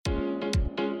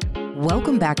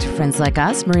Welcome back to Friends Like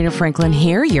Us. Marina Franklin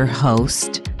here, your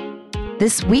host.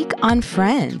 This week on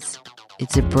Friends,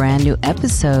 it's a brand new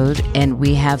episode and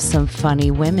we have some funny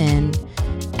women.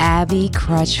 Abbi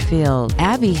Crutchfield.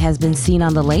 Abbi has been seen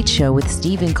on The Late Show with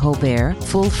Stephen Colbert,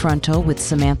 Full Frontal with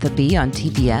Samantha Bee on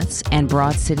TBS, and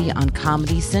Broad City on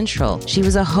Comedy Central. She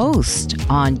was a host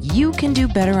on You Can Do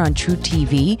Better on True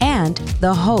TV and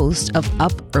the host of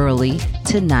Up Early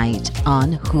Tonight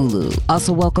on Hulu.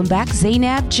 Also, welcome back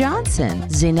Zainab Johnson.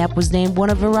 Zainab was named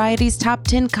one of Variety's top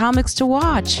 10 comics to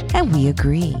watch, and we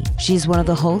agree. She's one of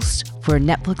the hosts for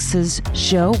Netflix's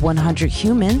show 100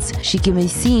 Humans. She can be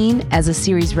seen as a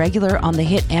series regular on the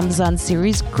hit Amazon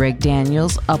series Greg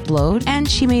Daniels' Upload, and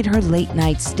she made her late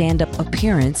night stand-up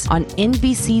appearance on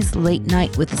NBC's Late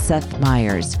Night with Seth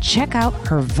Meyers. Check out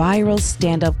her viral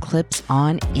stand-up clips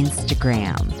on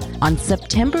Instagram. On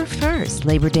September 1st,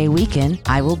 Labor Day weekend,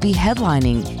 I will be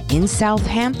headlining in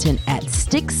Southampton at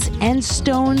Sticks and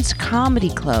Stones Comedy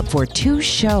Club for 2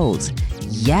 shows.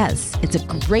 Yes, it's a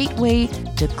great way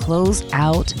to close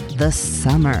out the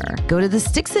summer. Go to the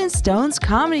Sticks and Stones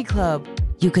Comedy Club.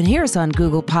 You can hear us on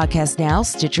Google Podcasts now,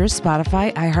 Stitcher,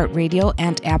 Spotify, iHeartRadio,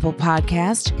 and Apple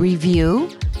Podcast. Review.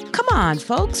 Come on,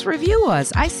 folks, review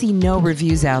us. I see no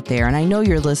reviews out there, and I know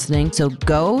you're listening, so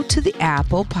go to the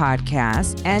Apple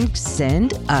Podcast and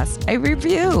send us a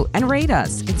review and rate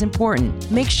us. It's important.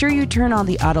 Make sure you turn on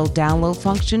the auto download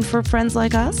function for Friends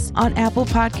Like Us on Apple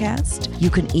Podcast. You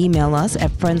can email us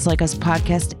at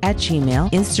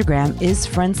friendslikeUspodcast@gmail. Instagram is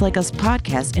Friends Like Us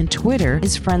Podcast, and Twitter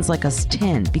is Friends Like Us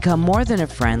 10. Become more than a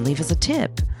friend. Leave us a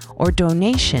tip or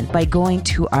donation by going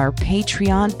to our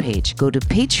Patreon page. Go to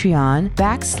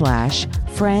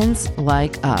Patreon/Friends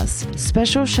Like Us.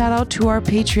 Special shout out to our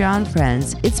Patreon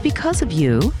friends. It's because of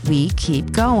you we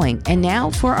keep going. And now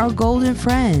for our golden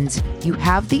friends. You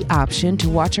have the option to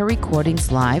watch our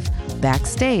recordings live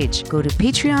backstage. Go to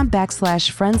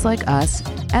Patreon/Friends Like Us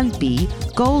and be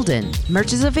golden.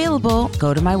 Merch is available.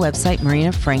 Go to my website,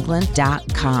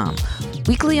 marinafranklin.com.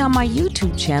 Weekly on my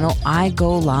YouTube channel, I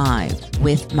go live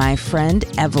with my friend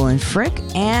Evelyn Frick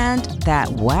and that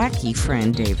wacky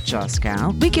friend Dave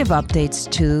Joskow. We give updates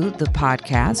to the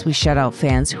podcast. We shout out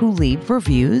fans who leave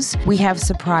reviews. We have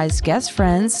surprise guest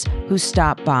friends who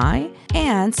stop by.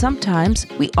 And sometimes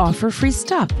we offer free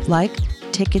stuff like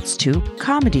tickets to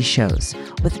comedy shows.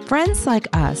 With Friends Like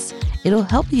Us, it'll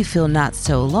help you feel not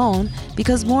so alone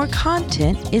because more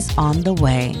content is on the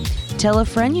way. Tell a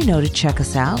friend you know to check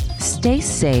us out. Stay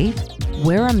safe.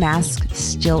 Wear a mask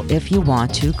still if you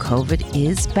want to. COVID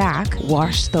is back.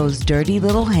 Wash those dirty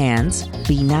little hands.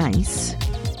 Be nice.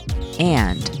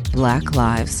 And Black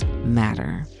Lives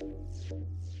Matter.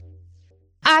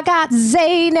 I got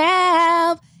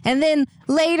Zainab and then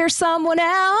later someone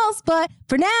else. But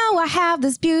for now, I have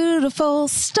this beautiful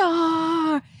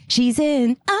star. She's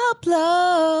in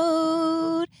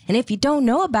Upload. And if you don't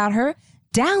know about her,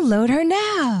 download her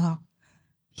now.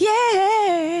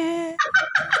 Yeah.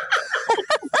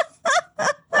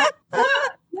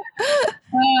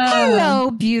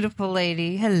 Hello, beautiful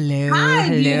lady. Hello. Hi,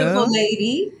 hello. beautiful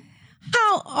lady.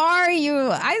 How are you?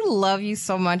 I love you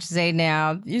so much,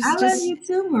 Zainab. Love you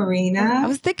too, Marina. I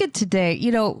was thinking today,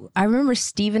 I remember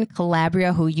Stephen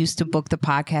Calabria, who used to book the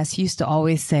podcast, he used to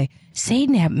always say,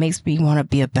 Zainab makes me want to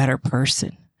be a better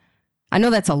person. I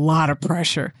know that's a lot of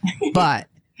pressure, but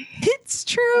it's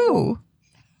true.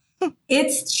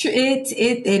 It's true.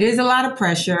 It is a lot of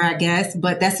pressure, I guess,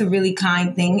 but that's a really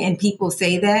kind thing. And people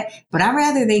say that, but I'd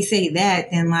rather they say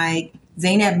that than like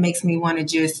Zainab makes me want to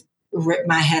just rip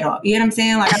my head off. You know what I'm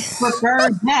saying? Like I prefer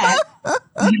that.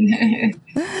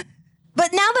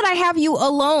 But now that I have you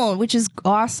alone, which is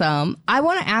awesome, I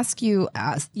want to ask you,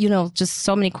 just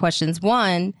so many questions.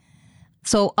 One,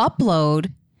 so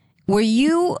Upload, were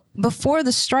you, before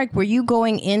the strike, were you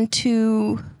going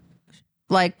into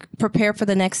like prepare for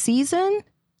the next season?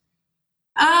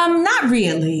 Not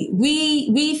really.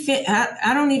 We fit.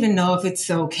 I don't even know if it's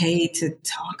okay to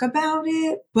talk about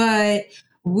it, but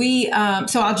we.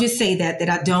 So I'll just say that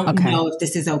I don't know if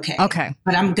this is okay. Okay.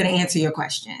 But I'm going to answer your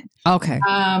question. Okay.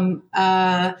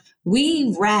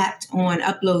 We wrapped on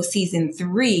Upload season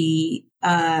 3,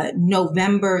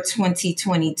 November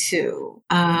 2022,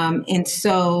 and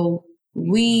so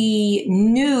we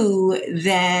knew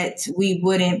that we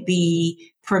wouldn't be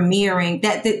premiering,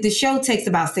 that the show takes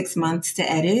about 6 months to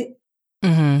edit.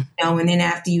 Mm-hmm. And then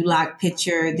after you lock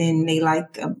picture, then they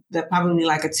they're probably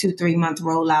like a 2-3 month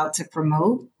rollout to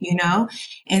promote,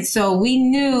 And so we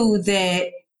knew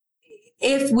that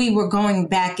if we were going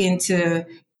back into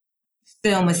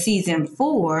film a season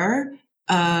 4,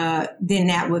 then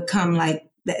that would come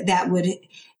that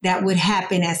would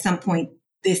happen at some point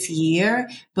this year.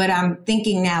 But I'm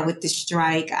thinking now with the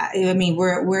strike, I mean,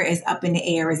 we're as up in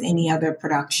the air as any other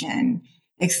production,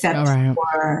 except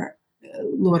for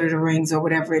Lord of the Rings or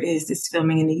whatever it is that's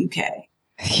filming in the UK.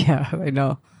 Yeah, I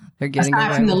know. They're getting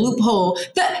aside from the loophole.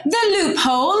 The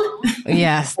loophole.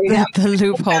 Yes, the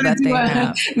loophole that they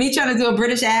have. Me trying to do a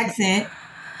British accent.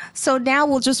 So now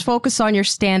we'll just focus on your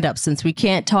stand-up since we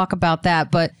can't talk about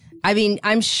that. But I mean,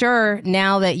 I'm sure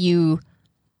now that you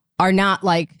are not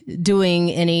like doing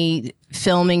any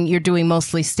filming, you're doing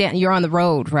mostly you're on the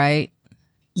road, right?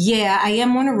 Yeah, I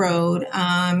am on the road.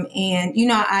 And, you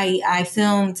know, I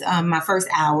filmed my first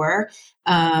hour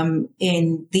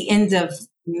in the end of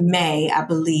May, I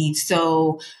believe.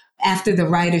 So after the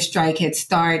writer's strike had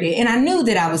started, and I knew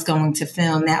that I was going to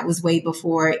film. That was way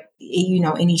before, you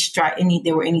know,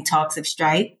 there were any talks of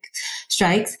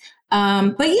strikes.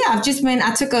 But yeah,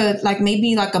 I took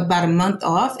maybe about a month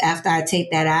off after I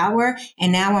taped that hour,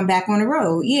 and now I'm back on the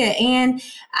road. Yeah. And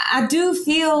I do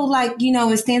feel like, you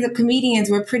know, as stand-up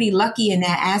comedians, we're pretty lucky in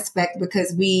that aspect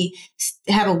because we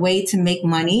have a way to make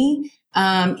money.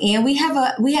 And we have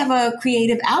a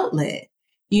creative outlet,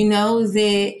 you know,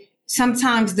 that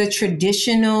sometimes the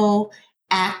traditional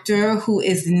actor who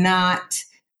is not,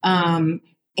 an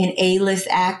A-list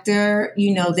actor,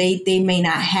 you know, they may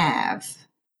not have.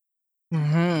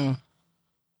 Mm-hmm.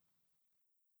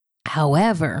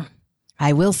 However,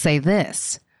 I will say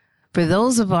this. For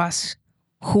those of us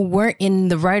who weren't in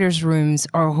the writers' rooms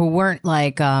or who weren't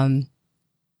like, I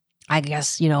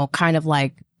guess, you know, kind of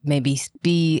like maybe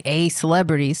B.A.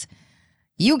 celebrities,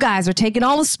 you guys are taking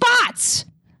all the spots.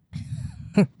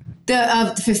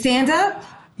 For stand-up?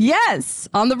 Yes,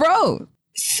 on the road.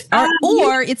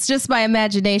 Or it's just my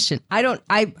imagination.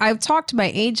 I've talked to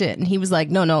my agent and he was like,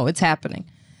 no, it's happening.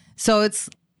 So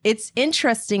it's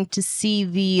interesting to see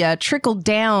the trickle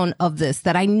down of this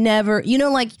that I never, you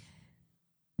know, like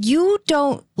you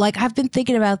don't, like I've been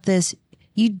thinking about this.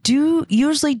 You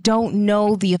usually don't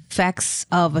know the effects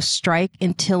of a strike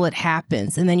until it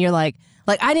happens. And then you're like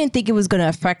I didn't think it was going to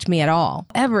affect me at all,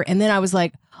 ever. And then I was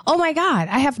like, oh my God,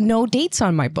 I have no dates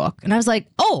on my book. And I was like,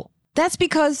 oh, that's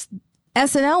because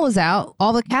SNL is out.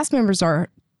 All the cast members are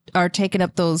taking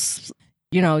up those,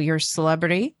 you know, your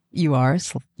celebrity. You're a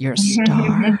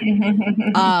star.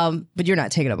 But you're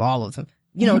not taking up all of them.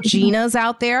 You know, Gina's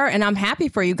out there and I'm happy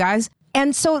for you guys.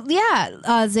 And so,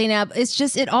 yeah, Zainab,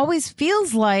 it always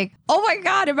feels like, oh my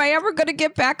God, am I ever going to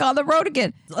get back on the road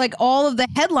again? Like all of the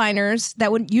headliners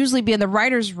that would usually be in the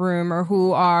writer's room or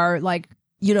who are like,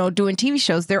 you know, doing TV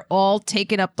shows, they're all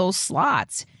taking up those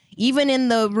slots, even in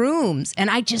the rooms. And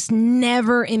I just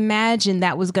never imagined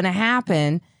that was going to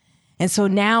happen. And so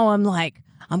now I'm like,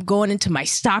 I'm going into my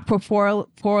stock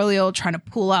portfolio, trying to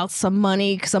pull out some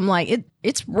money because I'm like,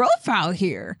 it's rough out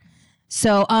here.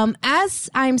 So as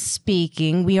I'm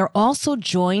speaking, we are also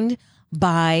joined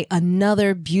by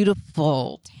another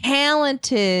beautiful,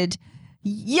 talented,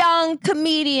 young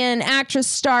comedian, actress,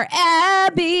 star,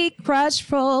 Abbi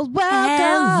Crutchfield.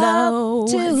 Welcome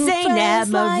to Zainab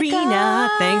Marina.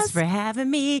 Like Thanks for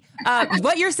having me.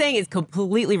 What you're saying is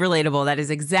completely relatable. That is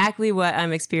exactly what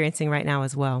I'm experiencing right now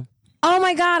as well. Oh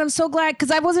my God, I'm so glad because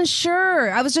I wasn't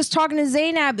sure. I was just talking to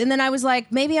Zainab and then I was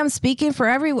like, maybe I'm speaking for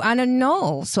everyone. I don't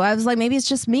know. So I was like, maybe it's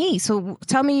just me. So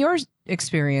tell me your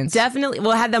experience. Definitely.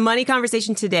 Well, I had the money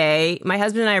conversation today. My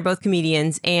husband and I are both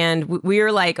comedians and we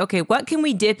were like, okay, what can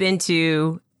we dip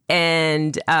into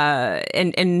and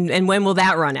when will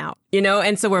that run out? You know,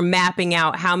 and so we're mapping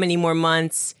out how many more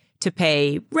months to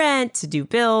pay rent, to do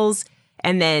bills.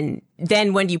 And then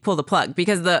when do you pull the plug?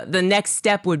 Because the next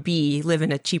step would be live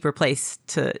in a cheaper place,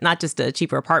 to not just a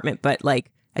cheaper apartment, but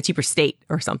like a cheaper state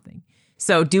or something.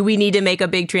 So do we need to make a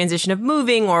big transition of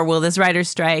moving, or will this writer's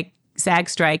strike, SAG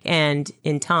strike end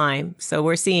in time? So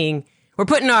we're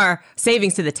putting our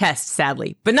savings to the test,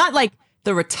 sadly, but not like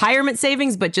the retirement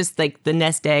savings, but just like the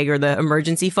nest egg or the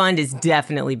emergency fund is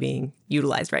definitely being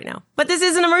utilized right now. But this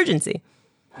is an emergency.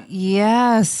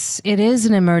 Yes, it is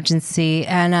an emergency.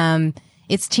 And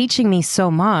it's teaching me so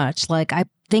much. Like, I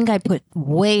think I put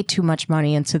way too much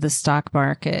money into the stock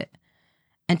market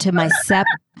and to my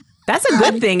That's a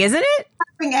good thing, isn't it?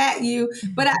 At you,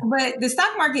 but the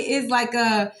stock market is like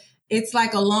it's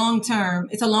like a long term.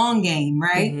 It's a long game,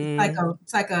 right? Mm-hmm.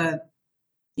 It's like a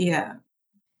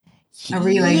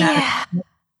relay. Yeah.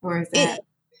 Or is that?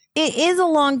 It is a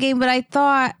long game, but I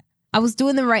thought I was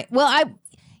doing the right. Well,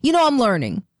 I'm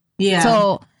learning. Yeah.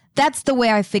 So that's the way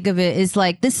I think of it, is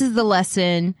like, this is the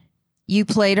lesson. You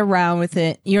played around with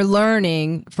it. You're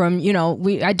learning from, you know,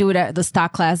 I do it at the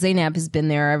stock class. Zainab has been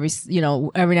there every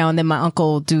now and then. My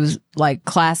uncle do like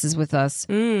classes with us.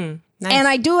 Nice. And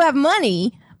I do have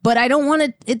money, But I don't want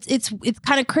to. It's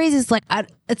kind of crazy.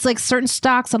 It's like certain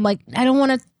stocks. I'm like, I don't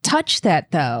want to touch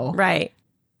that though, Right?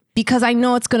 Because I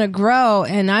know it's going to grow,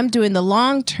 and I'm doing the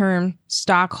long term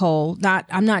stock hold.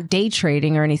 I'm not day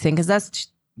trading or anything, because that's,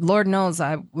 Lord knows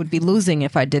I would be losing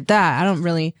if I did that.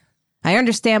 I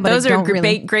understand, but those I don't are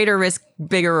really. greater risk,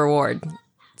 bigger reward.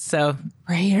 So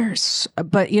Raiders,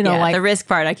 but like the risk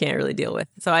part I can't really deal with.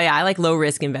 So I like low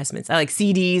risk investments. I like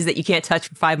CDs that you can't touch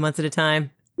for 5 months at a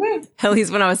time. At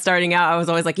least when I was starting out, I was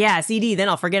always like, yeah, CD, then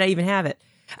I'll forget I even have it.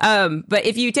 But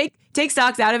if you take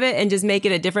stocks out of it and just make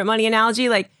it a different money analogy,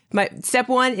 like my step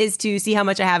 1 is to see how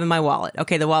much I have in my wallet.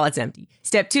 Okay, the wallet's empty.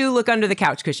 Step 2, look under the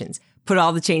couch cushions, put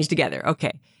all the change together.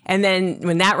 Okay. And then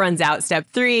when that runs out, step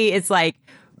 3, it's like,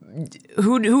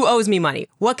 who owes me money?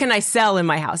 What can I sell in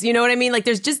my house? You know what I mean? Like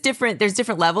there's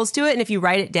different levels to it. And if you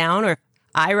write it down, or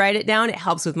I write it down, it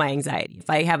helps with my anxiety. If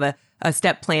I have a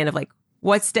step plan of like,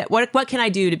 what can I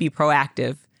do to be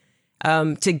proactive,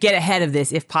 to get ahead of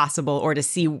this if possible, or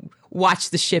to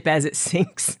watch the ship as it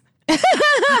sinks.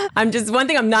 One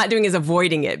thing I'm not doing is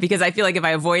avoiding it, because I feel like if I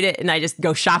avoid it and I just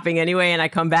go shopping anyway and I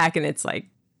come back and it's like,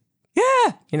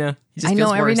 yeah, it just I know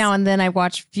feels every worse. now and then I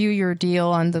watch View Your Deal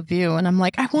on The View, and I'm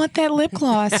like, I want that lip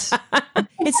gloss.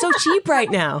 It's so cheap right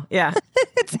now. Yeah.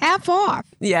 It's half off.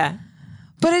 Yeah.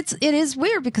 But it is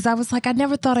weird, because I was like, I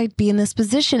never thought I'd be in this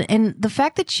position. And the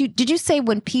fact that did you say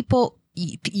when people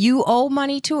you owe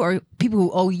money to, or people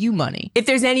who owe you money? If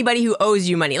there's anybody who owes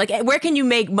you money, like where can you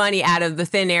make money out of the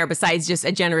thin air besides just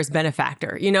a generous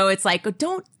benefactor? It's like,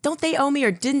 don't they owe me?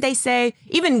 Or didn't they say,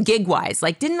 even gig wise,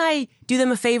 like, didn't I do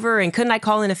them a favor, and couldn't I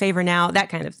call in a favor now? That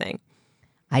kind of thing.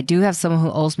 I do have someone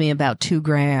who owes me about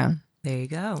 $2,000. There you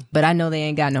go. But I know they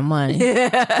ain't got no money.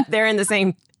 They're in the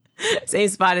same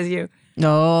spot as you.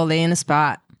 No, they in a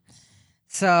spot.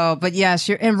 So, but yes,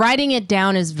 and writing it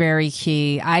down is very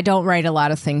key. I don't write a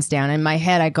lot of things down. In my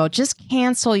head, I go, just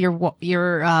cancel your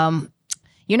you're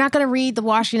not going to read the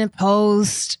Washington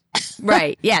Post.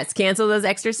 Right. Yes. Cancel those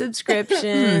extra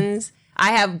subscriptions.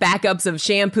 I have backups of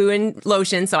shampoo and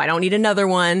lotion, so I don't need another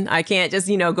one. I can't just,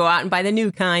 go out and buy the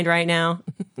new kind right now.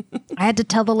 I had to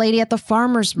tell the lady at the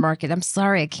farmer's market, I'm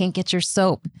sorry, I can't get your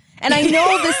soap. And I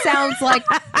know this sounds like...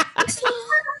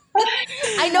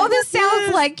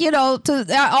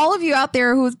 to all of you out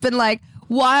there who's been like,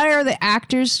 why are the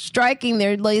actors striking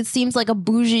there? Like, it seems like a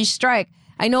bougie strike.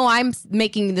 I know I'm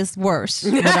making this worse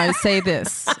when I say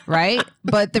this, right?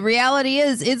 But the reality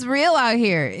is, it's real out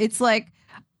here. It's like,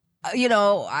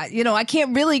 I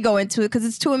can't really go into it because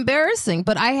it's too embarrassing.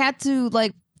 But I had to,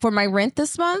 like, for my rent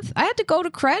this month, I had to go to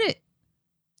credit.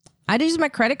 I had to use my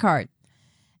credit card.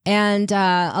 And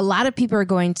a lot of people are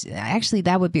going to, actually,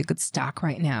 that would be a good stock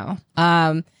right now.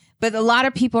 But a lot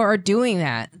of people are doing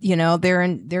that.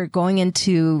 They're going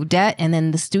into debt, and then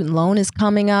the student loan is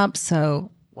coming up. So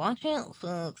watch out,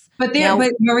 folks. But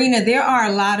Marina, there are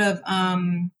a lot of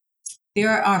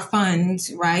there are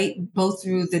funds, right, both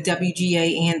through the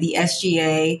WGA and the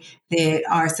SGA, that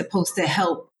are supposed to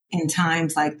help in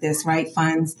times like this, right?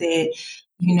 Funds that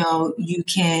you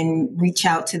can reach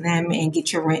out to them and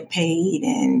get your rent paid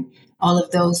and all of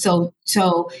those.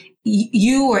 So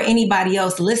you or anybody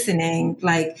else listening,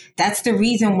 like, that's the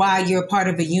reason why you're part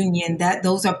of a union, that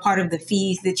those are part of the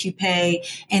fees that you pay.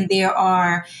 And there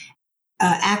are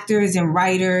actors and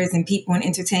writers and people in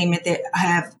entertainment that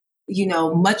have,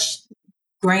 much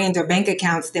grander bank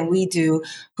accounts than we do,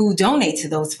 who donate to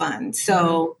those funds.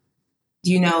 So,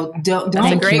 don't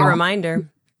That's a great reminder.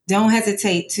 Don't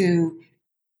hesitate to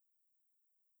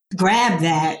grab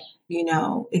that,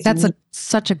 That's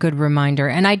such a good reminder.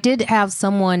 And I did have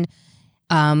someone,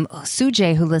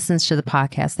 Sujay, who listens to the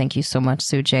podcast, thank you so much,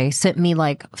 Sujay, sent me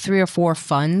like 3 or 4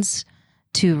 funds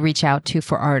to reach out to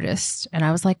for artists. And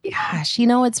I was like, gosh,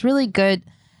 it's really good.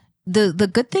 The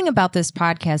good thing about this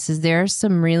podcast is there are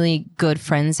some really good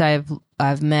friends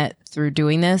I've met through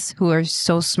doing this who are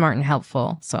so smart and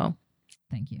helpful. So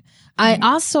thank you. I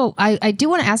also, I do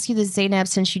want to ask you this, Zainab,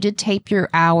 since you did tape your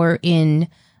hour in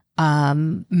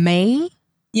May.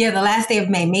 Yeah, the last day of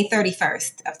May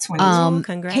 31st of 2020.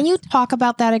 Congrats. Can you talk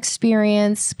about that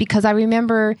experience? Because I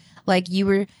remember, like, you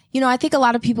were, I think a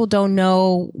lot of people don't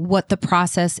know what the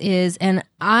process is. And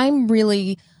I'm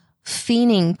really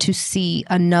fiending to see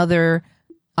another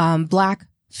Black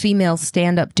female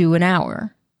stand-up do an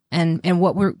hour. And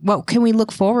what can we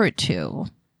look forward to?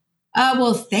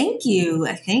 Well, thank you.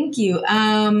 Thank you.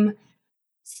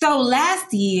 So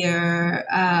last year,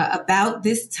 about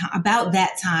that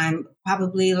time,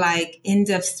 probably like end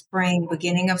of spring,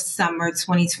 beginning of summer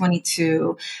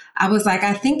 2022, I was like,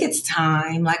 I think it's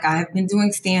time. Like, I've been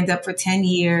doing stand up for 10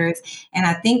 years, and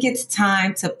I think it's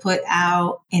time to put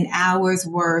out an hour's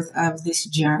worth of this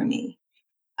journey.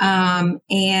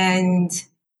 And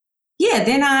yeah,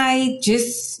 then I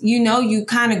just, you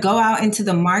kind of go out into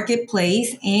the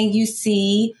marketplace and you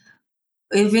see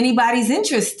if anybody's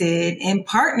interested in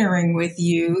partnering with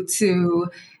you to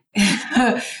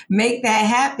make that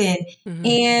happen. Mm-hmm.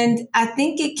 And I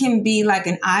think it can be like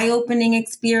an eye-opening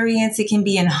experience. It can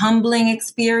be an humbling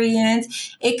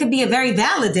experience. It could be a very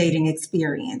validating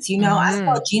experience. Mm-hmm. I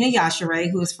saw Gina Yashere,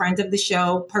 who is friend of the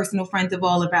show, personal friend of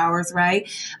all of ours, right?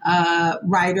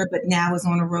 Writer, but now is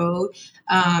on the road,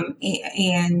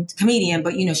 and comedian,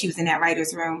 but she was in that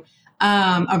writer's room.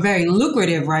 A very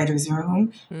lucrative writer's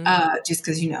room, just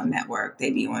because, network,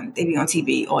 they be on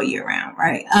TV all year round.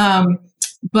 Right.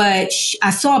 But I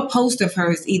saw a post of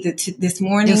hers either this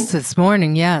morning. Just this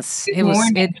morning. Yes.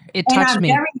 It touched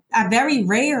me. I very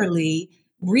rarely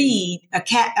read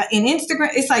in Instagram.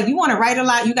 It's like, you want to write a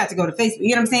lot, you got to go to Facebook.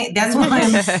 You know what I'm saying? That's why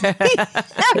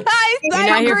you're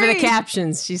not here for the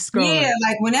captions. She's scrolling. Yeah,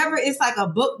 like whenever it's like a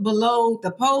book below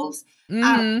the post,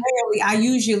 I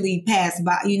usually pass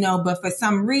by, but for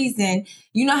some reason,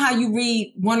 how you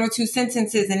read one or two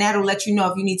sentences and that'll let you know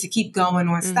if you need to keep going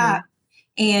or stop.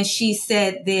 And she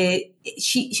said that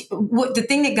the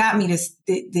thing that got me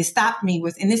that stopped me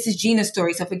was, and this is Gina's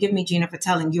story, so forgive me, Gina, for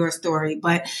telling your story,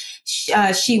 but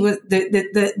she was,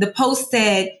 the post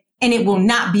said, and it will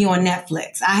not be on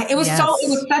Netflix. It was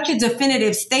such a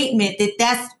definitive statement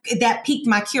that piqued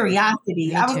my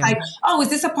curiosity. I was like, oh, is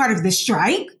this a part of the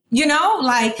strike?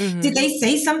 Did they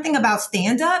say something about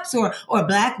stand-ups or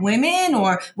Black women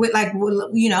or with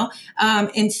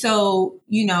and so,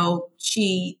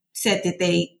 she said that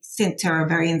they sent her a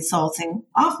very insulting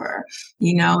offer,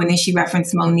 and then she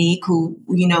referenced Monique, who,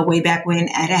 way back when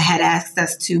had asked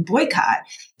us to boycott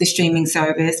the streaming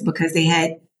service because they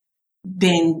had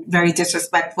been very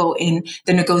disrespectful in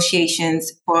the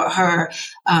negotiations for her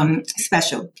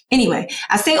special. Anyway,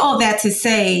 I say all that to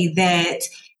say that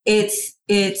it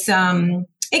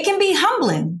can be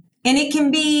humbling and it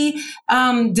can be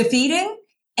defeating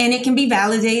and it can be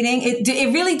validating.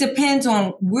 It really depends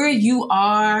on where you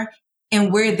are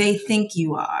and where they think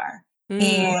you are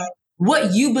and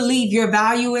what you believe your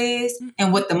value is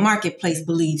and what the marketplace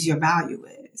believes your value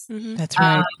is. That's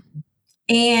right.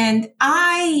 And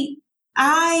I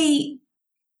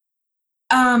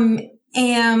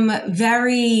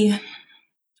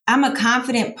I'm a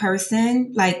confident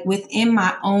person, like within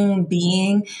my own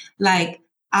being. Like,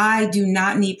 I do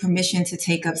not need permission to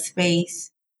take up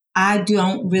space. I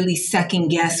don't really second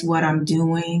guess what I'm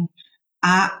doing.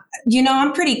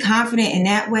 I'm pretty confident in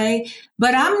that way,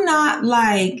 but I'm not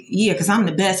like, yeah, cause I'm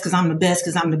the best, cause I'm the best,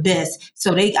 cause I'm the best.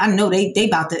 So I know they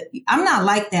about to, I'm not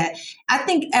like that. I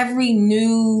think every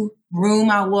new room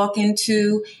I walk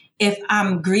into, if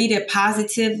I'm greeted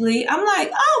positively, I'm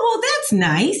like, oh, well, that's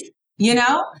nice.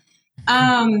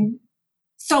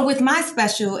 So with my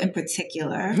special in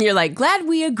particular, you're like, glad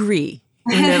we agree.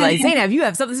 And they're like, Zainab, you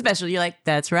have something special. You're like,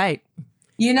 that's right.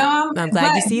 I'm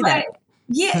glad you see that.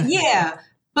 Yeah.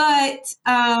 But,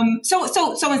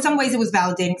 so in some ways it was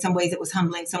validating, some ways it was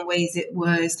humbling, some ways it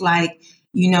was like,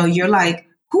 you're like,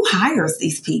 who hires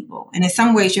these people? And in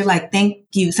some ways you're like, thank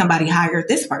you, somebody hired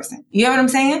this person. You know what I'm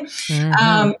saying?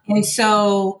 Mm-hmm. And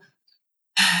so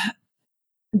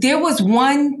there was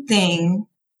one thing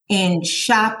in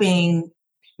shopping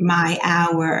my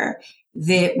hour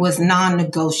that was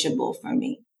non-negotiable for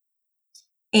me.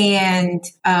 And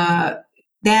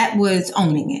that was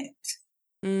owning it.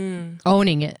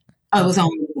 Owning it. I was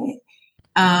owning it.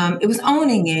 It was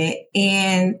owning it.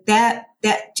 And that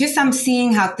just, I'm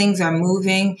seeing how things are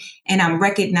moving and I'm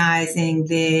recognizing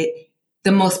that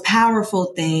the most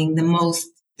powerful thing,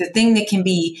 the thing that can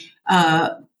be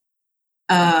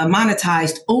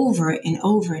monetized over and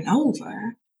over and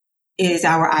over is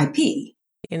our IP.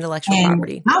 Intellectual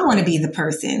property. I want to be the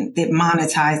person that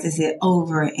monetizes it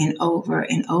over and over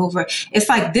and over. It's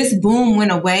like this boom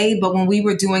went away, but when we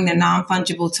were doing the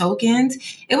non-fungible tokens,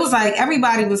 it was like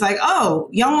everybody was like, "Oh,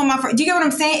 y'all want my?" Do you get what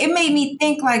I'm saying? It made me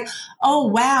think like, "Oh,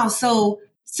 wow!" So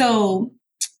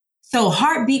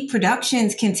Heartbeat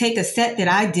Productions can take a set that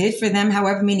I did for them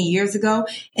however many years ago,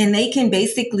 and they can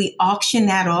basically auction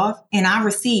that off, and I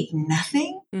receive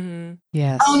nothing. Mm-hmm.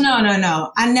 Yes. Oh,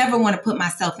 no. I never want to put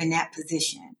myself in that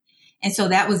position. And so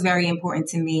that was very important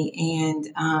to me. And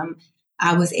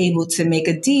I was able to make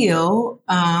a deal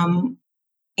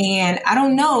And I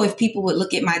don't know if people would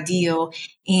look at my deal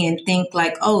and think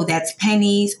like, oh, that's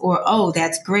pennies, or, oh,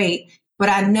 that's great. But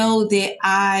I know that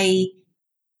I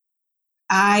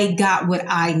got what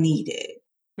I needed.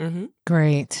 Mm-hmm.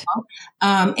 Great.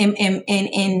 And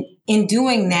in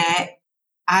doing that,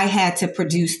 I had to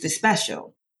produce the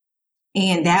special.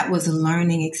 And that was a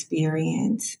learning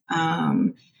experience.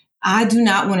 I do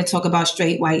not want to talk about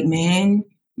straight white men,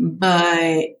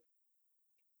 but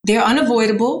they're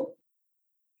unavoidable.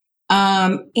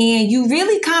 And you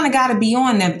really kind of got to be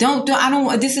on them.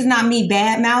 This is not me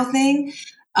bad mouthing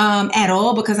at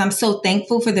all, because I'm so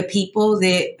thankful for the people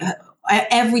that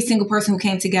every single person who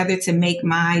came together to make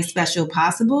my special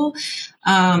possible.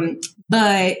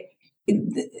 But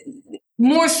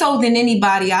more so than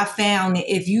anybody, I found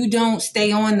that if you don't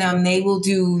stay on them, they will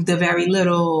do the very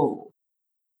little,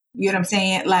 you know what I'm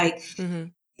saying? Like, mm-hmm.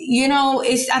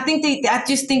 I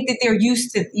just think that they're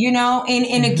used to, and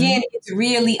mm-hmm. again, it's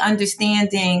really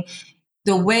understanding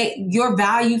the way your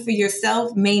value for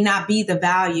yourself may not be the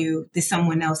value that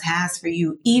someone else has for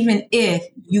you, even if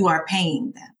you are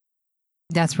paying them.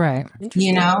 That's right.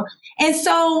 And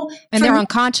so. And they're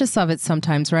unconscious of it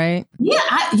sometimes, right? Yeah.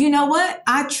 You know what?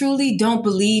 I truly don't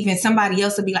believe, and somebody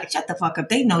else will be like, shut the fuck up.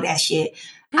 They know that shit.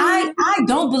 Mm-hmm. I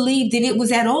don't believe that it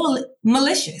was at all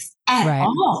malicious at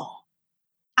all.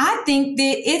 I think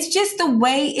that it's just the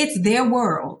way it's their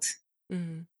world.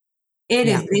 Mm-hmm. It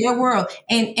is their world.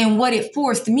 And what it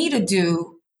forced me to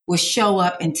do was show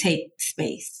up and take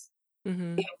space.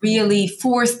 Mm-hmm. It really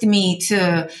forced me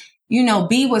to,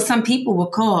 be what some people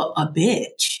would call a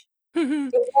bitch. Mm-hmm.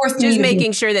 It forced me to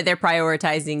making sure that they're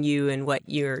prioritizing you and what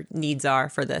your needs are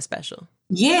for the special.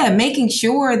 Yeah, making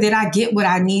sure that I get what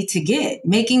I need to get,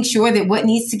 making sure that what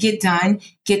needs to get done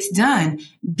gets done,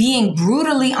 being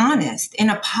brutally honest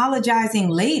and apologizing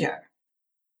later.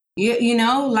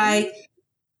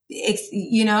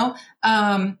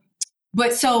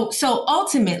 But so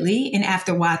ultimately, and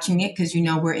after watching it, because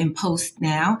we're in post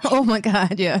now. Oh my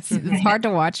God, yes. It's hard to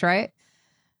watch, right?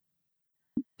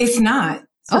 It's not.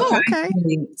 Okay.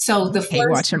 So the first,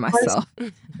 watching myself.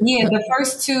 The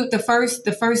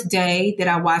first day that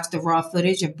I watched the raw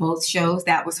footage of both shows,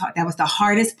 that was the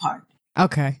hardest part.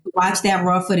 Okay. Watch that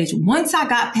raw footage. Once I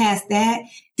got past that,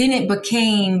 then it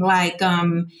became like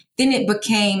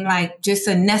just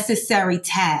a necessary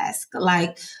task,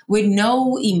 like with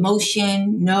no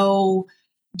emotion,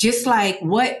 just like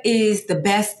what is the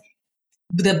best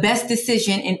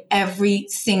decision in every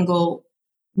single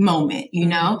moment,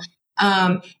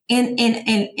 And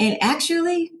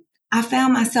actually I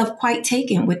found myself quite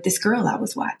taken with this girl I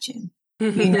was watching.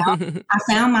 I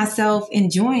found myself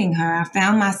enjoying her. I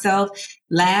found myself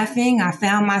laughing. I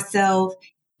found myself,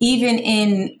 even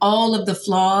in all of the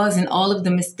flaws and all of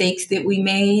the mistakes that we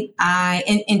made,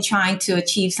 in trying to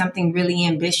achieve something really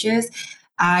ambitious,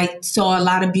 I saw a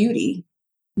lot of beauty,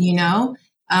 and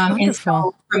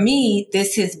so for me,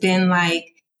 this has been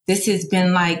like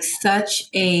such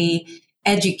a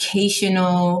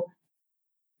educational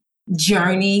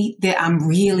journey that I'm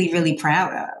really, really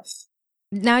proud of.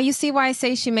 Now you see why I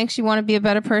say she makes you want to be a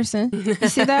better person? You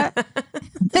see that?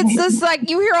 It's just like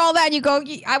you hear all that and you go,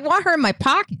 I want her in my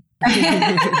pocket.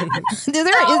 Is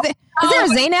there a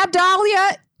Zainab doll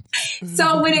yet?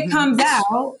 So when it comes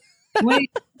out,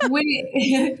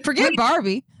 forget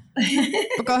Barbie.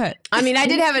 But go ahead. I mean, I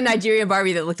did have a Nigerian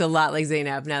Barbie that looked a lot like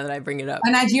Zainab, now that I bring it up.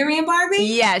 A Nigerian Barbie?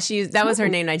 Yeah, that was her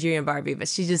name, Nigerian Barbie. But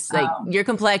she just your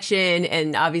complexion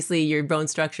and obviously your bone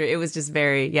structure. It was just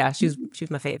very, she was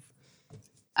my fave.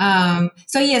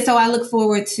 So I look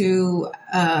forward to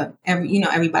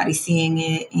everybody seeing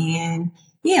it, and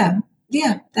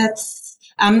that's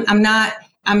I'm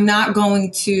not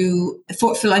going to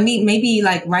for maybe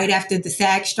like right after the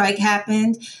SAG strike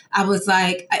happened, I was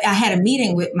like, I had a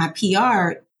meeting with my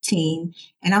PR team,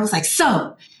 and I was like,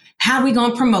 so how are we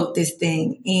going to promote this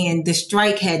thing? And the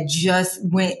strike had just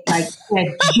went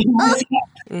the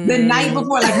night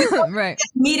before, like we were right.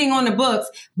 meeting on the books,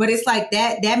 but it's like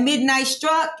that midnight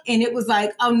struck, and it was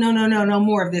like, oh no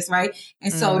more of this, right?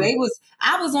 And so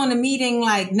I was on the meeting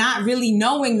like not really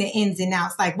knowing the ins and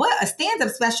outs, like what, a stand-up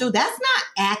special? That's not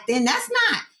acting. That's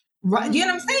not right. You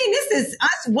know what I'm saying? This is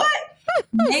us. What?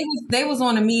 they was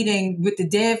on a meeting with the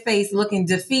dead face, looking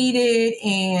defeated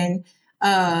and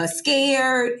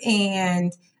scared,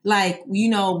 and like, we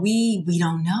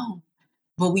don't know,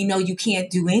 but we know you can't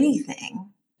do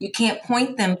anything. You can't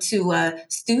point them to a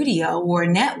studio or a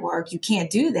network. You can't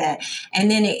do that.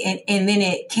 And then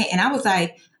it can't. And I was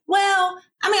like, well,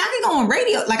 I mean, I can go on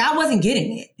radio. Like, I wasn't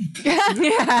getting it.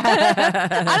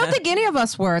 I don't think any of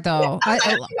us were, though. I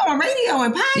can go on radio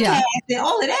and podcast and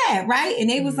all of that, right? And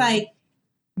they was like,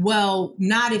 Well,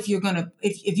 not if you're going to,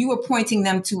 if you were pointing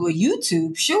them to a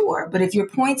YouTube, sure. But if you're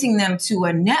pointing them to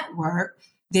a network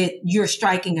that you're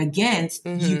striking against,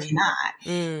 you cannot.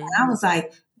 And I was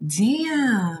like,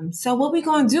 damn. So what we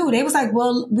going to do? They was like,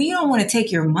 well, we don't want to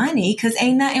take your money because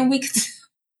ain't nothing we could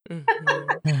do.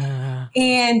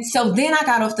 And so then I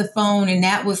got off the phone, and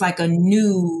that was like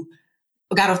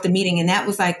got off the meeting, and that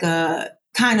was like a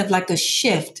kind of like a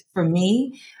shift for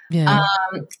me. Yeah.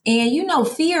 And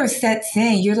fear sets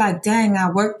in. You're like, dang, I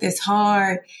worked this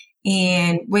hard,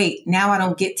 and wait, now I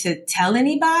don't get to tell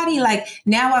anybody. Like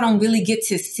now I don't really get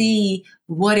to see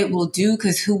what it will do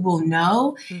because who will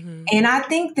know? And I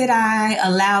think that I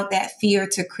allowed that fear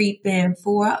to creep in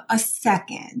for a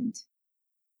second,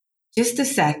 just a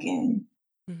second.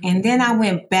 And then I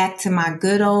went back to my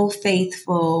good old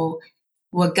faithful,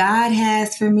 what God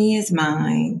has for me is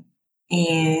mine.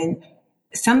 And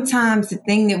sometimes the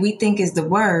thing that we think is the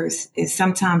worst is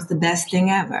sometimes the best thing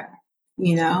ever,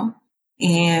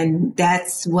 And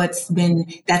that's that's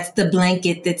the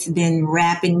blanket that's been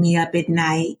wrapping me up at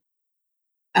night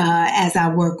as I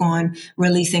work on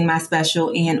releasing my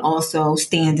special and also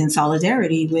stand in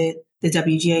solidarity with the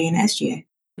WGA and SGA.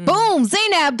 Boom,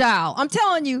 Zainab doll. I'm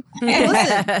telling you.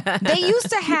 Listen, they used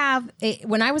to have,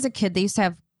 when I was a kid,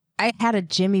 I had a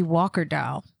Jimmy Walker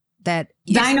doll that.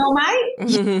 Dynamite?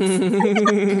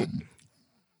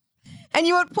 And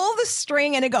you would pull the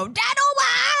string and it'd go,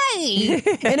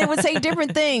 Dynamite! And it would say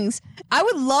different things. I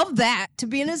would love that to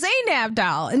be in a Zainab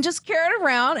doll and just carry it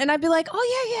around. And I'd be like,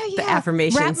 oh, yeah. The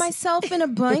affirmations. Wrap myself in a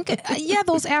blanket. Yeah,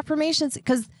 those affirmations.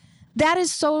 Because that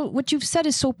is what you've said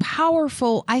is so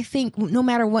powerful, I think, no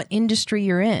matter what industry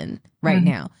you're in right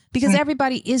now, because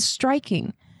everybody is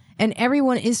striking and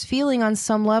everyone is feeling on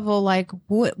some level like,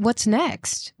 what's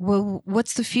next? Well,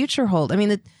 what's the future hold? I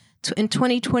mean, in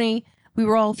 2020, we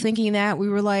were all thinking that. We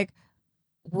were like,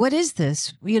 what is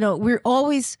this? We're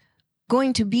always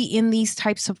going to be in these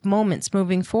types of moments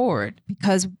moving forward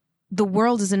because the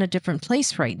world is in a different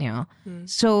place right now.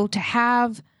 So to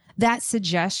have that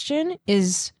suggestion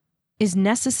is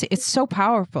necessary. It's so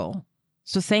powerful.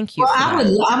 So thank you. Well,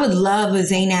 I would love a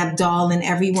Zainab doll in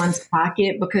everyone's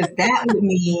pocket because that would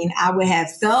mean I would have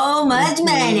so much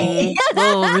money.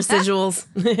 Little residuals.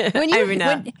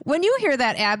 When you hear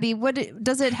that, Abby,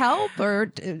 does it help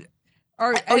or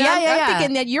I'm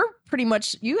thinking that you're pretty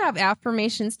much, you have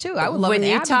affirmations too. I would love an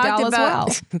Abby doll as well.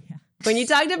 When you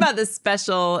talked about the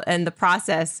special and the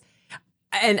process,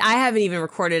 and I haven't even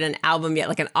recorded an album yet,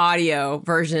 like an audio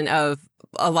version of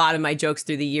a lot of my jokes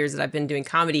through the years that I've been doing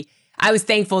comedy. I was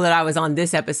thankful that I was on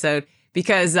this episode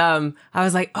because I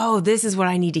was like, oh, this is what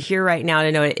I need to hear right now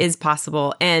to know it is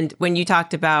possible. And when you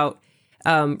talked about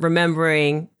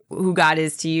remembering who God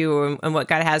is to you and what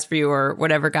God has for you or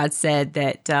whatever God said,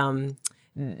 that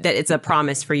it's a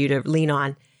promise for you to lean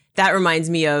on. That reminds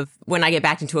me of when I get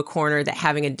backed into a corner that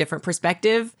having a different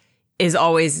perspective is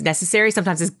always necessary.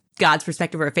 Sometimes it's God's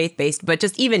perspective or faith-based, but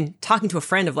just even talking to a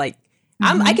friend of like,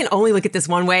 I can only look at this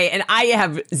one way and I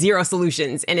have zero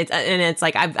solutions. And it's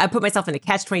like, I put myself in a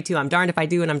catch-22. I'm darned if I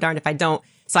do and I'm darned if I don't.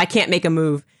 So I can't make a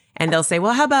move. And they'll say,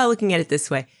 well, how about looking at it this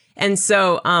way? And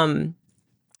so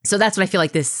that's what I feel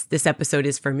like this episode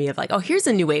is for me of like, oh, here's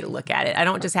a new way to look at it. I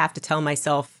don't just have to tell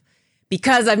myself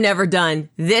because I've never done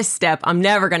this step, I'm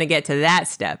never going to get to that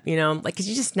step, like, cause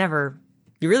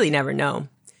you really never know.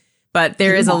 But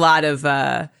there is a lot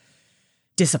of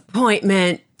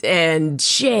disappointment and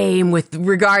shame with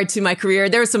regard to my career.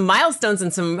 There were some milestones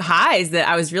and some highs that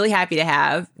I was really happy to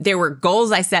have. There were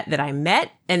goals I set that I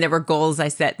met, and there were goals I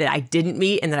set that I didn't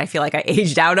meet and that I feel like I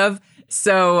aged out of.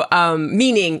 So,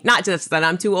 meaning not just that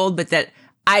I'm too old, but that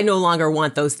I no longer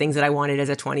want those things that I wanted as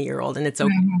a 20-year-old, and it's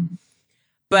okay.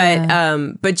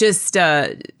 But just,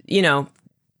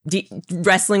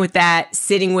 wrestling with that,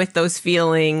 sitting with those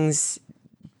feelings,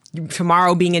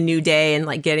 tomorrow being a new day and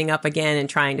like getting up again and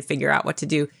trying to figure out what to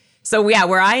do. So yeah,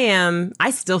 where I am,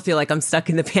 I still feel like I'm stuck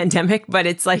in the pandemic, but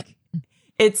it's like,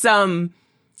 the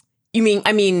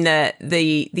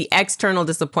external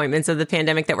disappointments of the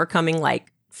pandemic that were coming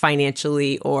like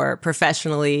financially or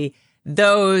professionally,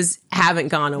 those haven't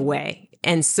gone away.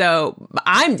 And so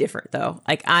I'm different though.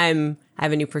 Like I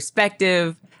have a new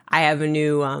perspective. I have a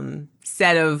new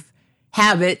set of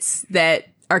habits that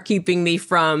are keeping me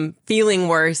from feeling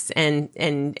worse and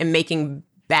making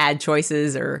bad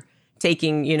choices or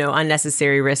taking,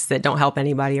 unnecessary risks that don't help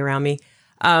anybody around me.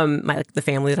 The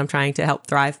family that I'm trying to help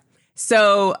thrive.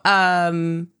 So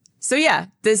yeah,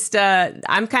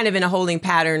 I'm kind of in a holding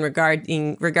pattern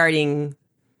regarding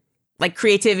like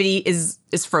creativity is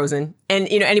frozen. And,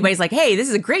 anybody's like, hey, this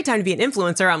is a great time to be an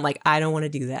influencer. I'm like, I don't want to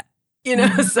do that. you know?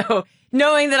 So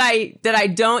knowing that I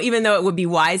don't, even though it would be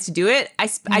wise to do it,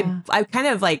 I kind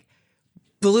of like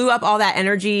blew up all that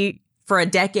energy for a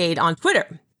decade on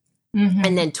Twitter.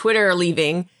 And then Twitter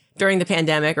leaving during the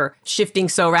pandemic or shifting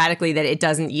so radically that it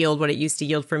doesn't yield what it used to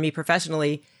yield for me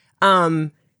professionally,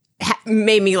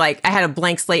 made me like, I had a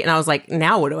blank slate and I was like,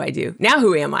 now what do I do? Now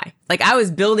who am I? Like I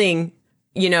was building,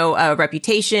 you know, a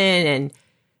reputation and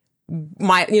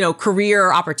my, you know,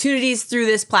 career opportunities through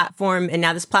this platform. And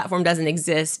now this platform doesn't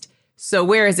exist. So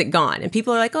where is it gone? And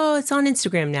people are like, oh, it's on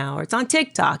Instagram now, or it's on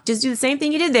TikTok. Just do the same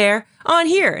thing you did there on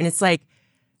here. And it's like,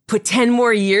 put 10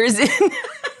 more years in.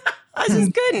 I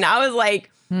just couldn't. I was like,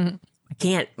 I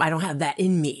don't have that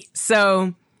in me.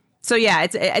 So yeah,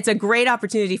 it's a great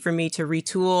opportunity for me to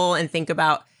retool and think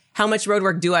about how much road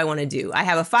work do I want to do? I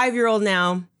have a 5-year-old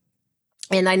now.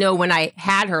 And I know when I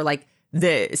had her, like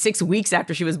the 6 weeks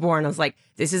after she was born, I was like,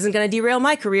 this isn't going to derail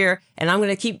my career. And I'm going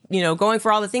to keep, you know, going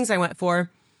for all the things I went for.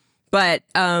 But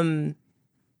now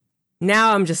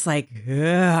I'm just like,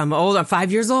 I'm old. I'm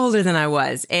 5 years older than I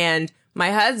was. And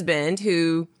my husband,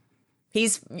 who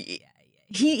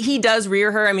he does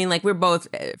rear her. I mean, like we're both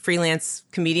freelance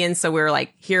comedians. So we're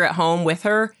like here at home with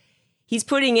her. He's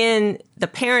putting in the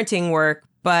parenting work,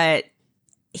 but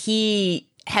he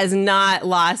has not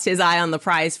lost his eye on the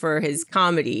prize for his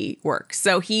comedy work.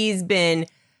 So he's been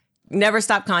never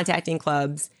stopped contacting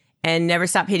clubs and never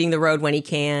stopped hitting the road when he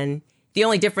can. The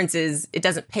only difference is it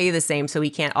doesn't pay the same, so he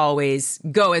can't always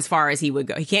go as far as he would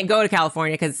go. He can't go to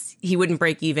California because he wouldn't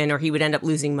break even or he would end up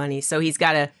losing money. So he's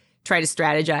got to try to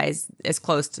strategize as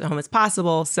close to home as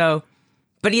possible. So,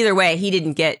 but either way, he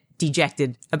didn't get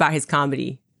dejected about his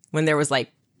comedy when there was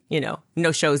like, you know,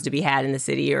 no shows to be had in the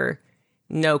city or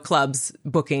no clubs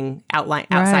booking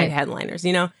outside headliners,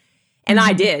 you know? And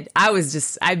I did. I've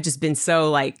just been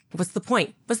so like, what's the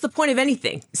point? What's the point of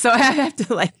anything? So I have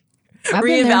to like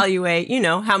reevaluate, you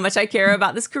know, how much I care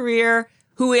about this career.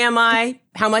 Who am I?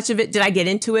 How much of it did I get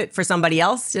into it for somebody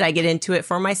else? Did I get into it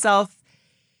for myself?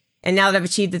 And now that I've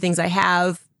achieved the things I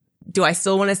have, do I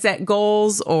still want to set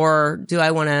goals or do I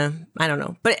want to, I don't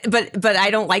know. But I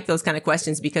don't like those kind of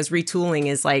questions because retooling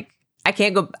is like, I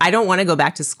don't want to go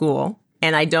back to school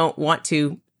and I don't want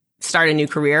to start a new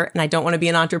career and I don't want to be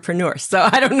an entrepreneur. So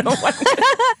I don't know what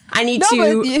I need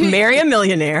to marry a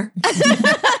millionaire.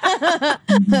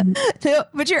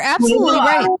 But you're absolutely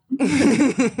right.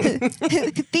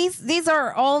 These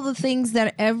are all the things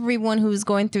that everyone who's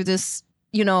going through this,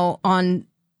 you know, on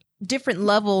different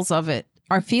levels of it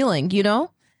are feeling, you know?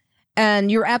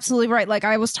 And you're absolutely right. Like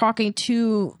I was talking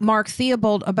to Mark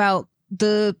Theobald about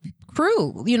the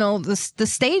crew, you know, the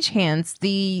stage hands,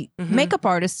 the makeup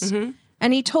artists.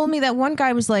 And he told me that one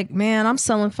guy was like, man, I'm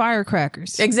selling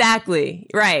firecrackers. Exactly.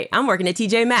 Right. I'm working at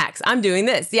TJ Maxx. I'm doing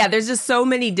this. Yeah. There's just so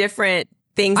many different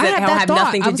things that have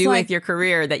nothing to do with your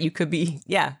career that you could be.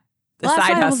 Yeah. The side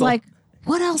hustle. I was like,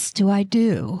 what else do I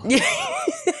do?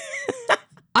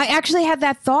 I actually had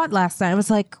that thought last night. I was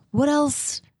like, what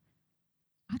else?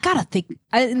 I gotta think.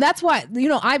 And that's why, you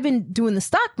know, I've been doing the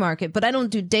stock market, but I don't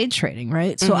do day trading,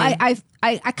 right? So I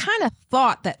kind of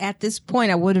thought that at this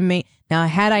point I would have made. Now,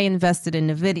 had I invested in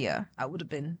NVIDIA, I would have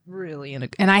been really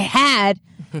and I had.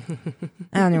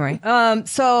 Anyway,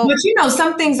 so. But you know,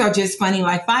 some things are just funny.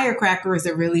 Like firecracker is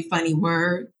a really funny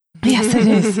word. Yes, it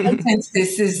is. Since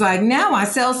this is like, now I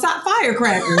sell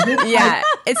firecrackers. Yeah,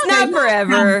 it's not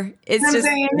forever. It's just,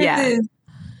 yeah.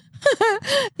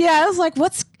 Yeah, I was like,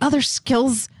 what other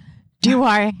skills do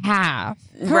I have?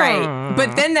 Right.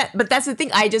 But that's the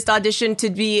thing. I just auditioned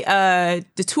to be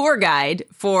the tour guide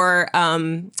for,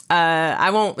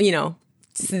 I won't, you know,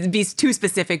 be too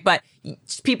specific, but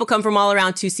people come from all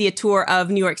around to see a tour of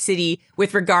New York City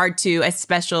with regard to a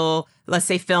special, let's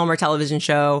say, film or television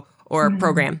show or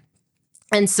program.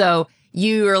 And so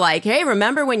you are like, hey,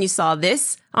 remember when you saw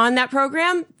this on that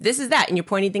program? This is that. And you're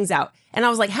pointing things out. And I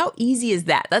was like, how easy is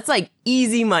that? That's like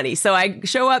easy money. So I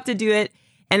show up to do it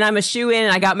and I'm a shoe-in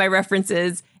and I got my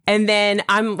references. And then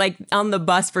I'm like on the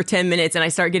bus for 10 minutes and I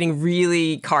start getting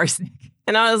really car sick.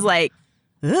 And I was like,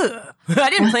 ugh, I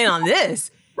didn't plan on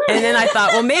this. And then I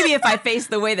thought, well, maybe if I face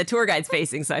the way the tour guide's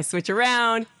facing. So I switch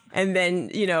around. And then,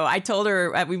 you know, I told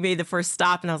her we made the first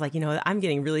stop and I was like, you know, I'm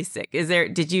getting really sick.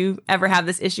 Did you ever have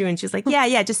this issue? And she's like,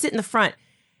 yeah, just sit in the front.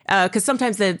 Because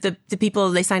sometimes the people,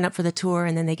 they sign up for the tour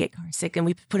and then they get car sick and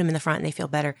we put them in the front and they feel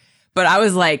better. But I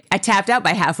was like, I tapped out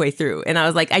by halfway through. And I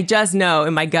was like, I just know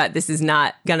in my gut, this is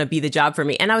not going to be the job for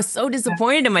me. And I was so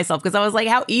disappointed in myself because I was like,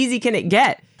 how easy can it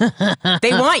get?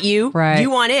 They want you. Right. You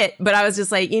want it. But I was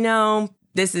just like, you know,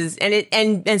 this is,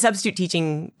 and substitute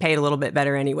teaching paid a little bit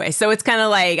better anyway. So it's kind of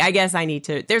like, I guess I need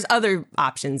to, there's other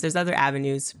options. There's other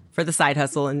avenues for the side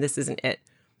hustle and this isn't it.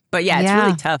 But yeah, it's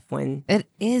really tough when it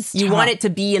is. You tough. want it to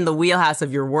be in the wheelhouse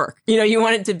of your work. You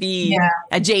want it to be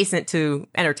adjacent to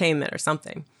entertainment or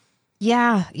something.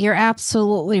 Yeah, you're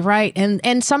absolutely right.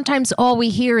 And sometimes all we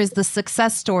hear is the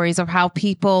success stories of how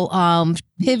people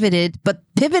pivoted, but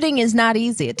pivoting is not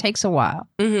easy. It takes a while.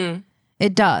 Mm-hmm.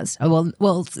 It does.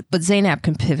 Well, but Zainab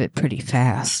can pivot pretty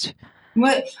fast.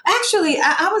 Well, actually,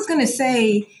 I was going to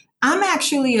say, I'm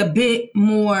actually a bit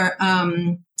more,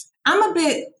 I'm a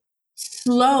bit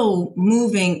slow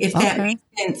moving, if that makes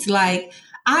sense. Like,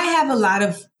 I have a lot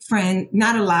of friends,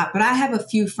 not a lot, but I have a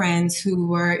few friends who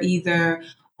were either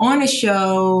on a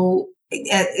show,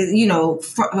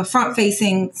 a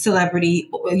front-facing celebrity,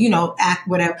 act,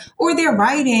 whatever, or they're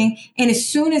writing. And as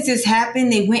soon as this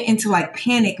happened, they went into like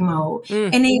panic mode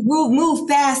and they move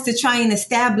fast to try and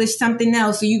establish something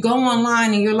else. So you go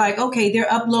online and you're like, okay,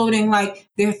 they're uploading like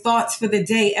their thoughts for the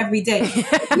day every day.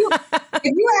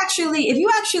 If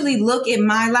you actually look at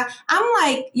my life, I'm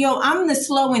like, I'm the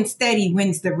slow and steady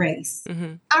wins the race.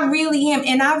 Mm-hmm. I really am.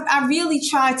 And I really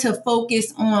try to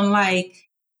focus on like,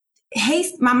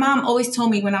 haste. My mom always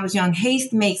told me when I was young,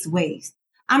 haste makes waste.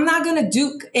 I'm not going to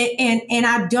do, and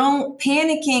I don't,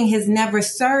 panicking has never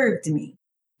served me.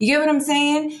 You get what I'm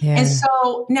saying? Yeah. And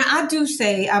so now I do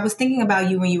say, I was thinking about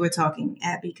you when you were talking,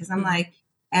 Abbi, because I'm like,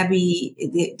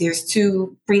 Abbi, there's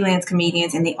 2 freelance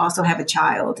comedians and they also have a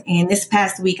child. And this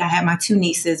past week, I had my 2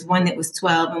 nieces, one that was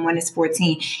 12 and one is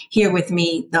 14, here with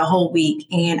me the whole week.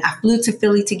 And I flew to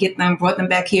Philly to get them, brought them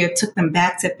back here, took them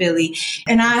back to Philly.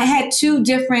 And I had 2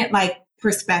 different like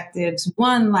perspectives.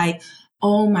 One, like,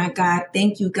 oh my God,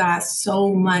 thank you guys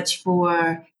so much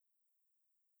for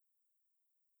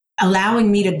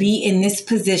allowing me to be in this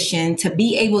position, to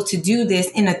be able to do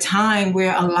this in a time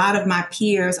where a lot of my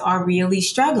peers are really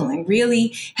struggling,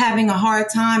 really having a hard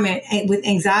time with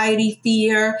anxiety,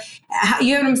 fear.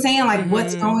 You know what I'm saying? Like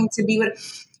what's going to be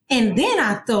with. And then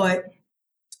I thought,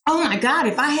 oh my God,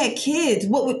 if I had kids,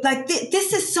 what would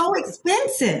this is so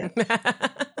expensive.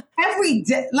 Every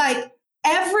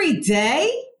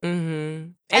day. Mm-hmm.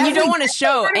 And you don't want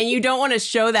to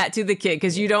show that to the kid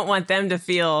because you don't want them to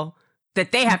feel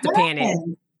that they have to panic.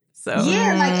 So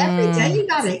yeah, like every day you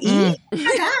gotta eat.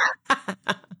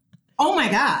 Oh my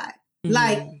God.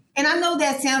 Like, and I know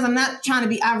that sounds, I'm not trying to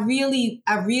be, I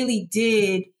really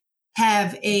did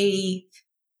have a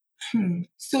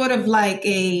sort of like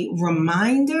a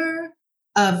reminder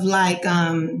of like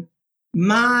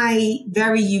my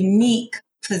very unique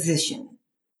position,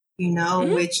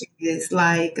 which is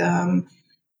like I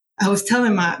was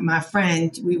telling my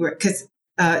friend, because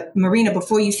Marina,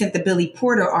 before you sent the Billy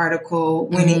Porter article,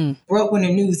 when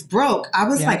the news broke, I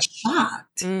was like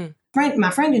shocked. My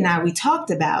friend and I, we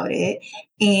talked about it,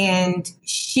 and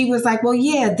she was like, well,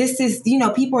 yeah, this is,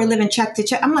 people are living check to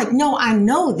check. I'm like, no, I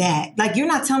know that. Like, you're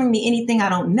not telling me anything I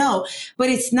don't know, but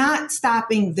it's not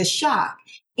stopping the shock.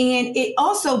 And it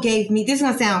also gave me, this is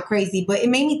going to sound crazy, but it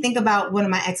made me think about one of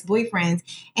my ex-boyfriends.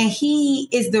 And he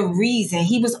is the reason.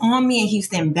 He was on me and he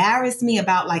used to embarrass me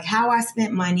about like how I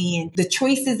spent money and the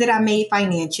choices that I made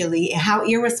financially and how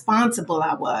irresponsible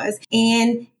I was.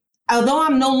 And although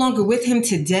I'm no longer with him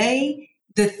today,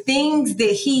 the things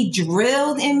that he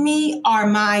drilled in me are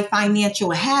my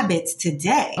financial habits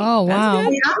today. Oh, wow.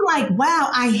 And I'm like,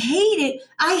 wow, I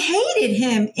hated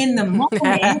him in the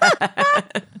moment.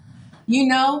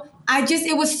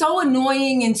 It was so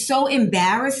annoying and so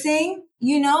embarrassing,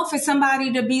 for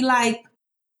somebody to be like,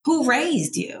 who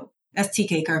raised you? That's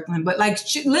TK Kirkland, but like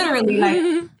literally like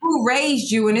who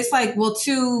raised you? And it's like, well,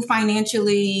 2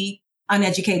 financially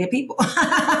uneducated people.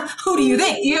 Who do you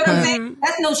think? You know what I'm saying?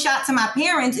 That's no shot to my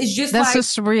parents. It's just that's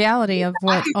just the reality of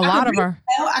what I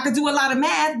could do a lot of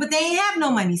math, but they ain't have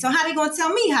no money. So how they going to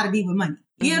tell me how to be with money?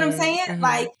 You know what I'm saying?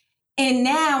 Like, and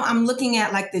now I'm looking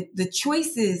at like the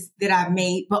choices that I've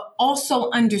made, but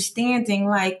also understanding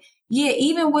like, yeah,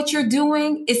 even what you're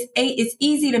doing, it's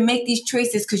easy to make these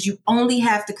choices because you only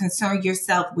have to concern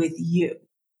yourself with you.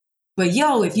 But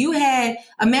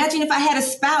imagine if I had a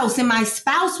spouse and my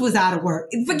spouse was out of work.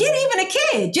 Forget even a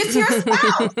kid, just your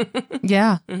spouse.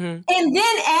 Yeah. And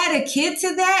then add a kid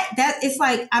to that it's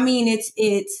like, I mean,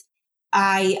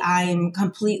 I am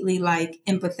completely like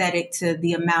empathetic to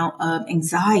the amount of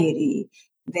anxiety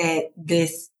that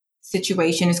this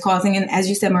situation is causing. And as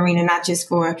you said, Marina, not just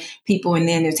for people in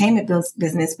the entertainment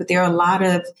business, but there are a lot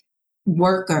of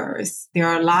workers. There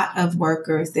are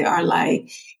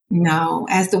like, no,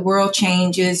 as the world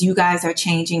changes, you guys are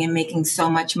changing and making so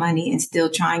much money and still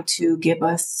trying to give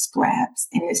us scraps.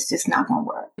 And it's just not going to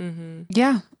work. Mm-hmm.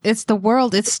 Yeah, it's the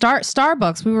world. It's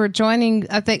Starbucks. We were joining,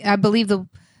 I believe the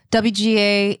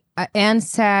WGA and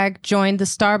SAG joined the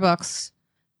Starbucks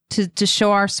to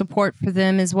show our support for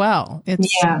them as well.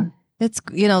 It's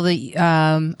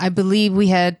I believe we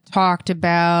had talked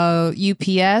about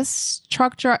UPS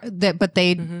but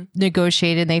they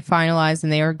negotiated, they finalized,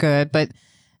 and they are good. But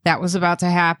that was about to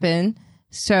happen.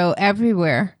 So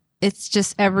everywhere, it's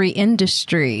just every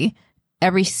industry,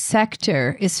 every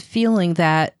sector is feeling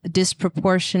that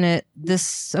disproportionate.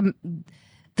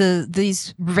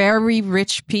 These very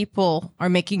rich people are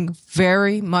making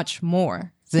very much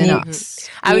more than us.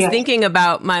 I was thinking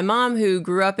about my mom, who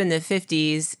grew up in the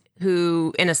 50s,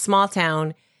 who in a small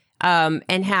town,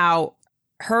 and how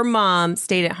her mom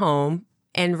stayed at home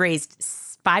and raised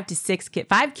 5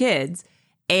 kids.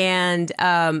 And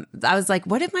I was like,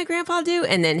 what did my grandpa do?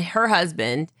 And then her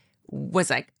husband was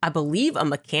like, I believe, a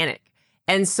mechanic.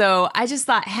 And so I just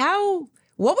thought,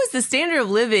 what was the standard of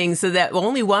living so that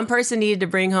only one person needed to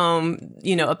bring home,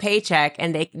 a paycheck,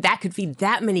 and that could feed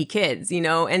that many kids,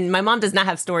 And my mom does not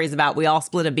have stories about we all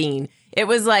split a bean. It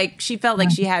was like she felt like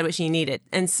she had what she needed.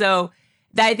 And so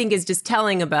that, I think, is just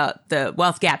telling about the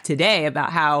wealth gap today,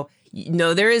 about how,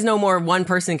 there is no more one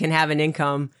person can have an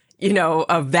income,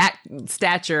 of that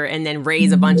stature and then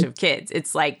raise a bunch of kids.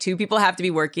 It's like two people have to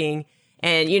be working.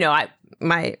 And,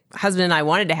 my husband and I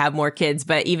wanted to have more kids,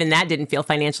 but even that didn't feel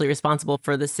financially responsible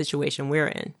for the situation we're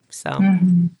in. So,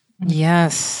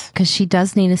 yes, because she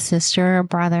does need a sister or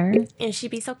brother, and she'd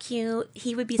be so cute.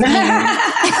 He would be so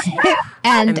cute.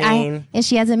 and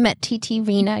she hasn't met TT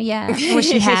Rena yet. Well,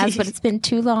 she has, but it's been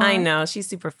too long. I know, she's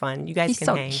super fun. You guys can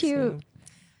so hang. Cute. Soon.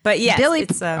 But yes, Billy.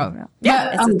 It's I'm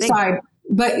sorry.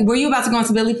 But were you about to go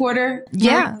into Billy Porter?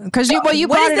 Yeah, because you brought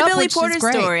what it is the up, Billy which Porter is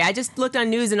great. story? I just looked on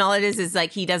news, and all it is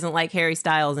like he doesn't like Harry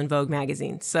Styles in Vogue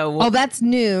magazine. So that's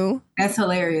new. That's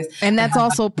hilarious, and that's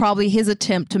also probably his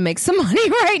attempt to make some money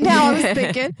right now. I was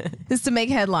thinking is to make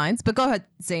headlines. But go ahead,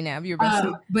 Zainab, you're best.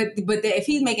 But if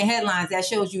he's making headlines, that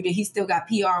shows you that he's still got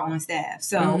PR on staff.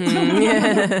 So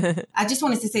I just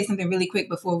wanted to say something really quick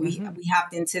before we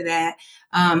hopped into that.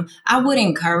 I would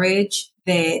encourage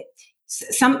that.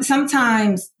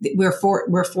 Sometimes we're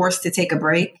forced to take a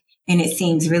break, and it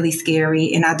seems really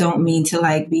scary. And I don't mean to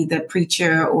like be the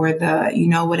preacher or the,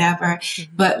 whatever,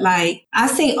 but like I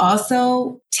say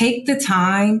also take the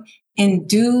time and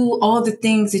do all the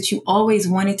things that you always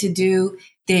wanted to do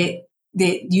that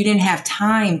you didn't have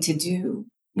time to do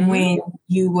when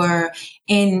you were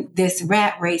in this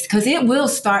rat race, because it will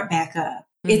start back up.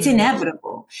 It's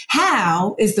inevitable.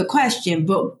 How is the question,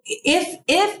 but if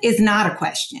is not a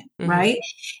question, right?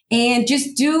 And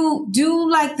just do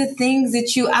like the things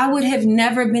that I would have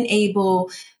never been able.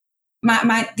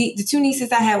 The two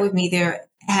nieces I had with me, they're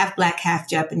half Black, half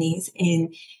Japanese,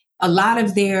 and a lot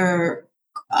of their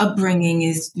upbringing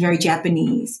is very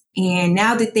Japanese. And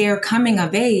now that they're coming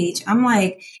of age, I'm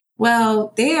like,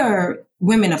 well, they are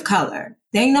women of color.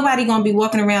 There ain't nobody going to be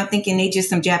walking around thinking they just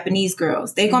some Japanese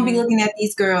girls. They're going to be looking at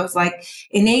these girls like,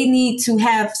 and they need to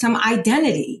have some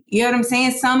identity. You know what I'm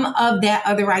saying? Some of that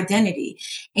other identity.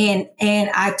 And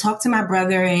I talked to my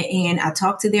brother and I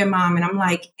talked to their mom, and I'm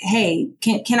like, hey,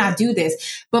 can I do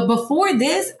this? But before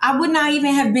this, I would not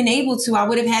even have been able to. I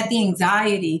would have had the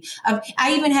anxiety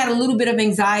I even had a little bit of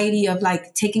anxiety of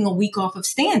like taking a week off of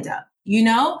stand-up,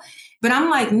 But I'm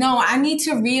like, no, I need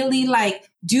to really like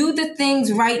do the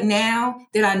things right now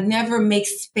that I never make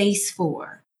space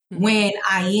for when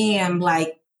I am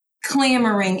like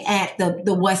clamoring at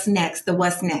the what's next.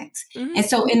 And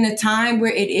so in the time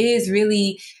where it is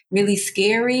really, really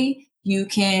scary, you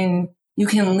can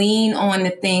lean on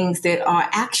the things that are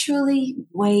actually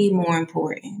way more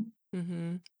important.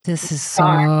 This is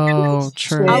so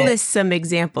true. I'll list some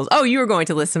examples. Oh, you were going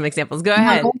to list some examples. Go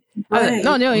ahead.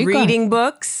 No, reading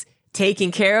books,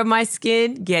 taking care of my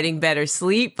skin, getting better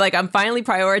sleep. Like I'm finally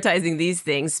prioritizing these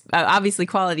things. Obviously,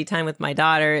 quality time with my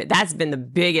daughter. That's been the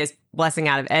biggest blessing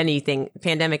out of anything,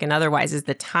 pandemic and otherwise, is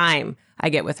the time I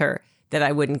get with her that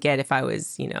I wouldn't get if I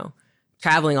was,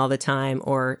 traveling all the time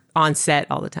or on set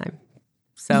all the time.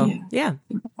 So, yeah.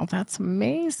 Oh, that's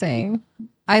amazing.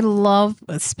 I love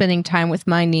spending time with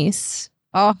my niece.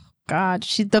 Oh, God.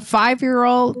 She's the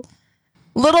 5-year-old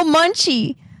little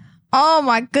munchie. Oh,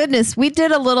 my goodness. We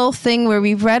did a little thing where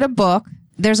we read a book.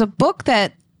 There's a book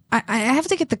that I have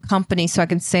to get the company so I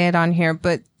can say it on here,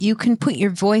 but you can put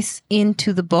your voice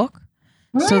into the book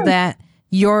so that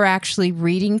you're actually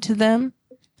reading to them.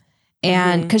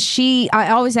 And because I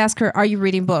always ask her, are you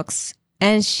reading books?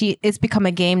 And it's become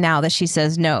a game now that she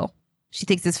says no. She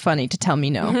thinks it's funny to tell me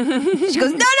no. She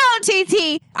goes, no,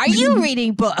 TT, are you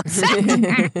reading books? And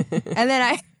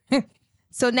then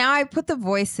so now I put the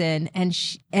voice in, and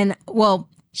she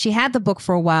had the book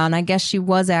for a while, and I guess she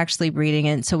was actually reading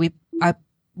it. So I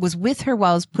was with her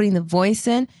while I was putting the voice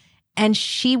in, and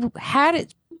she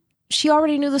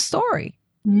already knew the story.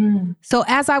 So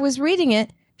as I was reading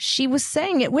it, she was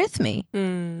saying it with me,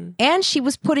 and she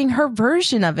was putting her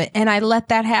version of it, and I let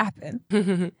that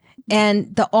happen.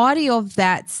 And the audio of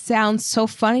that sounds so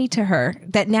funny to her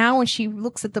that now when she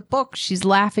looks at the book, she's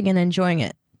laughing and enjoying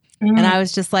it. And I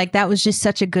was just like, that was just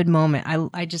such a good moment.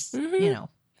 I just,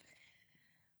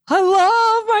 I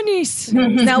love my niece.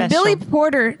 Now, Billy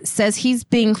Porter says he's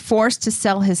being forced to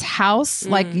sell his house.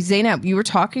 Like Zainab, you were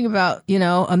talking about,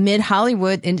 amid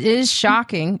Hollywood, and it is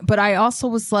shocking. But I also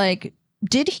was like,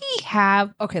 did he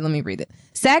have... Okay, let me read it.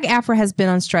 SAG-AFTRA has been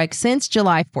on strike since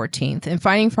July 14th and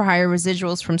fighting for higher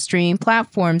residuals from streaming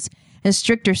platforms and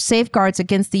stricter safeguards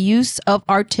against the use of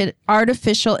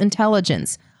artificial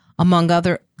intelligence, among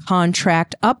other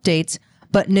contract updates.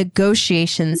 But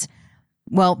negotiations,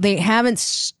 well, they haven't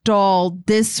stalled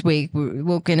this week.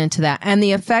 We'll get into that. And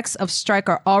the effects of strike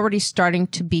are already starting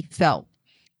to be felt.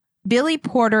 Billy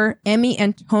Porter, Emmy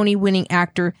and Tony-winning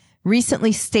actor,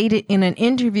 recently stated in an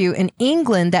interview in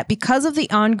England that because of the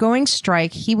ongoing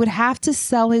strike, he would have to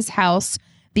sell his house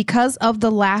because of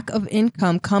the lack of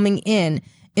income coming in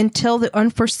until the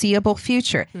unforeseeable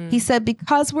future. He said,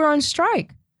 because we're on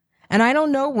strike and I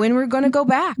don't know when we're going to go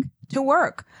back to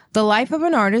work. The life of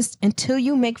an artist until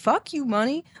you make fuck you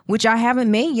money, which I haven't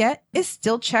made yet, is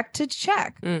still check to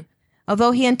check.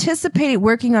 Although he anticipated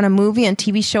working on a movie and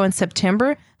TV show in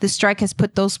September, the strike has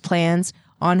put those plans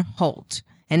on hold.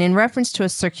 And in reference to a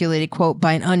circulated quote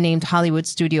by an unnamed Hollywood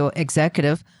studio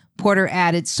executive, Porter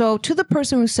added, so to the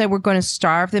person who said we're going to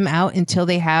starve them out until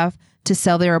they have to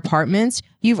sell their apartments,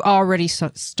 you've already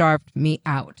starved me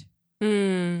out.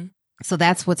 So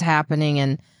that's what's happening.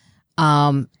 And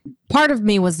part of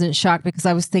me wasn't shocked because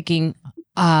I was thinking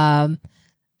I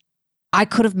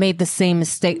could have made the same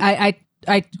mistake. I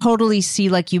totally see,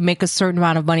 like, you make a certain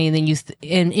amount of money and then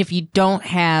and if you don't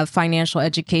have financial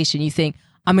education, you think,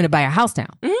 I'm going to buy a house now.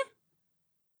 Yeah,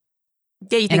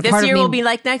 you think this year will be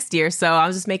like next year, so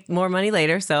I'll just make more money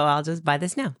later, so I'll just buy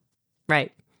this now.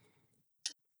 Right.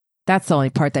 That's the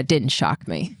only part that didn't shock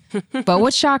me. But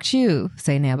what shocked you,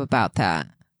 Zainab, about that?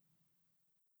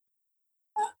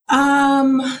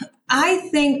 I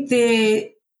think that,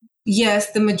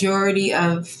 yes, the majority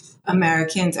of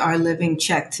Americans are living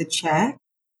check to check.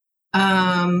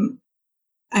 And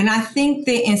I think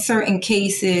that in certain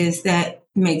cases that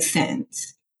makes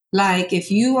sense. Like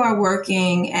if you are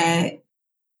working at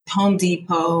Home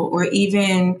Depot, or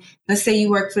even, let's say you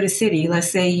work for the city,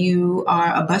 let's say you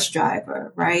are a bus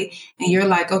driver, right? And you're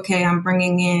like, okay, I'm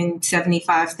bringing in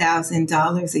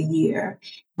 $75,000 a year,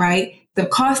 right? The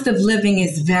cost of living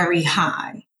is very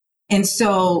high. And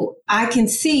so I can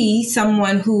see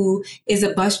someone who is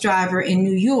a bus driver in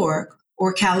New York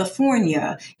or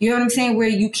California, you know what I'm saying? Where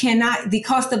you cannot, the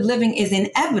cost of living is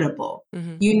inevitable.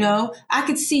 I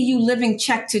could see you living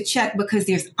check to check because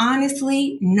there's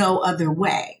honestly no other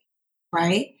way,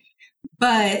 right?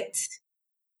 But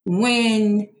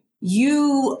when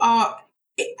you are,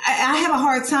 I have a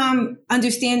hard time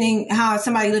understanding how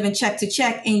somebody living check to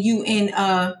check and you in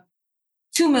a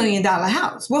 $2 million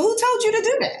house. Well, who told you to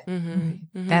do that?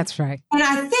 That's right. And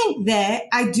I think that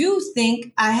I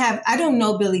don't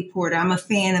know Billy Porter. I'm a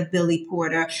fan of Billy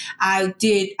Porter. I'm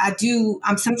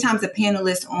sometimes a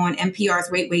panelist on NPR's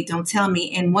Wait, Don't Tell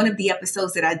Me. And one of the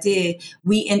episodes that I did,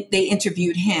 they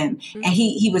interviewed him, and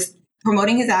he was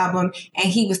promoting his album, and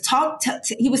he was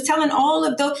he was telling all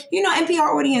of those,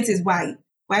 NPR audience is white.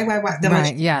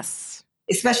 Right. Yes.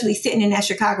 Especially sitting in that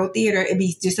Chicago theater, it'd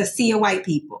be just a sea of white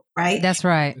people, right? That's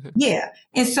right. Yeah.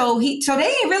 And so they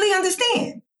didn't really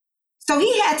understand. So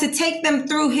he had to take them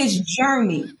through his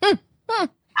journey.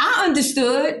 I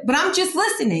understood, but I'm just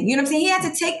listening. You know what I'm saying? He had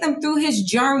to take them through his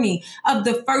journey of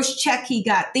the first check he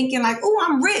got, thinking like, oh,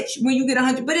 I'm rich when you get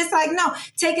 100. But it's like, no,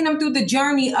 taking them through the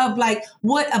journey of like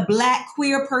what a Black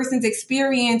queer person's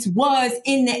experience was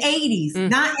in the 80s,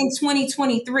 not in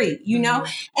 2023, you know?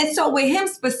 And so with him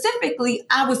specifically,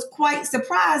 I was quite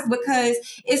surprised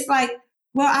because it's like,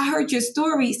 well, I heard your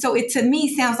story, so it to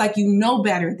me sounds like you know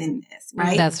better than this,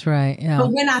 right? That's right. Yeah.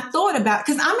 But when I thought about,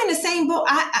 because I'm in the same boat,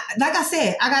 like I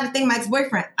said, I got to thank my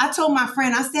ex-boyfriend. I told my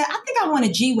friend, I said, I think I want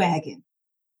a G-Wagon.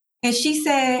 And she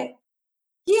said,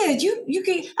 yeah, you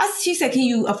can. She said, can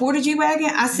you afford a G-Wagon?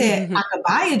 I said, I could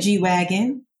buy a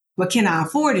G-Wagon, but can I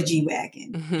afford a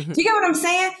G-Wagon? Do you get what I'm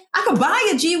saying? I could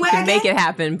buy a G-Wagon. Can make it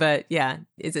happen, but yeah,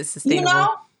 is it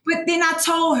sustainable? But then I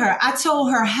told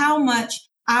her how much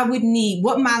I would need,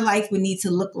 what my life would need to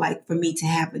look like for me to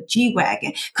have a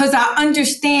G-Wagon. Because I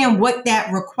understand what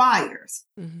that requires.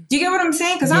 Mm-hmm. Do you get what I'm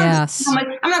saying? Because Yes. I'm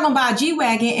not going to buy a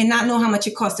G-Wagon and not know how much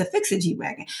it costs to fix a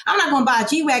G-Wagon. I'm not going to buy a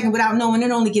G-Wagon without knowing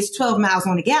it only gets 12 miles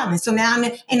on the gallon. So now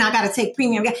I got to take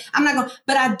premium. I'm not going,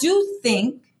 but I do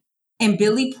think, and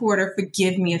Billy Porter,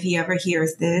 forgive me if he ever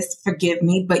hears this, forgive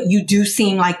me, but you do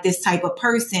seem like this type of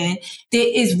person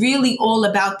that is really all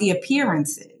about the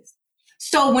appearances.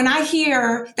 So when I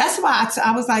hear, that's why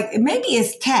I was like, maybe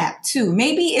it's cap too.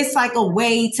 Maybe it's like a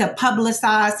way to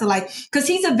publicize, to like, because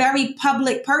he's a very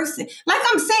public person. Like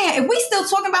I'm saying, if we still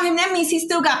talking about him, that means he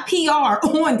still got PR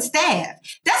on staff.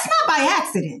 That's not by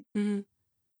accident.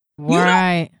 Mm-hmm.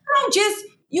 Right.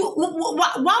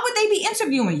 Why would they be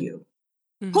interviewing you?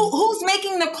 Mm-hmm. Who's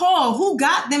making the call? Who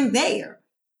got them there?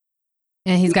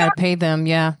 And he's got to pay them.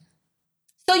 Yeah.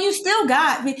 So you still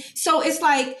got me. So it's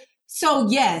like, so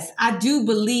yes, I do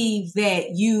believe that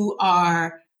you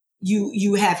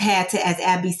have had to, as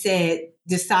Abbi said,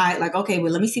 decide like, okay,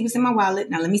 well, let me see what's in my wallet.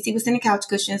 Now let me see what's in the couch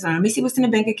cushions. Now let me see what's in the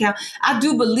bank account. I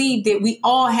do believe that we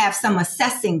all have some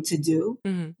assessing to do,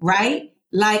 right?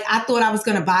 Like I thought I was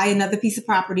going to buy another piece of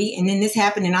property and then this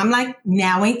happened and I'm like,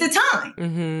 now ain't the time.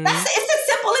 Mm-hmm. It's as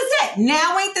simple as that.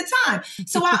 Now ain't the time.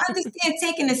 So I understand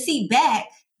taking a seat back,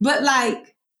 but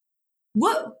like,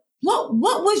 what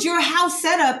was your house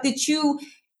setup that you,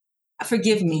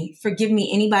 forgive me,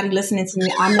 anybody listening to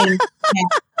me, I mean,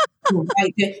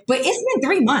 right there, but it's been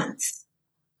 3 months.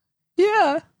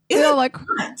 Yeah. It's been like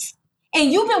months.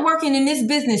 And you've been working in this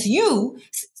business,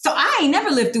 so I ain't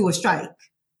never lived through a strike.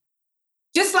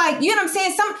 Just like, you know what I'm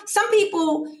saying? Some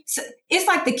people, it's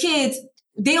like the kids,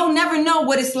 they'll never know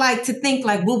what it's like to think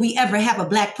like, will we ever have a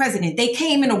black president? They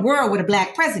came in a world with a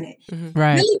black president. Mm-hmm.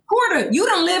 Right. Billy Porter, you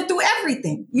done lived through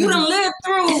everything. You done lived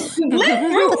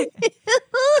through.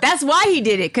 That's why he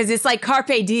did it, because it's like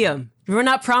carpe diem. We're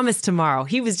not promised tomorrow.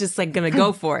 He was just like going to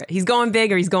go for it. He's going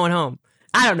big or he's going home.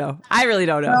 I don't know. I really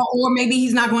don't know. Well, or maybe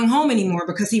he's not going home anymore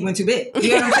because he went too big.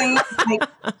 You know what I'm saying? Like,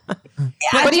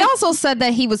 But he also said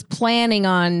that he was planning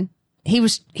on, he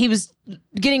was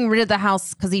getting rid of the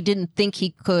house because he didn't think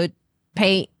he could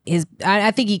pay his,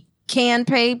 I think he can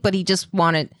pay, but he just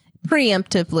wanted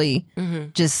preemptively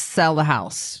just sell the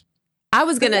house. I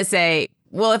was going to say,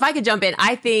 well, if I could jump in,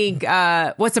 I think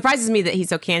what surprises me that he's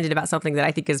so candid about something that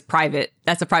I think is private.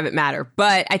 That's a private matter.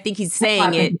 But I think he's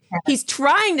saying it. He's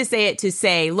trying to say it to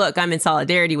say, look, I'm in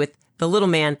solidarity with the little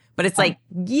man. But it's like,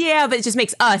 yeah, but it just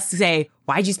makes us say,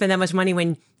 why'd you spend that much money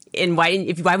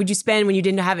why would you spend when you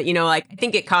didn't have it? You know, like I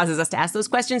think it causes us to ask those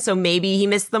questions. So maybe he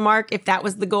missed the mark if that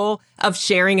was the goal of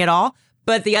sharing it all.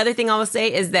 But the other thing I will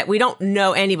say is that we don't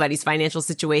know anybody's financial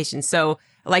situation. So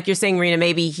like you're saying, Marina,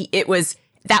 maybe that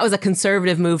was a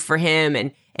conservative move for him.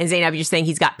 And Zainab, you're saying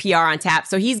he's got PR on tap.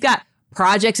 So he's got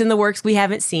projects in the works we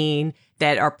haven't seen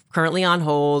that are currently on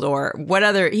hold, or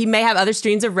he may have other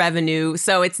streams of revenue.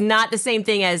 So it's not the same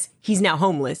thing as he's now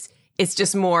homeless. It's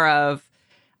just more of,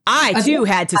 I too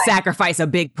had to sacrifice a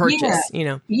big purchase, you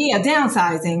know? Yeah,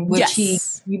 downsizing, which he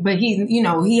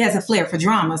has a flair for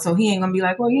drama. So he ain't gonna be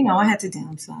like, well, I had to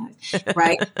downsize,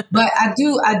 right? But I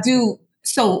do.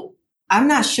 So I'm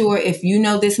not sure if you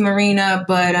know this, Marina,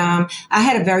 but I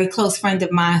had a very close friend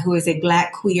of mine who is a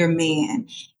Black queer man,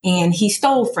 and he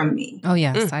stole from me. Oh,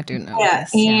 yes, I do know. Yeah,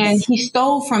 he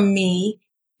stole from me,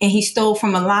 and he stole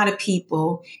from a lot of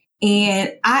people.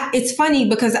 And it's funny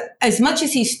because as much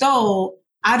as he stole,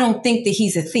 I don't think that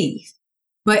he's a thief,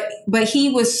 but he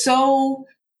was so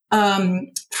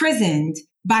prisoned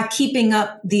by keeping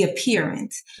up the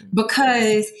appearance,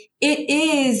 because it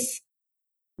is,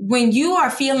 when you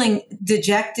are feeling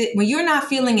dejected, when you're not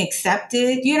feeling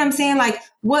accepted, you know what I'm saying? Like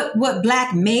what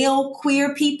Black male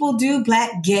queer people do,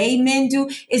 Black gay men do,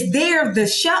 is they're the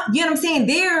shop. You know what I'm saying?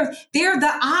 They're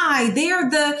the eye.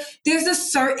 There's a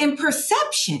certain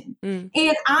perception.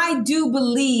 And I do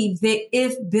believe that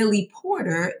if Billy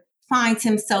Porter finds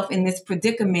himself in this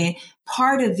predicament,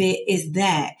 part of it is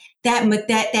that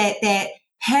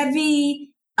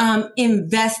heavy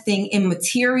investing in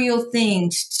material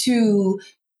things to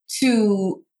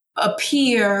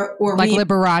appear or like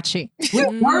Liberace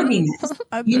with worthiness,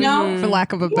 for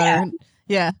lack of a better,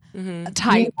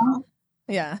 type.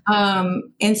 Yeah.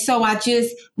 And so I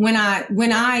just, when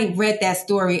I read that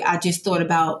story, I just thought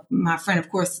about my friend. Of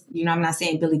course, I'm not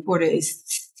saying Billy Porter is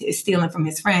stealing from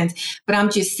his friends, but I'm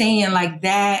just saying like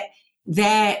that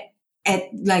at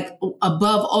like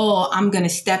above all, I'm going to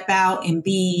step out and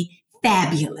be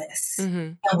fabulous.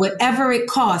 And whatever it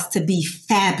costs to be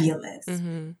fabulous,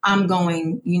 I'm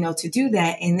going, to do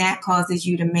that. And that causes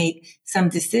you to make some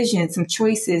decisions, some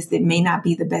choices that may not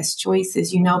be the best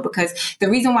choices, because the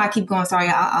reason why I keep going, sorry,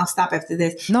 I'll stop after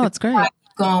this. No, it's great.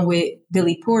 Going with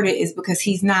Billy Porter is because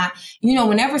he's not,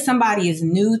 whenever somebody is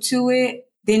new to it,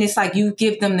 then it's like you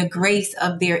give them the grace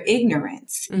of their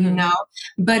ignorance,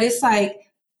 but it's like,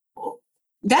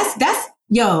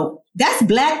 that's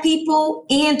Black people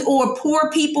and or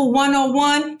poor people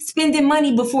 101 spending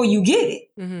money before you get it.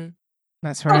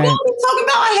 That's right. We talking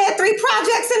about I had 3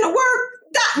 projects in the work,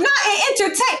 not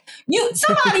entertain.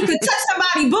 Somebody could touch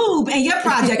somebody's boob and your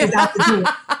project is out the door.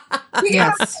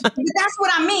 Yes. That's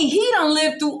what I mean. He done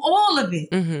lived through all of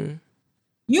it.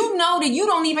 You know that you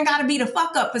don't even got to be the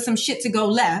fuck up for some shit to go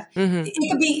left.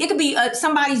 It could be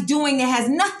somebody's doing that has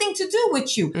nothing to do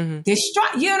with you. You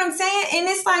know what I'm saying? And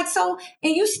it's like, so,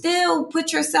 and you still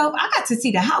put yourself, I got to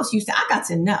see the house. I got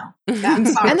to know. I'm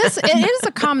sorry. And it is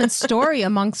a common story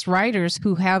amongst writers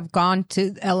who have gone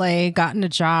to LA, gotten a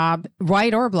job,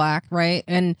 white or Black, right?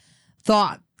 And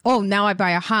thought, oh, now I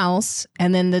buy a house,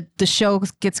 and then the show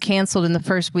gets canceled in the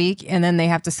first week, and then they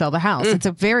have to sell the house.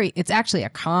 It's actually a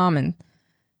common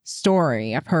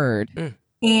story I've heard.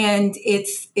 And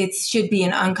it should be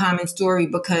an uncommon story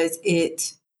because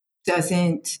it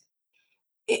doesn't,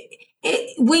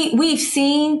 we've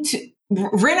seen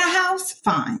rent a house,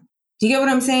 fine. Do you get what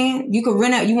I'm saying? You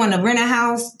want to rent a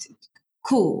house,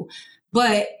 cool.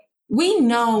 But we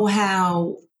know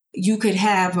how you could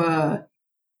have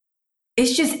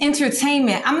it's just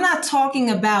entertainment. I'm not talking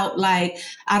about like,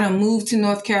 I done moved to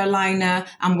North Carolina.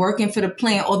 I'm working for the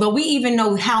plant, although we even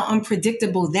know how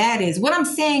unpredictable that is. What I'm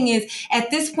saying is at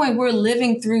this point, we're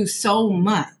living through so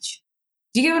much.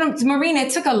 Do you get what Marina,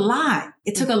 it took a lot.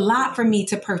 It took a lot for me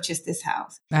to purchase this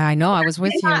house. I know. I was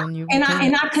with you.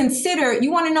 I consider, you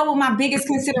want to know what my biggest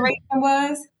consideration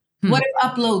was? What if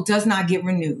Upload does not get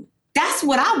renewed? That's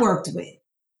what I worked with.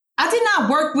 I did not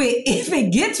work with if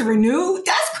it gets renewed.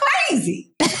 That's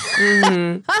crazy.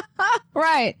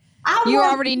 Right. You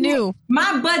already knew.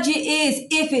 My budget is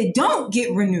if it don't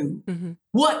get renewed,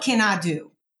 what can I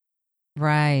do?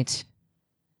 Right.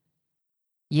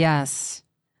 Yes.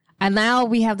 And now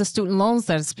we have the student loans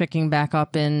that is picking back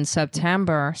up in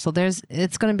September. So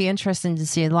it's going to be interesting to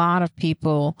see a lot of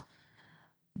people,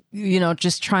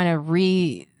 just trying to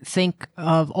rethink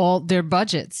of all their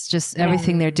budgets, just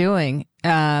everything they're doing.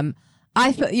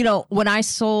 I thought, when I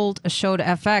sold a show to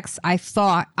FX, I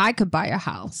thought I could buy a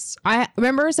house. I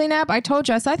remember, Zainab, I told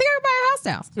you, I said, I think I could buy a house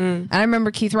now. And I remember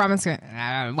Keith Robinson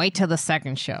going, wait till the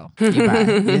second show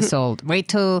you sold. Wait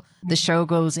till the show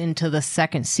goes into the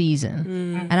second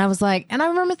season. And I was like, and I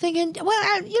remember thinking, well, but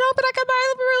I could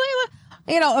buy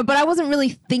really, but I wasn't really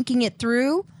thinking it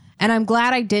through. And I'm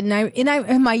glad I didn't.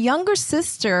 And my younger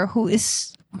sister, who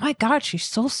is, my God, she's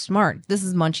so smart. This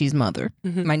is Munchie's mother,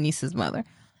 my niece's mother.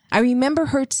 I remember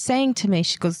her saying to me,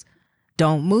 she goes,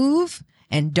 don't move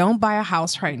and don't buy a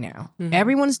house right now.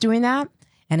 Everyone's doing that.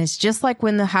 And it's just like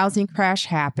when the housing crash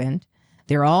happened.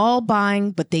 They're all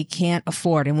buying, but they can't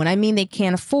afford. And when I mean they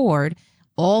can't afford,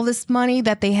 all this money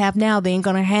that they have now, they ain't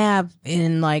going to have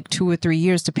in like 2 or 3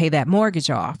 years to pay that mortgage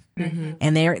off.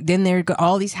 And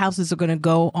all these houses are going to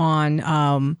go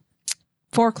on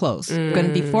foreclosed, going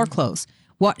to be foreclosed.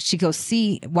 What? She goes,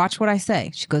 watch what I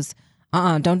say. She goes,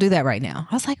 don't do that right now.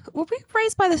 I was like, were we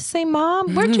raised by the same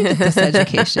mom? Where'd you get this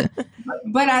education?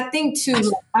 But I think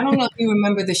too, I don't know if you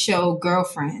remember the show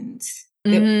Girlfriends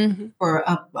for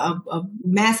a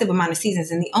massive amount of seasons.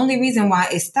 And the only reason why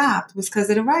it stopped was because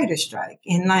of the writer's strike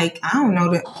in the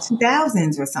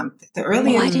 2000s or something. The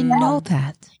earlier. I didn't know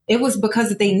that. It was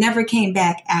because they never came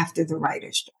back after the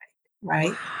writer's strike,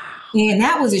 right? And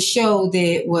that was a show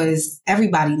that was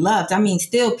everybody loved. I mean,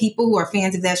 still people who are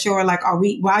fans of that show are like,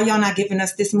 why are y'all not giving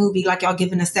us this movie like y'all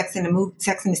giving us Sex in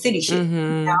the City shit?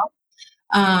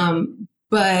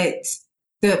 But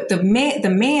the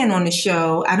man on the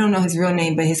show, I don't know his real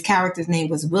name, but his character's name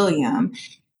was William.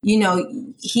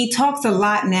 He talks a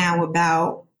lot now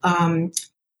about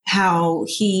how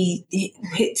he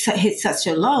hit such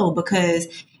a low because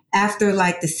after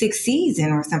like the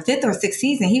 5th or 6th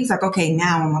season, he was like, okay,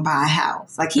 now I'm gonna buy a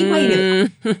house. Like he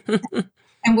waited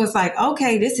and was like,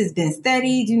 okay, this has been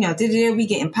steady. We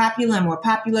getting popular and more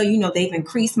popular. They've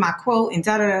increased my quote and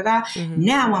da-da-da-da.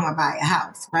 Now I'm gonna buy a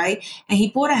house, right? And he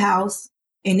bought a house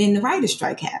and then the writer's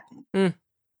strike happened. And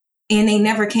they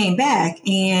never came back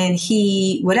and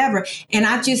whatever. And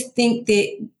I just think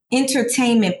that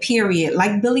entertainment, period.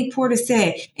 Like Billy Porter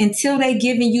said, until they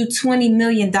giving you $20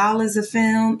 million a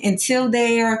film, until do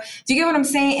you get what I'm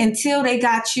saying? Until they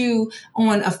got you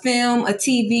on a film, a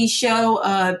TV show,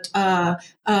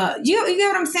 you get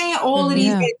what I'm saying? All of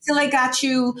these, until they got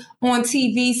you on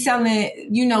TV selling,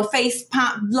 face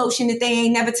pump lotion that they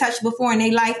ain't never touched before in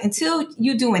their life, until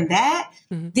you doing that,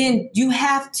 then you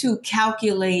have to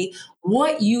calculate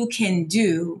what you can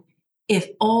do if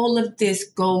all of this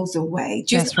goes away.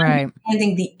 Just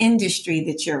understanding the industry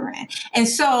that you're in. And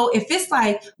so if it's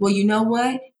like, well, you know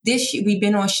what? We've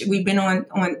been on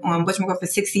whatchamacallit for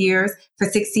 6 years, for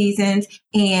 6 seasons,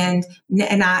 and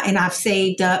I've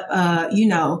saved up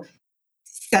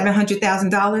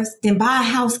 $700,000, then buy a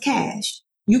house cash.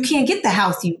 You can't get the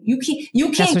house. You can't.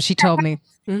 That's what she told me.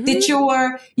 That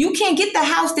you can't get the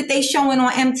house that they showing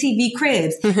on MTV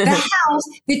Cribs. The house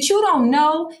that you don't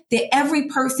know that every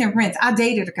person rents. I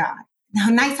dated a guy,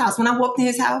 a nice house. When I walked in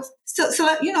his house, so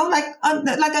like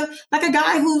a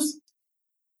guy who's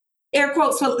air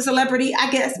quotes celebrity, I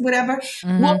guess, whatever.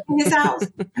 Walked in his house,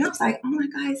 and I was like, oh my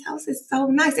God, his house is so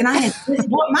nice. And I had just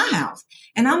bought my house,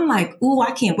 and I'm like, ooh,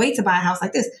 I can't wait to buy a house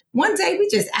like this. One day we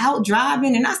just out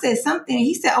driving, and I said something, and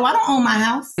he said, oh, I don't own my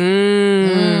house.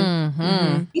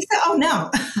 He said, oh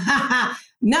no,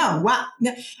 no, why?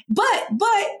 No. But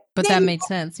that made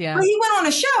sense, yeah. But he went on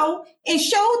a show and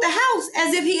showed the house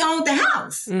as if he owned the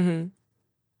house, and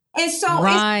so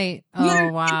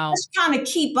wow, just trying to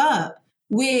keep up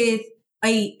with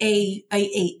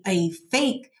a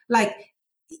fake, like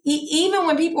even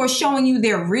when people are showing you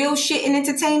their real shit in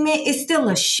entertainment, it's still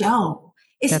a show.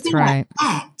 It's still an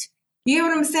act. You know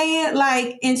what I'm saying?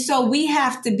 Like, and so we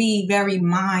have to be very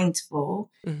mindful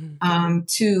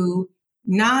to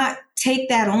not take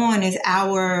that on as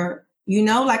our,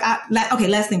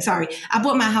 last thing, sorry. I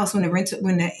bought my house when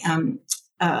the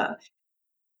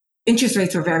interest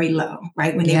rates were very low,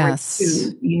 right? When they were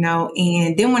 2,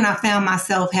 and then when I found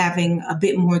myself having a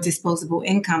bit more disposable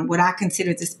income, what I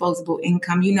consider disposable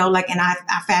income, and I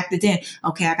factored in,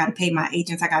 okay, I got to pay my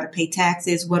agents, I got to pay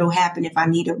taxes. What'll happen if I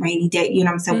need a rainy day? You know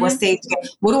what I'm saying? What saved?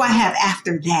 What do I have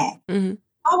after that?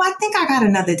 Oh, I think I got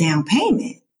another down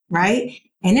payment, right?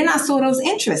 And then I saw those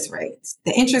interest rates.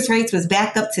 The interest rates was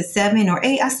back up to 7 or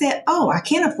 8. I said, oh, I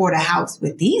can't afford a house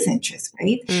with these interest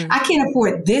rates. I can't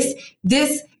afford this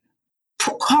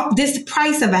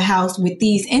price of a house with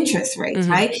these interest rates,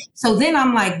 right? So then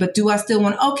I'm like, but do I still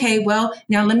want, okay, well,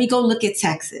 now let me go look at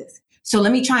Texas. So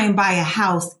let me try and buy a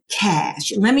house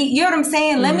cash. You know what I'm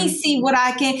saying? Let me see what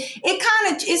I can.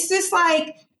 It's just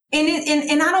like,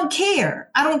 and I don't care.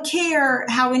 I don't care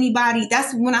how anybody,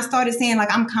 that's when I started saying,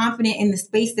 like, I'm confident in the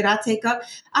space that I take up.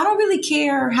 I don't really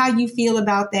care how you feel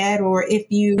about that, or if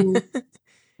you,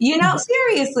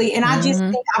 seriously. And I just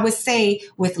think I would say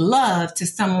with love to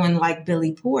someone like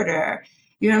Billy Porter,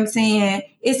 you know what I'm saying?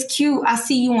 It's cute. I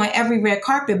see you on every red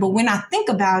carpet, but when I think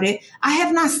about it, I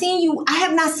have not seen you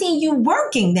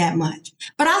working that much.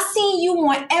 But I've seen you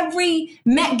on every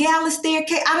Met Gala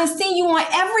staircase. I've seen you on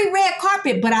every red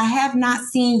carpet, but I have not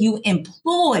seen you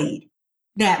employed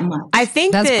that much. I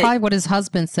think that's probably what his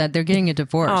husband said. They're getting a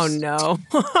divorce. Oh no.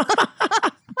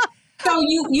 So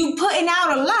you putting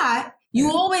out a lot. You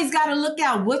always got to look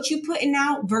at what you putting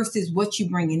out versus what you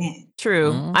bringing in.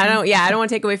 True. I don't want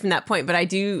to take away from that point, but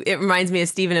it reminds me of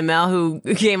Stephen Amell, who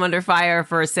came under fire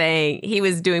for saying he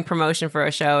was doing promotion for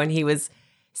a show and he was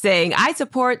saying, I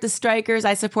support the strikers,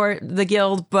 I support the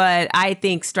guild, but I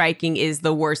think striking is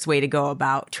the worst way to go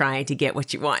about trying to get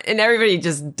what you want. And everybody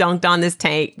just dunked on this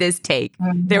take.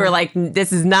 They were like,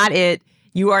 this is not it.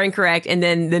 You are incorrect. And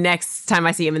then the next time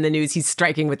I see him in the news, he's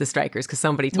striking with the strikers because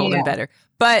somebody told him better.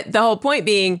 But the whole point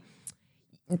being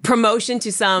promotion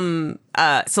to some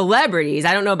celebrities.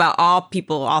 I don't know about all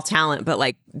people, all talent, but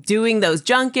like doing those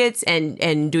junkets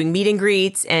and doing meet and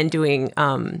greets and doing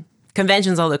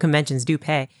conventions, although conventions do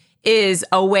pay, is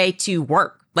a way to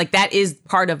work. Like that is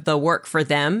part of the work for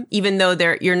them, even though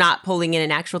you're not pulling in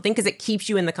an actual thing, because it keeps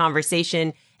you in the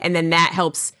conversation. And then that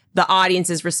helps the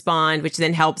audiences respond, which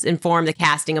then helps inform the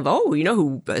casting of, oh,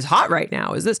 who is hot right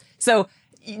now is this. So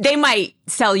they might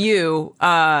tell you,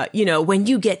 when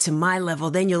you get to my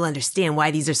level, then you'll understand why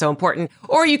these are so important.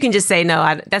 Or you can just say,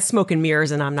 no, that's smoke and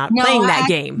mirrors and I'm not playing that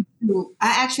game.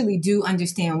 I actually do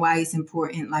understand why it's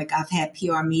important. Like I've had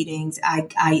PR meetings.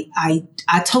 I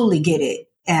totally get it,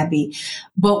 Abby.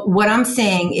 But what I'm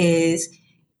saying is,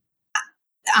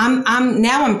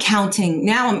 I'm counting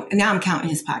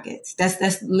his pockets.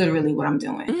 That's literally what I'm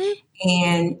doing.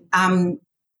 And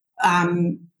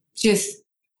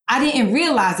I didn't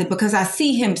realize it because I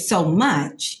see him so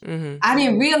much. I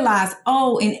didn't realize,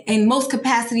 in most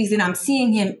capacities that I'm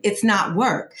seeing him, it's not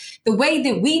work. The way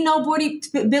that we know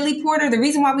Billy Porter, the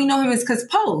reason why we know him is because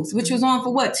Pose, which was on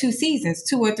for 2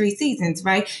 or 3 seasons,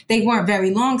 right? They weren't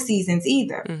very long seasons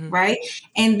either, right?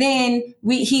 And then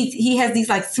he has these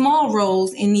like small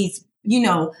roles in these,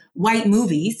 white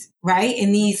movies, right?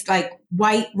 In these like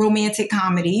white romantic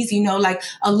comedies, like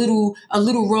a little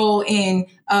role in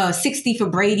 60 for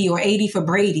Brady or 80 for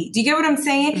Brady. Do you get what I'm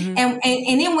saying?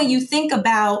 And then when you think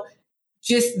about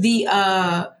just the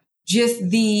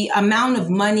amount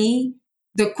of money,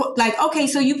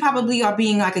 so you probably are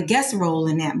being like a guest role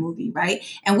in that movie, right?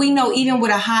 And we know even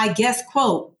with a high guest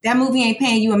quote, that movie ain't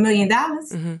paying you $1 million.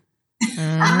 It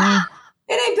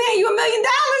ain't paying you $1 million.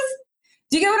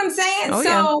 Do you get what I'm saying? Oh, so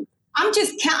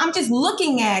yeah. I'm just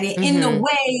looking at it in the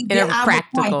way that I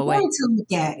would want to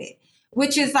look at it,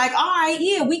 which is like, all right,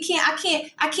 yeah,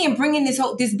 I can't bring in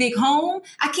this big home.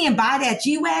 I can't buy that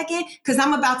G-Wagon because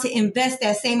I'm about to invest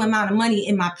that same amount of money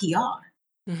in my PR.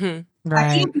 Right.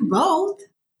 I can't do both.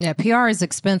 Yeah, PR is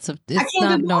expensive. It's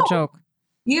not no joke.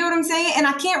 You know what I'm saying? And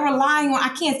I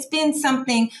can't spend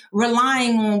something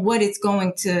relying on what it's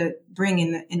going to bring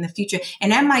in the future.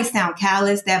 And that might sound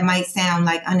callous. That might sound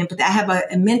like unempathy. I have an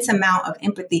immense amount of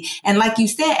empathy. And like you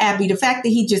said, Abbi, the fact that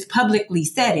he just publicly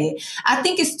said it, I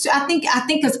think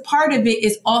as part of it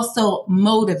is also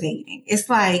motivating. It's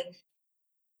like,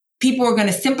 people are going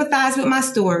to sympathize with my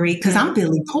story because I'm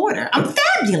Billy Porter. I'm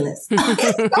fabulous.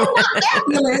 It's so not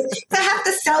fabulous to have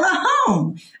to sell a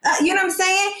home. You know what I'm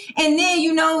saying? And then,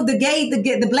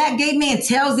 the black gay man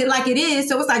tells it like it is.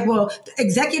 So it's like, well, the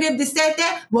executive that said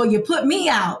that, well, you put me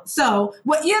out. So,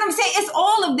 you know what I'm saying? It's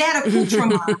all of that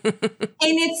accoutrement. And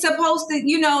it's supposed to,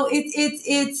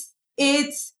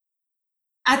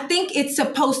 I think it's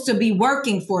supposed to be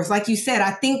working for us. Like you said,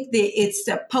 I think that it's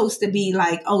supposed to be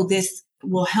like, this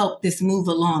will help this move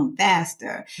along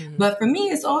faster. But for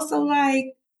me, it's also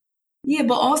like, yeah,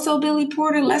 but also Billy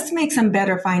Porter, let's make some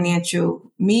better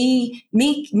financial, me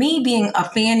being a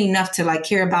fan enough to like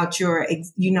care about your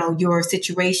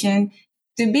situation,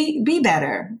 to be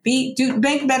better,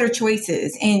 make better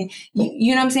choices. And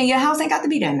you know what I'm saying? Your house ain't got to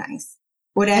be that nice.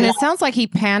 And it sounds like he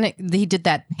panicked. He did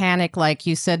that panic, like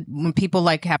you said, when people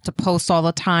like have to post all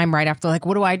the time right after, like,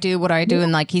 what do I do? What do I do? Yeah.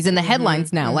 And like, he's in the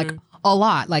headlines now, like a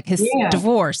lot, like his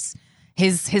divorce,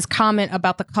 his comment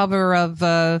about the cover of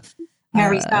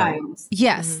Harry Styles.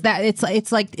 Yes, that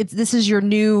it's like this is your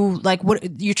new, like,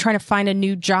 what you're trying to find a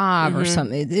new job or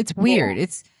something. It's weird.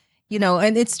 It's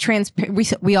and it's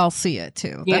transparent. We all see it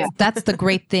too. That's the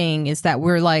great thing, is that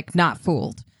we're like not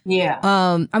fooled. Yeah.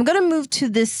 I'm gonna move to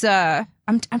this.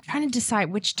 I'm trying to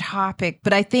decide which topic,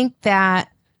 but I think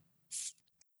that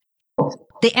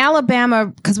the Alabama,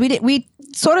 because we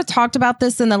sort of talked about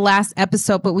this in the last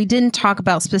episode, but we didn't talk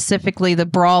about specifically the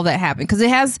brawl that happened, because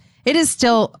it is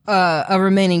still a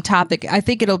remaining topic. I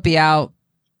think it'll be out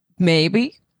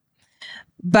maybe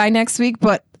by next week,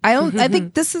 but I don't. I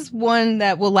think this is one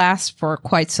that will last for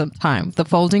quite some time. The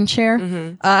folding chair.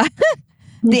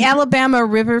 The Alabama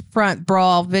riverfront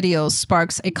brawl video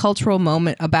sparks a cultural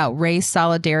moment about race,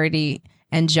 solidarity,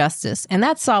 and justice. And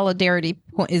that solidarity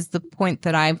is the point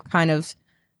that I've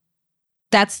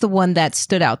that's the one that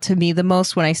stood out to me the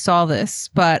most when I saw this.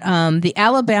 But the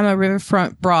Alabama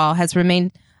riverfront brawl has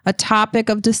remained a topic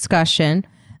of discussion.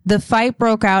 The fight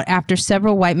broke out after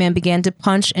several white men began to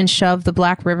punch and shove the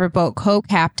black riverboat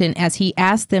co-captain as he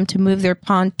asked them to move their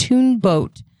pontoon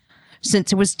boat,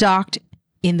 since it was docked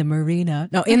in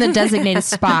the designated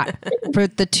spot for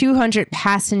the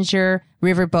 200-passenger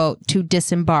riverboat to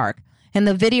disembark. And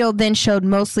the video then showed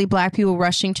mostly black people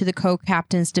rushing to the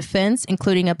co-captain's defense,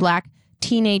 including a black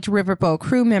teenage riverboat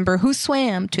crew member who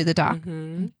swam to the dock.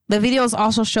 The videos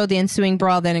also showed the ensuing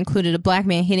brawl that included a black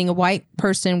man hitting a white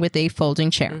person with a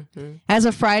folding chair. As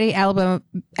of Friday,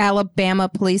 Alabama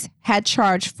police had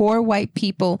charged 4 white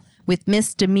people with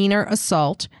misdemeanor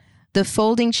assault. The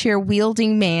folding chair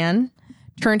wielding man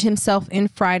turned himself in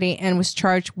Friday and was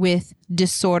charged with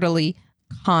disorderly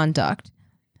conduct.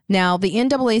 Now, the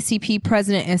NAACP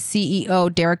president and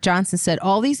CEO, Derek Johnson, said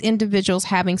all these individuals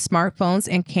having smartphones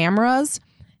and cameras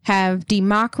have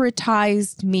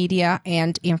democratized media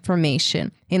and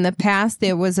information. In the past,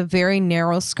 there was a very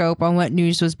narrow scope on what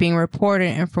news was being reported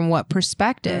and from what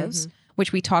perspectives,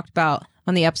 which we talked about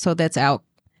on the episode that's out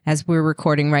as we're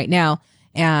recording right now.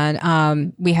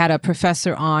 And we had a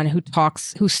professor on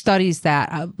who studies that,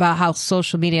 about how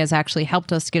social media has actually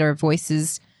helped us get our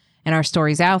voices and our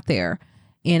stories out there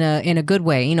in a good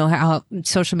way. You know, how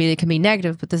social media can be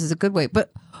negative, but this is a good way.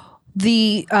 But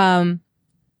the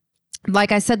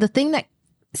like I said, the thing that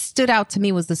stood out to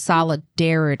me was the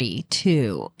solidarity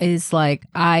too. Is like,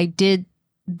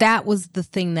 that was the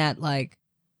thing that like,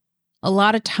 a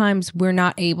lot of times we're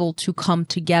not able to come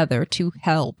together to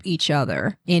help each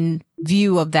other in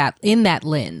view of that, in that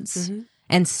lens,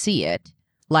 and see it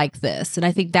like this. And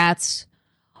I think that's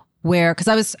where, because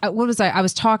I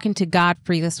was talking to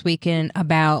Godfrey this weekend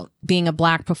about being a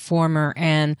Black performer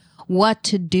and what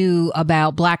to do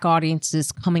about Black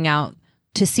audiences coming out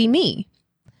to see me,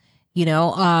 you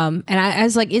know? And I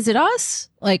was like, is it us?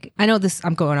 Like, I know this,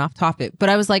 I'm going off topic, but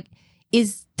I was like,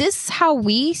 is this how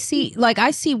we see, like,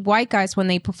 I see white guys when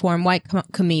they perform, white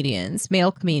comedians,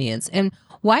 male comedians, and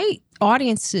white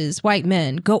audiences, white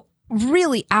men go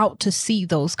really out to see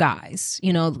those guys,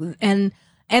 you know, and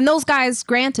those guys,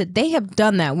 granted, they have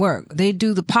done that work. They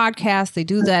do the podcast, they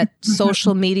do that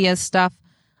social media stuff,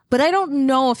 but I don't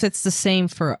know if it's the same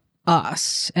for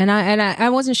us. And I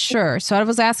wasn't sure. So I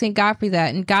was asking Godfrey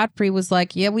that, and Godfrey was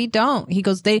like, yeah, we don't. He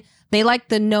goes, they like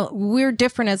we're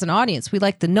different as an audience. We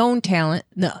like the known talent,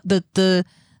 the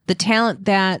talent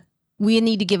that we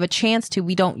need to give a chance to.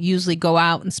 We don't usually go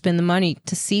out and spend the money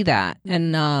to see that.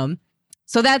 And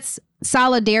so that's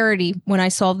solidarity. When I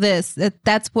saw this,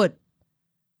 that's what,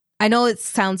 I know it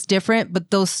sounds different,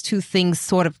 but those two things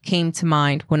sort of came to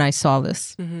mind when I saw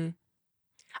this. Mm-hmm.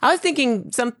 I was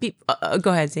thinking some people,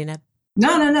 go ahead, Zainab.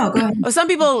 No, go ahead. Well, some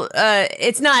people,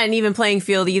 it's not an even playing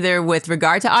field either with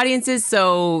regard to audiences.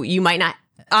 So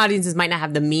audiences might not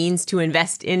have the means to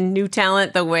invest in new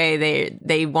talent the way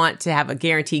they want to have a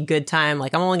guaranteed good time.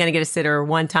 Like, I'm only going to get a sitter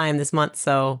one time this month,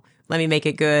 so let me make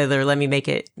it good, or let me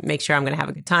make sure I'm going to have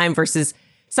a good time, versus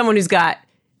someone who's got,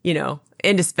 you know,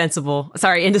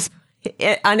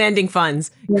 unending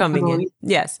funds coming in.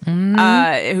 Yes.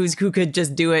 Who could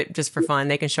just do it just for fun.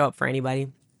 They can show up for anybody.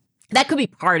 That could be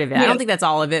part of it. Yeah. I don't think that's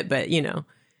all of it, but you know.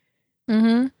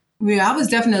 Mm-hmm. Yeah, I was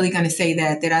definitely going to say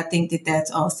that I think that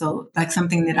that's also like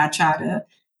something that I try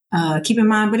to keep in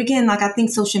mind. But again, like, I think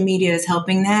social media is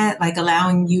helping that, like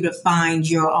allowing you to find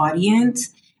your audience.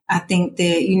 I think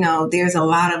that, you know, there's a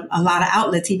lot of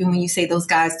outlets, even when you say those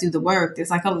guys do the work, there's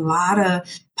like a lot of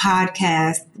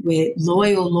podcasts with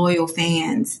loyal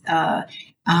fans.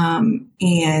 And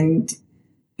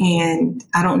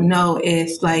I don't know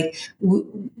if like,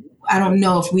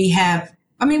 we have,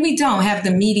 I mean, we don't have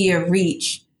the media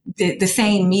reach, the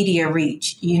same media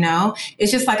reach, you know?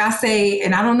 It's just like I say,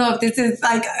 and I don't know if this is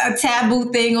like a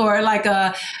taboo thing or like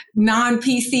a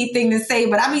non-PC thing to say,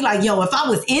 but I be like, yo, if I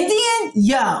was Indian,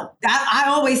 I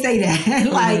always say that.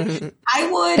 Like, I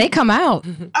would. They come out.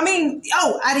 I mean,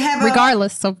 I'd have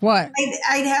regardless of what.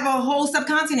 I'd have a whole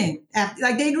subcontinent.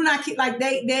 Like, they do not, like,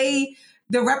 the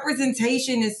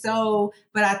representation is so,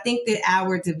 but I think that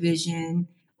our division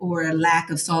or a lack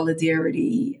of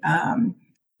solidarity,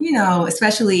 you know,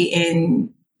 especially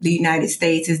in the United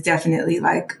States, is definitely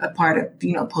like a part of,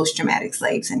 you know, post-traumatic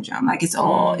slave syndrome. Like, it's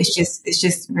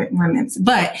just remnants.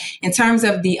 But in terms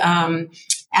of the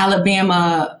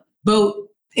Alabama boat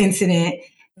incident,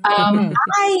 I'm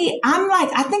like,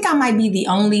 I think I might be the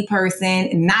only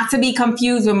person, not to be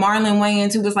confused with Marlon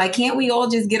Wayans, who was like, can't we all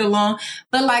just get along?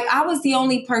 But like, I was the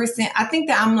only person, I think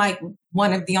that I'm like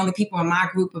one of the only people in my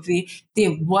group of it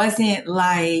that wasn't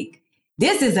like,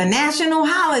 this is a national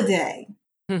holiday.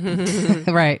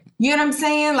 Right. You know what I'm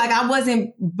saying? Like, I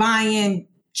wasn't buying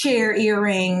chair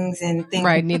earrings and things.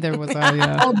 Right. Neither was I.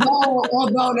 Yeah.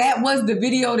 although that was the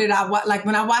video that I watched. Like,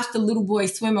 when I watched the little boy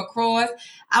swim across,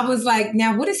 I was like,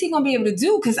 now what is he going to be able to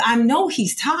do? Because I know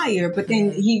he's tired. But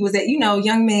then he was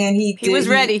young man. He was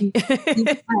ready. He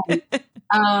was ready.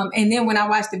 And then when I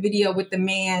watched the video with the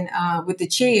man with the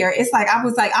chair, it's like I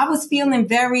was feeling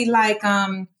very like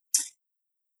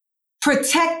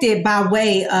protected by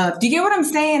way of, do you get what I'm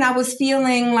saying? I was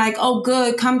feeling like, oh,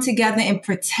 good, come together and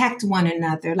protect one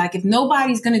another. Like, if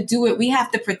nobody's going to do it, we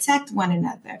have to protect one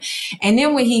another. And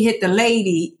then when he hit the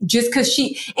lady, just because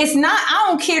I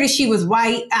don't care that she was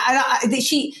white.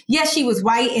 She was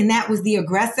white, and that was the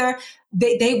aggressor.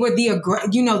 They were the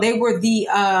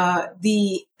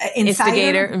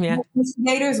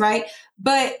instigators, right?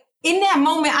 But in that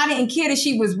moment, I didn't care that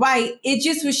she was white.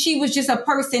 She was just a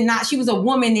person, she was a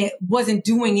woman that wasn't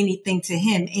doing anything to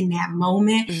him in that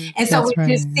moment. And so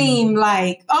just seemed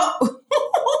like,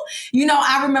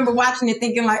 I remember watching it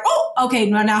thinking like, oh, okay,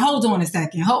 now hold on a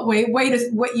second. Wait,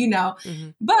 you know. Mm-hmm.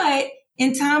 But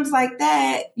in times like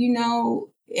that, you know,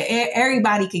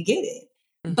 everybody could get it.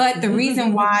 Mm-hmm. But the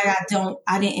reason why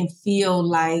I didn't feel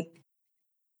like,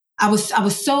 I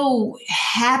was so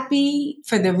happy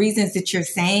for the reasons that you're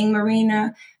saying,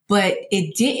 Marina, but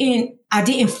I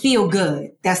didn't feel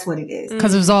good. That's what it is.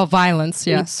 Because it was all violence,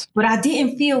 yes. But I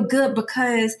didn't feel good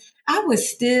because I was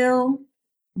still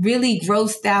really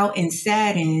grossed out and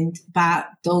saddened by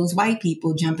those white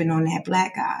people jumping on that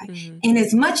black guy. Mm-hmm. And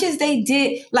as much as they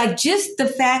did, like just the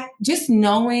fact, just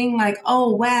knowing like,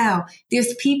 oh, wow,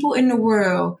 there's people in the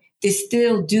world that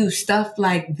still do stuff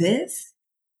like this,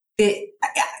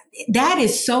 that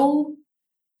is so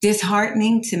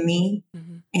disheartening to me.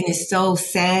 Mm-hmm. And it's so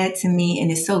sad to me. And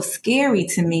it's so scary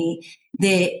to me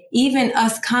that even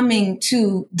us coming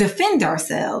to defend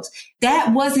ourselves,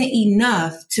 that wasn't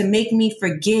enough to make me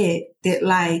forget that,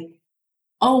 like,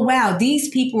 oh, wow, these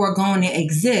people are going to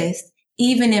exist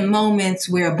even in moments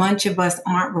where a bunch of us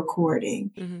aren't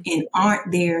recording and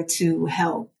aren't there to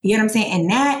help. You know what I'm saying?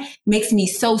 And that makes me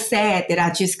so sad that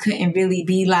I just couldn't really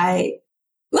be like,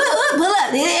 pull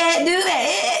up, do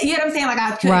that. You know what I'm saying? Like,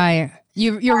 I couldn't. Right.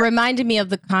 You're reminding me of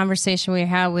the conversation we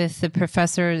had with the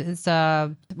professor,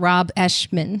 Rob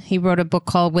Eshman. He wrote a book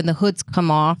called When the Hoods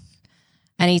Come Off.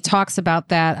 And he talks about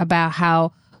that, about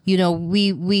how, you know,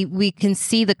 we can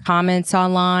see the comments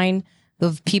online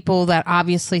of people that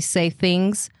obviously say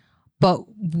things, but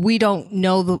we don't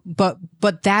know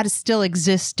but that still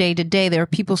exists day to day. There are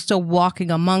people still walking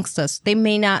amongst us. They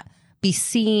may not be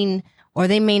seen or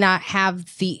they may not have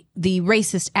the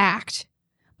racist act,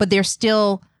 but they're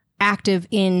still active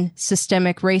in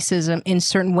systemic racism in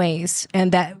certain ways.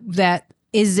 And that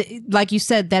is, like you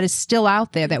said, that is still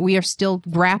out there, that we are still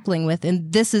grappling with.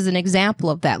 And this is an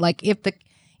example of that. Like if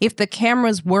the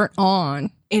cameras weren't on.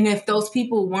 And if those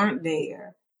people weren't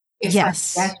there.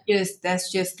 Yes. Like,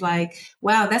 that's just like,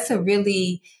 wow, that's a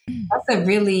really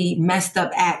messed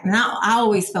up act. And I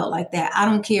always felt like that. I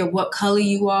don't care what color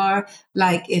you are.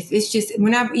 Like if it's just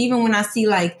even when I see,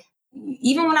 like,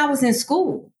 even when I was in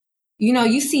school, you know,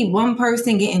 you see one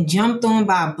person getting jumped on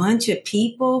by a bunch of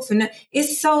people.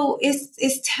 It's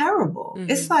terrible. Mm-hmm.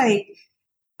 It's like,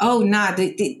 oh, nah,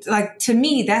 like to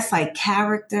me, that's like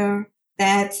character.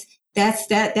 That's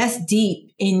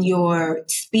deep in your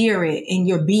spirit, in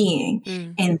your being.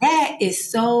 Mm. And that is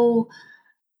so,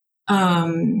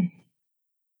 I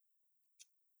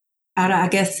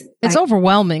guess it's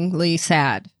overwhelmingly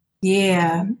sad.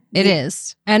 Yeah, it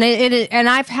is. And and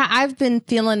I've been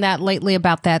feeling that lately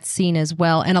about that scene as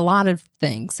well. And a lot of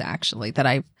things actually that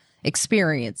I've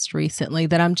experienced recently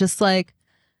that I'm just like,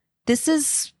 this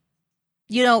is,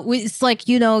 you know, it's like,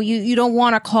 you know, you don't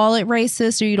want to call it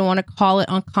racist or you don't want to call it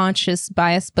unconscious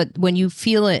bias, but when you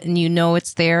feel it and you know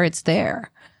it's there,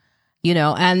 you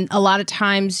know, and a lot of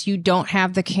times you don't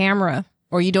have the camera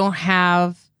or you don't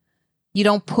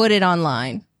put it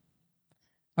online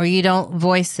or you don't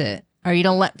voice it or you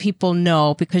don't let people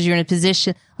know because you're in a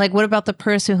position. Like, what about the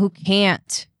person who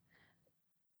can't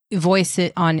voice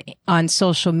it on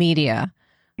social media,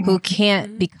 who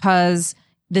can't because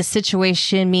the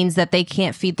situation means that they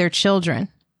can't feed their children?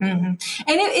 Mm-hmm. And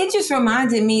it just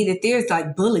reminded me that there's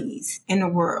like bullies in the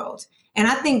world. And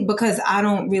I think because I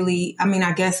don't really, I mean,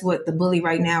 I guess what the bully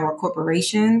right now are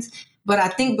corporations, but I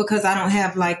think because I don't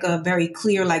have like a very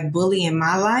clear like bully in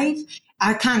my life,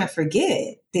 I kind of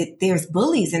forget that there's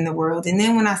bullies in the world. And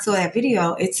then when I saw that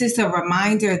video, it's just a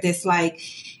reminder that's like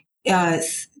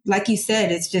you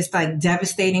said, it's just like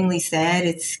devastatingly sad.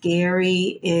 It's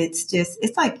scary. It's just,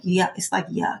 it's like yuck,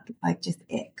 like just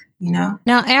ick, you know?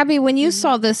 Now, Abbi, when you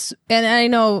saw this, and I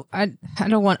know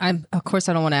of course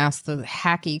I don't want to ask the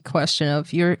hacky question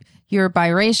of you're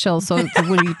biracial. So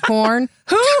were you torn?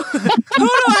 Who do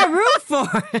I root for?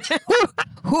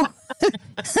 Who?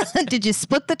 Did you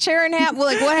split the chair in half? Well,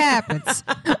 like, what happens?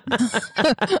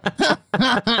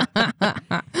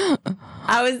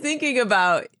 I was thinking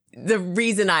about the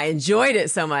reason I enjoyed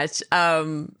it so much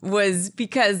was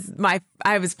because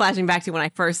I was flashing back to when I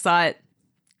first saw it.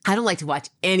 I don't like to watch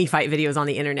any fight videos on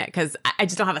the internet because I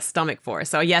just don't have a stomach for it.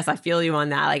 So yes, I feel you on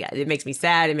that. Like, it makes me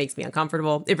sad. It makes me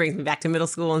uncomfortable. It brings me back to middle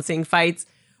school and seeing fights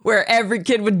where every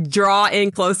kid would draw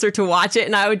in closer to watch it.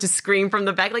 And I would just scream from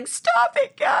the back, like, stop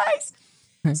it, guys.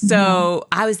 So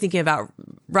I was thinking about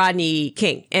Rodney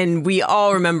King. And we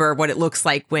all remember what it looks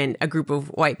like when a group of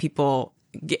white people,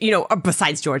 you know,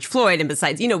 besides George Floyd and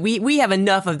besides, you know, we have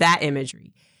enough of that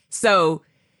imagery. So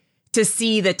to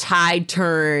see the tide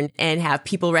turn and have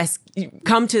people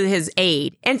come to his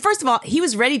aid. And first of all, he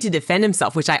was ready to defend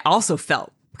himself, which I also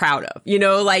felt proud of. You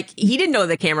know, like, he didn't know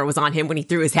the camera was on him when he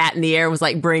threw his hat in the air, was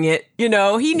like, bring it. You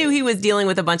know, he knew he was dealing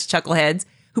with a bunch of chuckleheads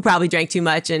who probably drank too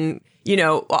much and, you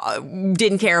know,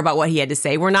 didn't care about what he had to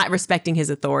say. We're not respecting his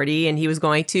authority, and he was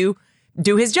going to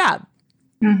do his job.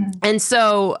 Mm-hmm. And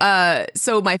so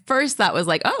my first thought was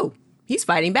like, oh, he's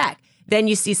fighting back. Then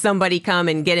you see somebody come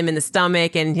and get him in the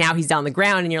stomach, and now he's down the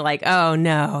ground, and you're like, oh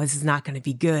no, this is not going to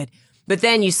be good. But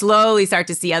then you slowly start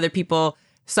to see other people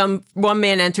one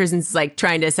man enters and is like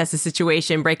trying to assess the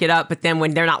situation, break it up. But then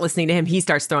when they're not listening to him, he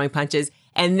starts throwing punches.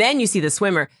 And then you see the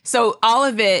swimmer. So all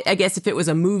of it, I guess if it was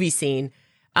a movie scene,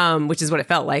 which is what it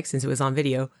felt like since it was on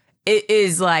video, it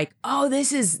is like, oh,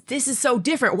 this is so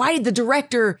different. Why did the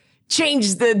director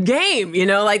change the game? You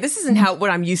know, like this isn't what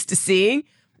I'm used to seeing.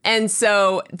 And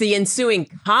so the ensuing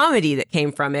comedy that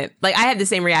came from it, like I had the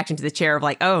same reaction to the chair of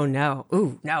like, oh no,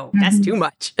 ooh, no, that's too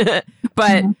much.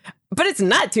 But it's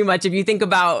not too much if you think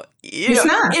about,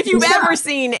 if you've ever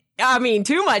seen, I mean,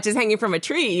 too much is hanging from a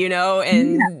tree, you know,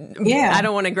 and I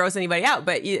don't want to gross anybody out,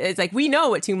 but it's like, we know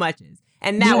what too much is.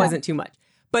 And that wasn't too much.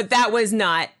 But that was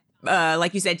not,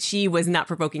 like you said, she was not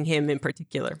provoking him in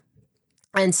particular.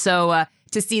 And so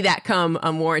to see that come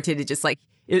unwarranted,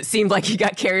 it seemed like he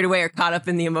got carried away or caught up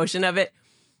in the emotion of it.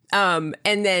 And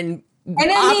then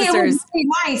officers, it was pretty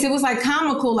nice. It was like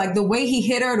comical, like the way he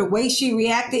hit her, the way she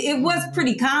reacted. It was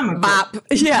pretty comical.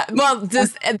 Yeah. Well,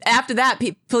 just after that,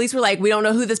 police were like, we don't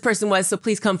know who this person was, so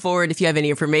please come forward if you have any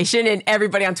information. And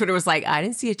everybody on Twitter was like, I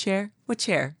didn't see a chair. What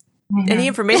chair? Any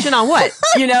information on what?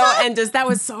 You know, and just that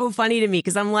was so funny to me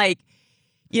because I'm like,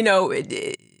 you know,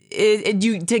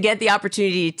 you to get the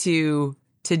opportunity to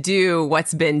do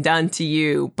what's been done to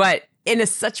you, but in a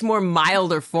such more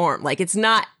milder form. Like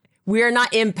we're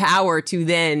not in power to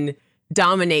then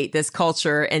dominate this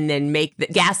culture and then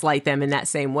gaslight them in that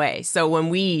same way. So when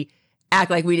we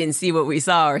act like we didn't see what we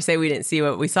saw or say we didn't see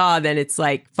what we saw, then it's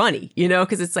like funny, you know,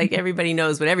 because it's like everybody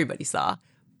knows what everybody saw,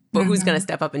 but who's going to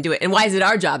step up and do it? And why is it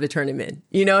our job to turn him in?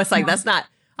 You know, it's like,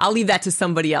 I'll leave that to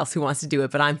somebody else who wants to do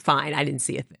it, but I'm fine. I didn't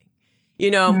see a thing,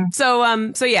 you know?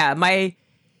 So yeah, my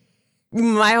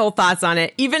whole thoughts on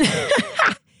it, even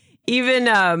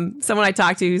someone I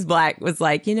talked to who's Black was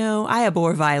like, you know, I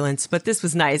abhor violence, but this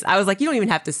was nice. I was like, you don't even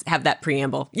have to have that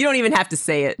preamble. You don't even have to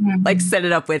say it, like set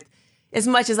it up with, as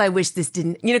much as I wish this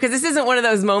didn't, you know, because this isn't one of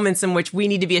those moments in which we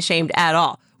need to be ashamed at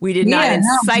all. We did not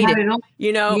incite it,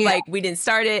 you know, like we didn't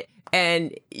start it.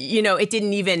 And, you know, it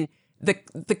didn't even, the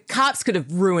cops could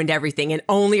have ruined everything and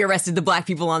only arrested the Black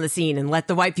people on the scene and let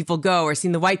the white people go or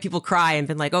seen the white people cry and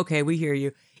been like, okay, we hear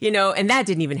you. You know, and that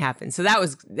didn't even happen. So that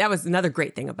was another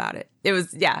great thing about it. It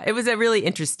was a really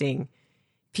interesting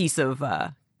piece of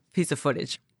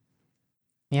footage.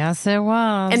 Yes, it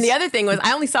was. And the other thing was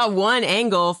I only saw one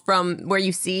angle from where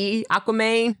you see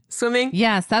Aquaman swimming.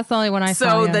 Yes, that's the only one I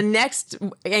saw. So the next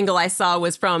angle I saw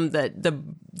was from the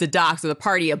docks or the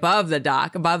party above the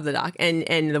dock,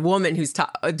 and the woman who's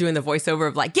doing the voiceover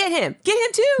of like, get him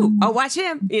too. Oh, watch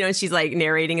him. You know, and she's like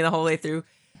narrating it the whole way through.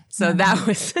 So that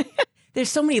was. There's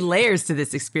so many layers to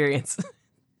this experience.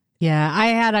 Yeah, I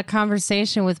had a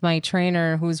conversation with my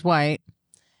trainer who's white,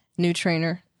 new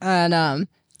trainer, and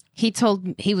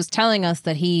he was telling us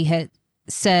that he had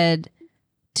said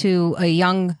to a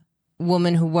young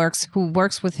woman who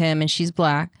works with him, and she's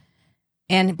Black.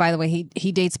 And by the way,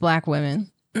 he dates Black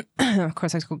women. Of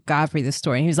course, I told Godfrey this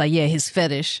story. And he was like, yeah, his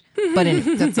fetish. But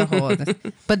that's a whole other.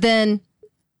 But then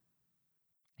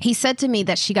he said to me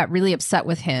that she got really upset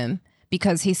with him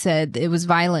because he said it was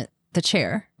violent. The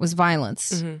chair was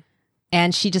violence. Mm-hmm.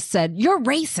 And she just said, you're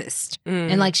racist.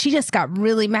 And like, she just got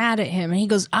really mad at him. And he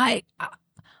goes,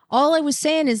 all I was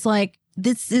saying is like,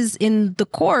 this is in the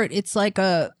court. It's like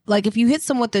if you hit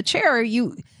someone with a chair,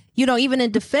 you know, even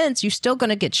in defense, you're still going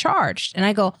to get charged. And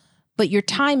I go, but your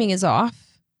timing is off.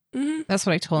 Mm-hmm. That's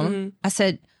what I told him. I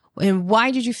said, and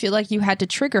why did you feel like you had to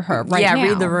trigger her now? Yeah,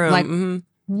 read the room. Like,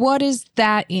 what is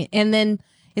that? And then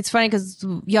it's funny because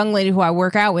the young lady who I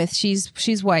work out with,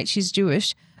 she's white, she's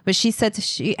Jewish, but she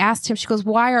asked him, she goes,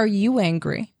 why are you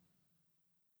angry?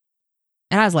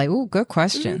 And I was like, ooh, good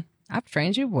question. I've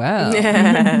trained you well.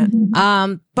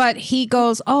 But he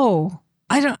goes, oh,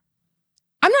 I'm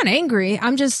not angry.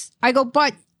 I go,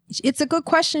 but it's a good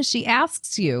question she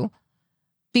asks you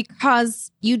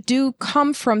because you do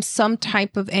come from some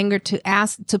type of anger to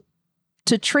ask to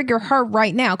trigger her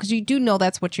right now. Cause you do know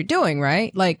that's what you're doing,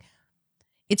 right? Like,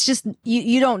 it's just,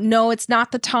 you don't know, it's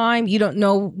not the time. You don't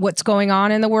know what's going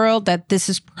on in the world, that this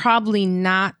is probably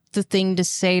not the thing to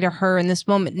say to her in this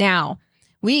moment. Now,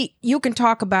 you can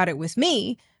talk about it with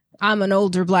me. I'm an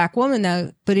older Black woman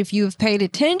now, but if you've paid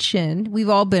attention, we've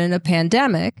all been in a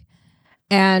pandemic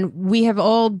and we have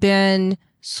all been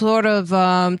sort of,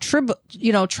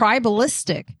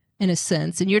 tribalistic in a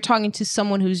sense. And you're talking to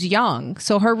someone who's young.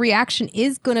 So her reaction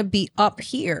is going to be up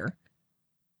here.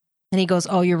 And he goes,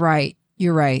 oh, you're right.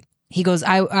 You're right. He goes,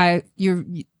 my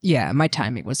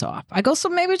timing was off. I go, so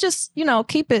maybe just,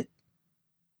 keep it,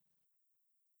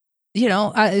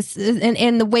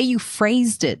 and the way you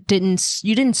phrased it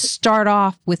you didn't start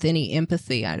off with any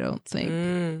empathy, I don't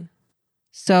think.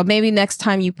 So maybe next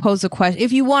time you pose a question,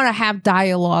 if you want to have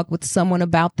dialogue with someone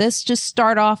about this, just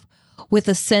start off with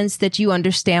a sense that you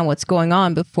understand what's going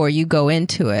on before you go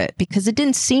into it, because it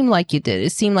didn't seem like you did.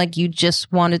 It seemed like you just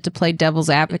wanted to play devil's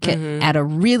advocate at a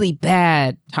really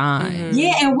bad time.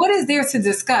 Yeah, and what is there to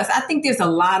discuss? I think there are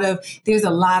a lot of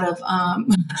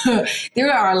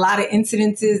there are a lot of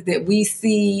incidences that we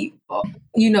see,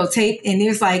 tape, and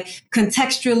there's like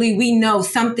contextually we know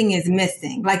something is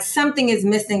missing. Like something is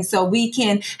missing, so we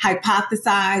can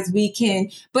hypothesize,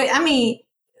 but I mean,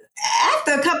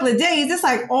 after a couple of days, it's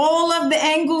like all of the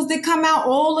angles that come out,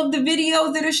 all of the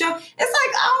videos that are shown. It's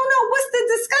like, I don't know, what's the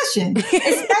discussion?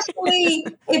 Especially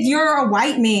if you're a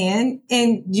white man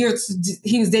and he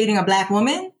was dating a black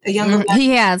woman, a younger black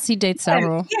woman. He dates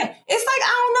several. Yeah. It's like,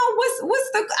 I don't know,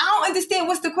 I don't understand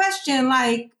what's the question.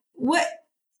 Like, what's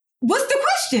the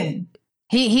question?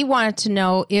 He wanted to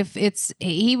know if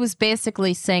he was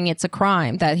basically saying it's a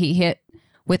crime that he hit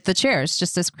with the chair. It's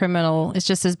just as criminal. It's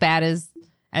just as bad as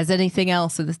anything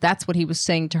else. So that's what he was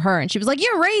saying to her. And she was like,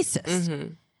 you're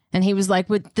racist. And he was like,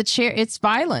 with the chair, it's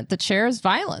violent. The chair is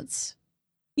violence.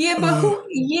 Yeah, but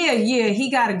he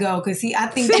got to go. Because I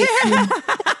think because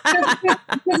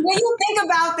when you think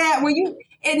about that,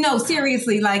 no,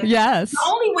 seriously, like, yes. The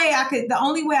only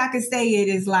way I could say it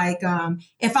is like,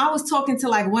 if I was talking to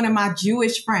like one of my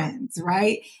Jewish friends,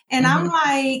 right? And I'm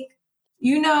like,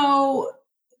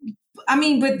 I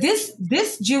mean, but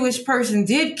this Jewish person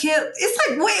did kill. It's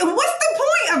like, wait, what's the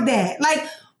point of that? Like,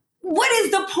 what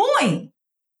is the point?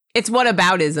 It's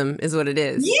whataboutism is what it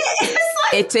is. Yeah,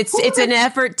 it's like it's an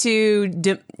effort to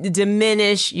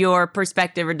diminish your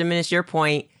perspective or diminish your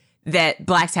point that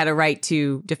blacks had a right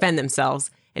to defend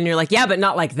themselves. And you're like, yeah, but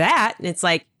not like that. And it's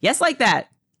like, yes, like that.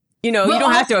 You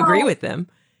don't have to agree with them.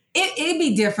 It'd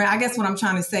be different. I guess what I'm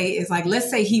trying to say is like, let's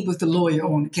say he was the lawyer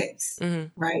on the case,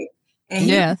 right? And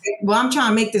I'm trying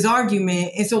to make this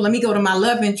argument. And so let me go to my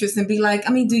love interest and be like,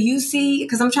 I mean, do you see?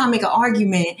 Because I'm trying to make an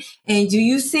argument. And do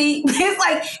you see? It's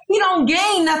like, he don't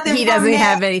gain nothing. He doesn't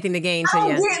have anything to gain. I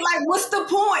don't get, like, what's the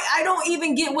point? I don't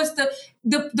even get what's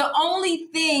the only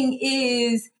thing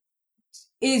is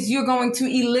you're going to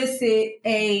elicit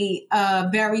a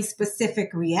very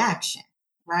specific reaction,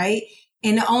 right?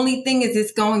 And the only thing is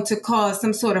it's going to cause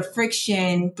some sort of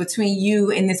friction between you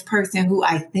and this person who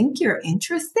I think you're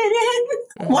interested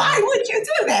in. Why would you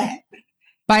do that?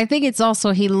 But I think it's also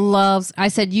I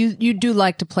said, you do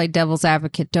like to play devil's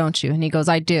advocate, don't you? And he goes,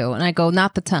 I do. And I go,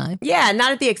 not the time. Yeah,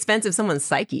 not at the expense of someone's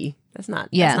psyche. That's not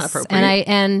appropriate.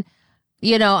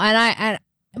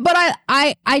 But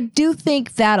I do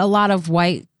think that a lot of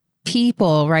white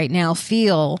people right now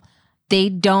feel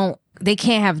they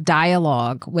can't have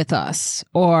dialogue with us,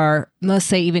 or let's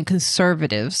say even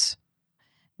conservatives.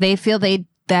 They feel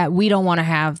that we don't want to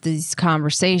have these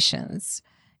conversations.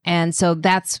 And so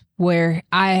that's where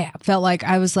I felt like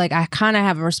I kind of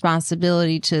have a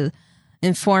responsibility to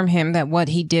inform him that what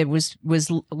he did was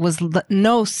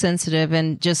no sensitive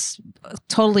and just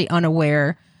totally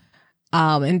unaware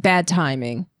and bad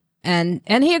timing. And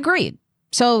he agreed.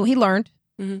 So he learned.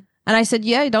 And I said,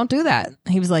 yeah, don't do that.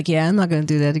 He was like, yeah, I'm not going to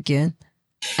do that again.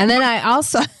 And then I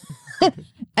also,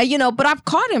 but I've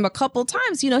caught him a couple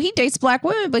times. He dates black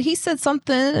women, but he said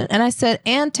something. And I said,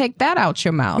 and take that out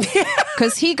your mouth.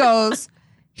 Because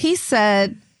he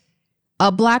said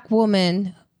a black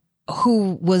woman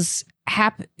who was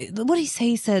happy. What did he say?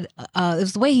 He said, it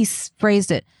was the way he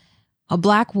phrased it. A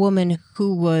black woman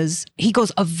who was, he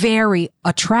goes, a very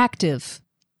attractive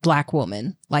black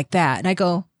woman like that. And I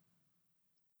go,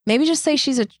 maybe just say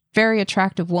she's a very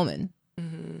attractive woman.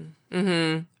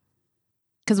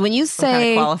 Because when you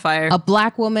say a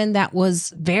black woman that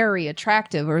was very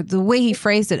attractive, or the way he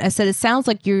phrased it, I said, it sounds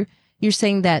like you're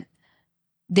saying that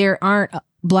there aren't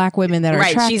black women that are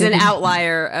attractive. She's an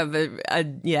outlier of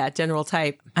a general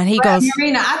type. And he goes,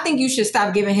 Marina, I think you should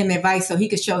stop giving him advice so he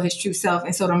could show his true self,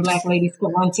 and so them black ladies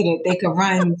could run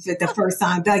for the first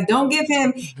time. Like, don't give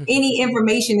him any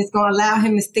information that's going to allow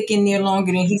him to stick in there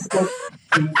longer than he's supposed to.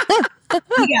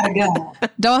 He gotta go.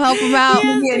 Don't help him out.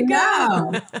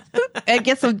 No. And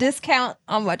get some discount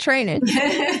on my training.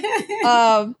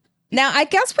 Now, I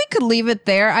guess we could leave it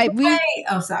there.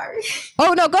 Sorry.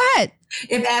 Oh, no, go ahead.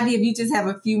 Abbi, if you just have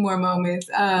a few more moments.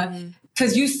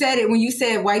 Because you said it, when you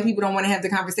said white people don't want to have the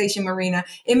conversation, Marina,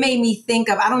 it made me think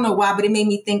of, I don't know why, but it made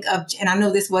me think of, and I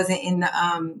know this wasn't in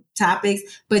the topics,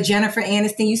 but Jennifer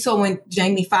Aniston, you saw when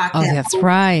Jamie Foxx. Oh, that's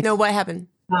right. No, what happened?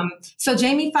 So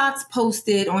Jamie Foxx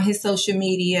posted on his social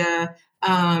media,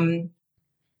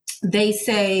 they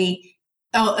say,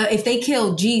 if they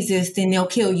kill Jesus, then they'll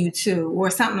kill you too, or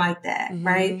something like that,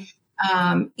 right?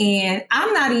 And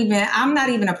I'm not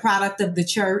even a product of the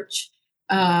church.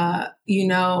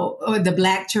 or the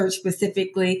Black church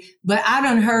specifically, but I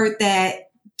done heard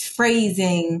that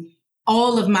phrasing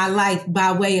all of my life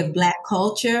by way of Black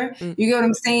culture. You get what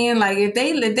I'm saying? Like if they,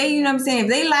 you know what I'm saying? If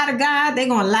they lie to God, they're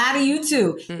going to lie to you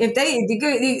too. If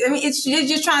they, I mean, it's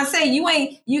just trying to say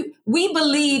we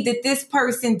believe that this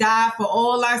person died for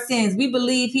all our sins. We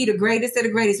believe he the greatest of the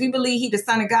greatest. We believe he the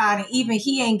son of God, and even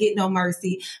he ain't get no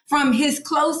mercy from his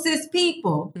closest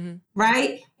people.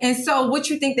 Right. And so what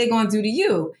you think they're going to do to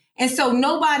you? And so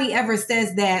nobody ever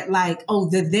says that like, oh,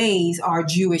 the theys are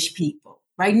Jewish people.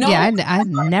 Right? No, yeah, I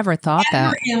never thought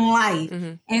that in life.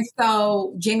 And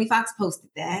so Jamie Foxx posted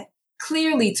that,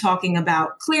 clearly throwing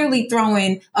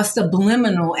a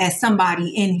subliminal at somebody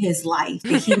in his life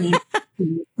that he needs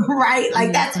to, right?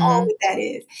 Like that's all that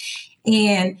is.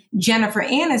 And Jennifer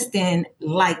Aniston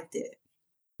liked it.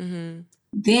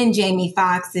 Then Jamie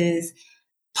Foxx's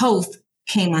post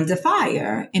came under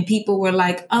fire, and people were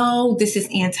like, oh, this is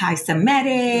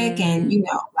anti-Semitic and,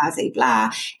 blah, blah,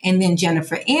 blah. And then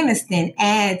Jennifer Aniston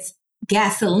adds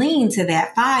gasoline to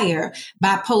that fire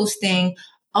by posting,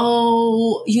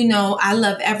 oh, I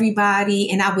love everybody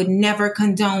and I would never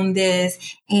condone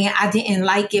this. And I didn't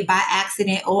like it by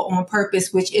accident or on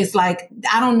purpose, which is like,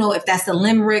 I don't know if that's a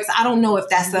limericks. I don't know if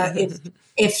that's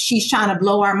if she's trying to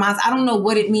blow our minds. I don't know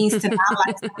what it means to not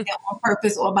like something on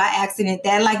purpose or by accident.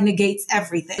 That like negates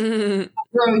everything.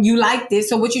 Girl, you liked it.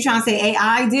 So what you trying to say?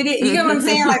 AI did it? You get what I'm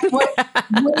saying? Like what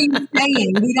are you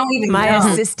saying? We don't even know. My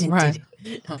assistant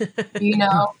did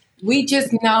it. We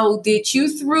just know that you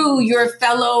threw your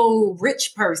fellow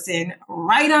rich person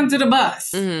right under the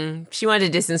bus. She wanted to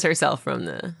distance herself from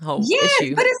the whole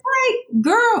issue. But it's like,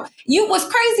 girl, what's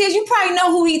crazy is you probably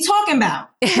know who he's talking about.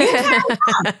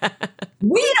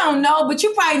 We don't know, but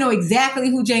you probably know exactly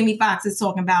who Jamie Foxx is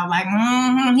talking about. Like,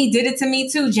 he did it to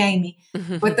me too, Jamie.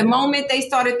 But the moment they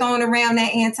started throwing around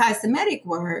that anti-Semitic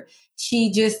word,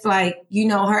 she just like,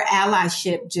 her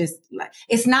allyship just like,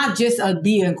 it's not just a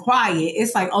being quiet.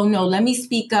 It's like, oh no, let me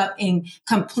speak up and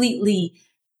completely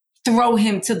throw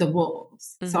him to the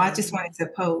wolves. So I just wanted to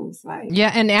pose like.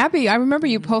 Yeah. And Abbi, I remember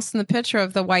you posting the picture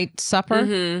of the White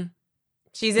Supper.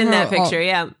 She's in that picture.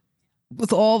 Yeah.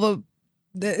 With all the,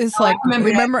 it's like,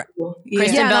 remember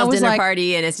Kristen Bell's dinner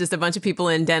party, and it's just a bunch of people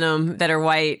in denim that are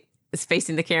white is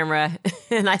facing the camera.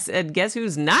 And I said, guess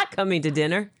who's not coming to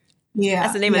dinner? Yeah.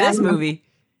 That's the name of this movie.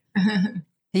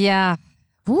 Yeah.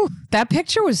 Ooh, that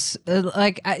picture was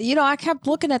I kept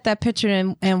looking at that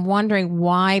picture and wondering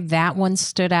why that one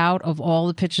stood out of all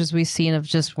the pictures we've seen of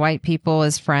just white people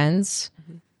as friends.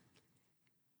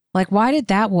 Like, why did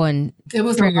that one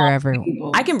trigger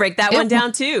everyone? I can break that one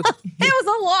down too. It was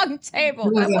a long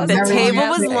table. The table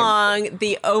was long.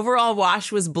 The overall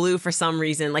wash was blue for some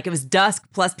reason. Like it was dusk,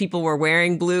 plus people were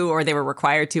wearing blue or they were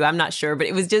required to. I'm not sure, but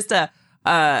it was just a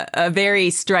very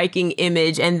striking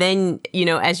image. And then,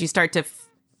 as you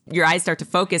your eyes start to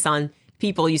focus on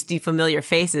people, you see familiar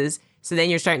faces. So then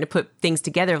you're starting to put things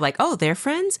together like, oh, they're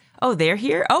friends. Oh, they're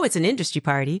here. Oh, it's an industry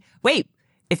party. Wait,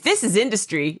 if this is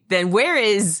industry, then where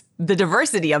is the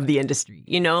diversity of the industry?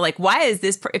 Like why is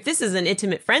this, if this is an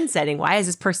intimate friend setting, why is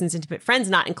this person's intimate friends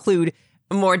not include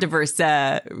a more diverse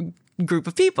group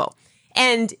of people?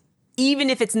 And even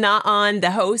if it's not on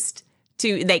the host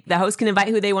the host can invite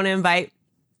who they want to invite.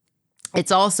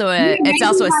 It's also a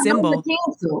symbol.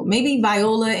 Maybe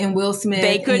Viola and Will Smith.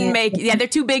 They couldn't they're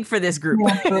too big for this group.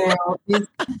 But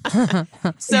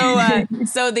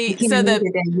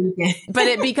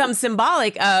it becomes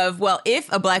symbolic of, well,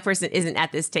 if a Black person isn't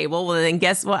at this table, well, then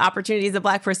guess what opportunities a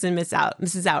Black person misses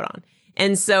out on.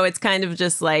 And so it's kind of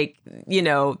just like,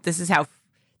 this is how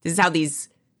these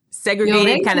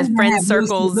segregated kind of friend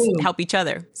circles help each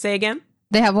other. Say again?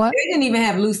 They have what? They didn't even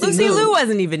have Lucy Liu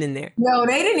wasn't even in there. No,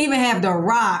 they didn't even have The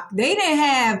Rock. They didn't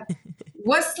have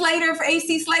what's Slater for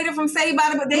AC Slater from Saved by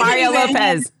the Bell. Mario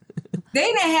Lopez. They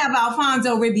didn't have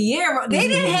Alfonso Ribeiro. They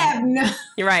didn't have no.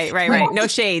 Right. No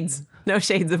shades. No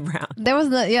shades of brown. There was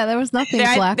nothing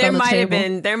black on the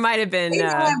table. There might have been. They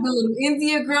have the little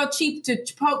India girl, cheap to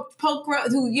poke,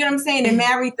 who, you know what I'm saying, and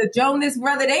married the Jonas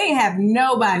brother. They didn't have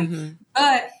nobody.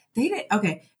 But they didn't.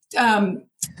 Okay.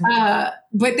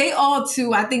 But they all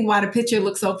too, I think why the picture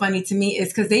looks so funny to me is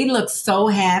because they look so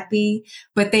happy,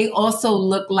 but they also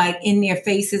look like in their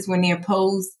faces when they're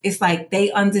posed, it's like they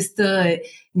understood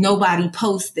nobody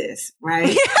posts this,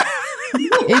 right?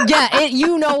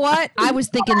 You know what? I was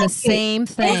thinking the same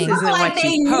thing. It's like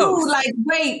they knew, like,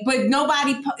 wait, but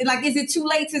nobody, like, is it too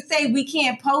late to say we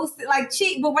can't post it? Like,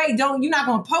 but wait, you're not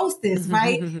going to post this,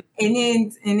 right? And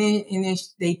then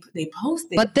they post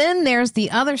it. But then there's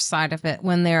the other side of it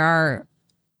when there are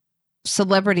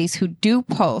celebrities who do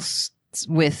post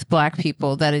with Black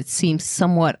people that it seems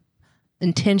somewhat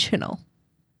intentional.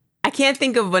 I can't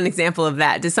think of one example of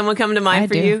that. Does someone come to mind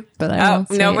for you? But I won't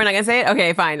say no, it. we're not gonna say it.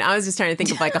 Okay, fine. I was just trying to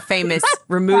think of like a famous I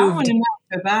removed. want to know,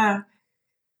 'cause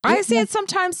I see it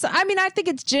sometimes. I mean, I think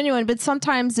it's genuine, but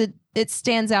sometimes it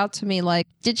stands out to me. Like,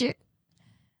 did you?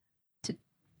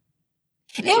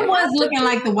 It was looking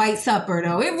like the White Supper,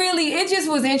 though. It just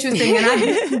was interesting, and I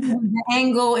the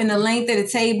angle and the length of the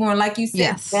table, and like you said,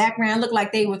 Yes. the background looked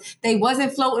like they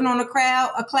wasn't floating on a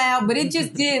cloud, but it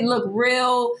just did look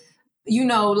real,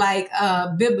 like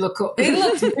biblical. It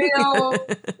looks real,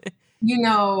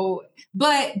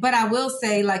 But I will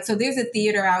say, like, so there's a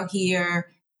theater out here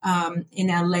in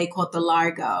LA called the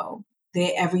Largo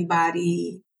that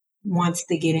everybody wants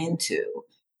to get into.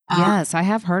 Yes, I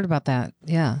have heard about that.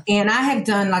 Yeah. And I have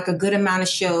done like a good amount of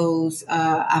shows.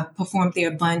 I've performed there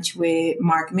a bunch with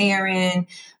Mark Maron.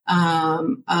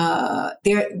 Most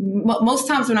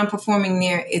times when I'm performing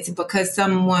there, it's because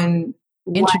someone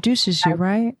Introduces you,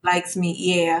 right? likes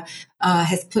me,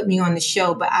 has put me on the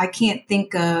show. But I can't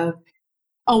think of.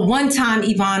 Oh, one time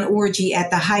Yvonne Orji, at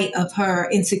the height of her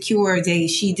Insecure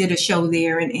days, she did a show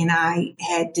there, and I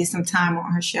did some time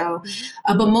on her show.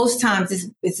 But most times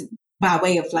it's by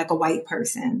way of like a white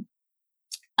person.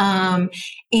 And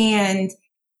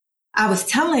I was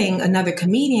telling another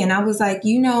comedian, I was like,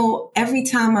 every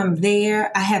time I'm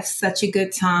there, I have such a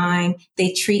good time.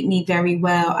 They treat me very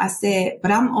well. I said, but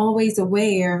I'm always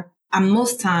aware I'm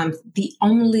most times the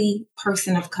only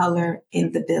person of color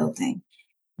in the building.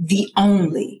 The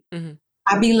only. Mm-hmm.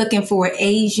 I be looking for an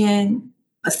Asian,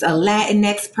 a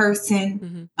Latinx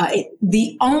person,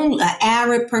 the only, an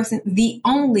Arab person, the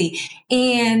only.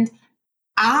 And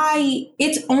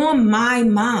it's on my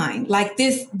mind, like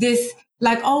this,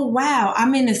 like, oh, wow,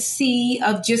 I'm in a sea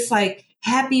of just like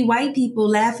happy white people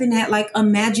laughing at like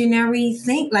imaginary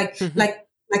like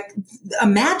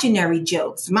imaginary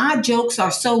jokes. My jokes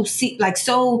are so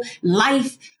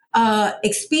life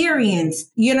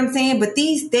experience, you know what I'm saying? But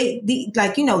they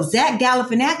Zach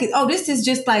Galifianakis, this is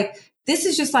just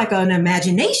like an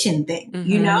imagination thing,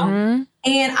 Mm-hmm.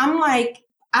 And I'm like,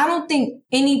 I don't think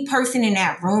any person in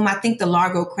that room, I think the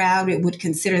Largo crowd, it would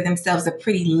consider themselves a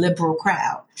pretty liberal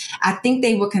crowd. I think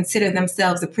they would consider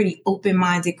themselves a pretty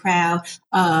open-minded crowd,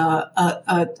 a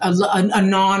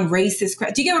non-racist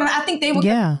crowd. Do you get what I mean? I think they would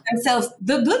consider themselves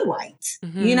the good whites,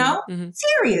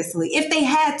 Seriously, if they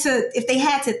had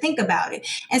to think about it.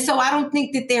 And so I don't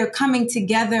think that they're coming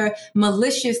together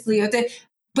maliciously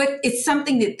but it's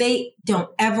something that they don't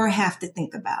ever have to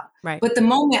think about. Right. But the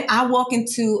moment I walk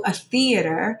into a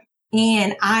theater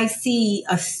and I see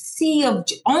a sea of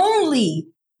only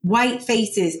white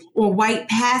faces or white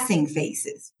passing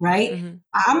faces, right? Mm-hmm.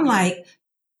 I'm like,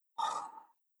 oh,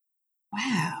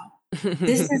 wow,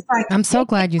 this is like, I'm so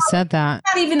glad you said that.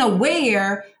 I'm not even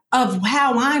aware of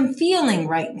how I'm feeling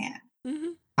right now.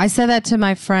 Mm-hmm. I said that to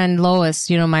my friend Lois,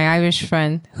 my Irish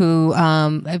friend who,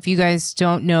 if you guys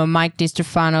don't know, Mike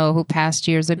DiStefano, who passed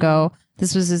years ago,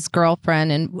 this was his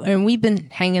girlfriend. And we've been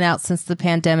hanging out since the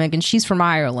pandemic, and she's from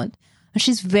Ireland. And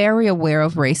she's very aware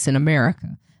of race in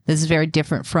America. This is very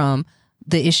different from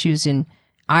the issues in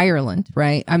Ireland,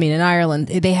 right? I mean, in Ireland,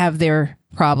 they have their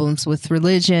problems with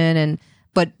religion,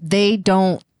 but they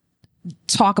don't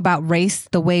talk about race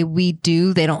the way we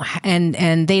do. They don't,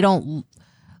 and they don't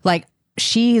like.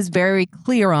 She is very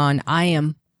clear on, I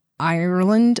am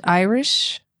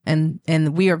Irish, and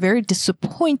we are very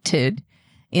disappointed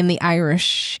in the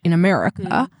Irish in America.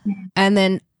 Mm-hmm. And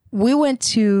then we went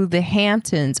to the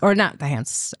Hamptons, or not the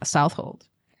Hamptons, Southold.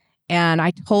 And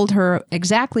I told her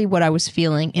exactly what I was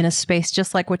feeling in a space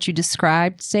just like what you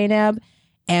described, Zainab.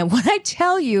 And when I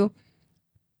tell you,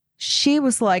 she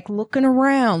was like looking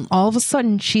around. All of a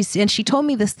sudden, she told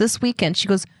me this weekend. She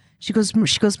goes,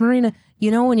 Marina,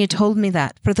 when you told me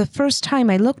that, for the first time,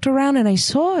 I looked around and I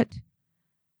saw it.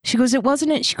 She goes, it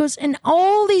wasn't it. She goes, and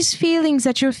all these feelings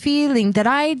that you're feeling that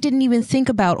I didn't even think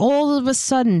about, all of a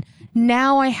sudden,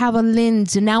 now I have a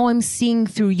lens and now I'm seeing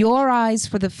through your eyes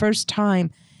for the first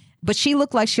time. But she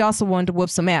looked like she also wanted to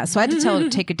whoop some ass. So I had to tell her to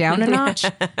take it down a notch.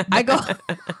 I go,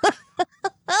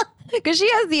 because she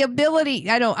has the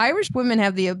ability. I know Irish women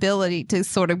have the ability to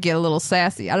sort of get a little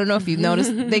sassy. I don't know if you've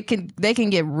noticed. They can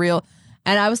get real.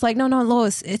 And I was like, no,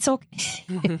 Lois, it's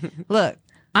okay. Look,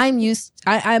 I'm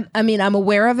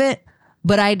aware of it,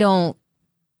 but I'm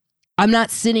not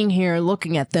sitting here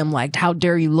looking at them like, how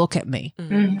dare you look at me?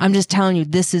 Mm-hmm. I'm just telling you,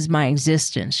 this is my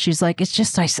existence. She's like, it's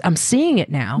just, I'm seeing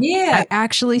it now. Yeah. I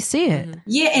actually see it.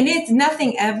 Yeah. And it's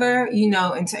nothing ever, in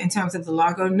terms of the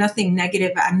Largo, nothing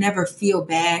negative. I never feel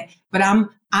bad, but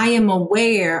I'm I am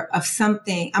aware of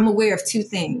something. I'm aware of two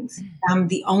things. I'm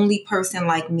the only person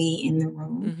like me in the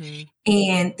room,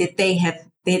 and that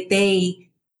they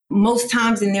most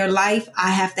times in their life, I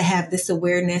have to have this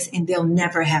awareness, and they'll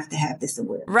never have to have this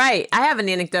awareness. Right. I have an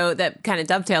anecdote that kind of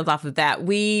dovetails off of that.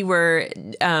 We were,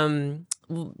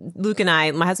 Luke and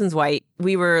I, my husband's white,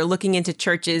 we were looking into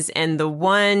churches, and the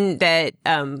one that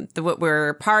what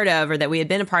we're part of, or that we had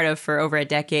been a part of for over a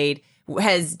decade,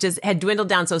 had dwindled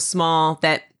down so small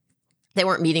that they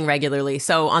weren't meeting regularly.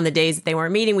 So on the days that they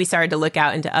weren't meeting, we started to look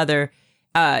out into other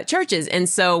churches. And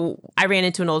so I ran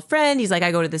into an old friend. He's like,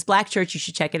 I go to this black church. You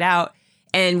should check it out.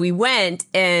 And we went,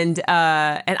 and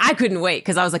I couldn't wait,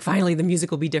 because I was like, finally, the music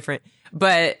will be different.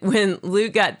 But when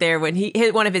Luke got there, when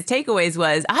one of his takeaways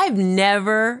was, I've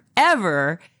never,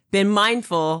 ever been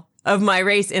mindful of my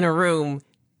race in a room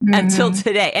until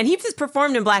today. And he just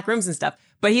performed in black rooms and stuff.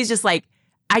 But he's just like,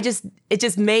 it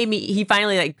just made me, he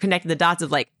finally like connected the dots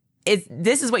of like,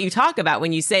 this is what you talk about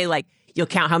when you say like, you'll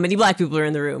count how many black people are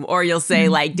in the room, or you'll say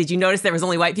like, did you notice there was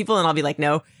only white people? And I'll be like,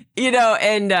 no,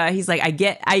 and he's like, I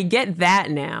get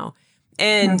that now.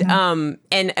 And,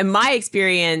 and my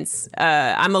experience,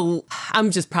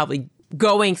 I'm just probably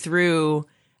going through,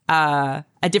 a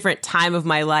different time of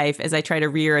my life as I try to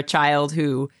rear a child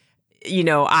who,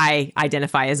 I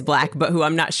identify as black, but who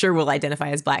I'm not sure will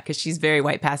identify as black, because she's very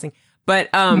white passing. But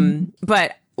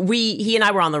he and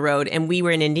I were on the road, and we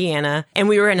were in Indiana, and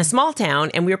we were in a small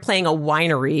town, and we were playing a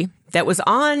winery that was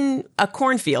on a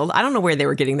cornfield. I don't know where they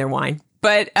were getting their wine,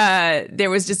 but there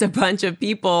was just a bunch of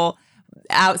people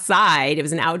outside. It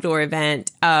was an outdoor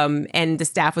event, and the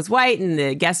staff was white and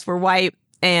the guests were white.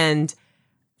 And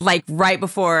like right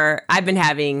before, I'm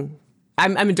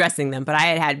addressing them, but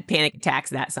I had panic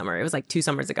attacks that summer. It was like 2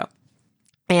 summers ago.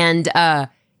 And I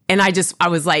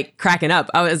was like cracking up.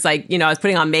 I was like, I was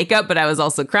putting on makeup, but I was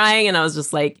also crying. And I was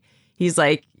just like, he's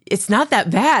like, it's not that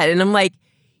bad. And I'm like,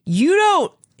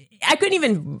 I couldn't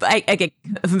even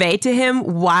convey to him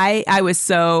why I was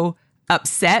so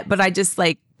upset, but I just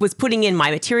like was putting in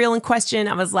my material in question.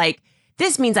 I was like,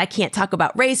 this means I can't talk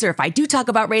about race, or if I do talk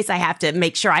about race, I have to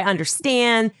make sure I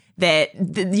understand that,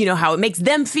 how it makes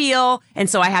them feel. And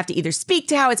so I have to either speak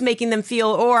to how it's making them feel,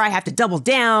 or I have to double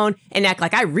down and act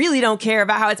like I really don't care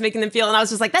about how it's making them feel. And I was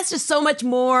just like, that's just so much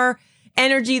more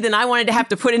energy than I wanted to have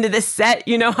to put into this set.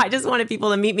 I just wanted people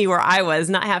to meet me where I was,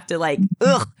 not have to like,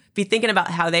 be thinking about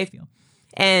how they feel.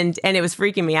 And it was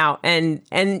freaking me out. And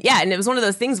it was one of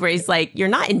those things where he's like, you're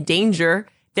not in danger.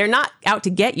 They're not out to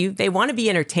get you. They want to be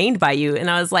entertained by you. And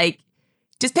I was like,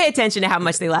 just pay attention to how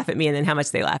much they laugh at me and then how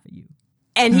much they laugh at you.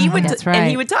 And he would, and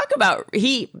he would talk about,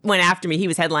 he went after me. He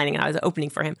was headlining and I was opening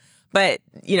for him. But,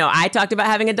 I talked about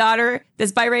having a daughter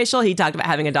that's biracial. He talked about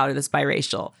having a daughter that's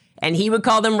biracial. And he would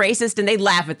call them racist and they'd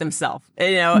laugh at themselves,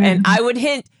 and I would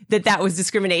hint that was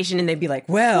discrimination and they'd be like,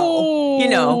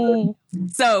 well,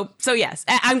 So yes,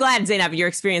 I'm glad, Zainab, your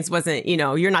experience wasn't,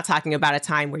 you're not talking about a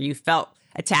time where you felt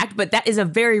attacked, but that is a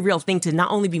very real thing, to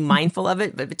not only be mindful of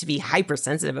it, but to be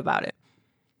hypersensitive about it.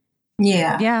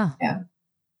 Yeah.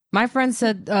 My friend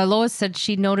said, Lois said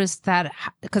she noticed that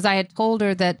because I had told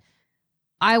her that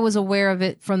I was aware of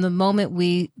it from the moment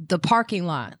the parking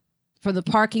lot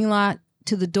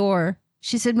to the door.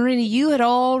 She said, Marina, you had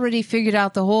already figured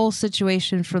out the whole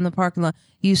situation from the parking lot.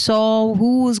 You saw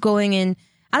who was going in.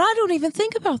 And I don't even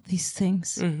think about these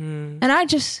things. Mm-hmm. And I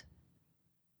just...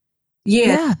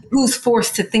 Yeah. Who's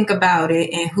forced to think about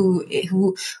it, and who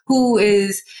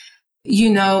is,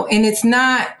 and it's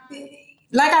not,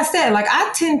 like I said, like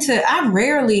I'm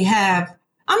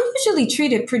usually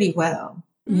treated pretty well,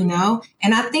 and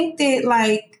I think that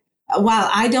like, while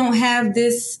I don't have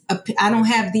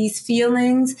these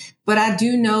feelings, but I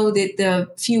do know that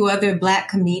the few other Black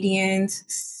comedians,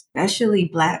 especially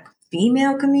Black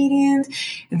female comedians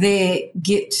that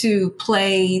get to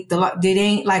play that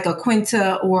ain't like a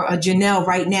Quinta or a Janelle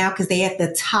right now because they at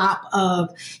the top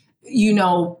of,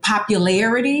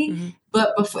 popularity. Mm-hmm.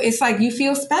 But before, it's like you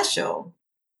feel special.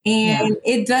 And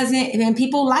it doesn't, and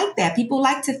people like that. People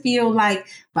like to feel like,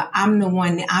 but I'm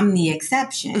the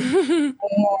exception. And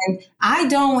I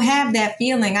don't have that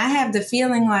feeling. I have the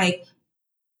feeling like,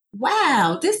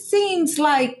 wow, this seems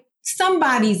like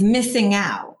somebody's missing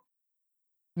out.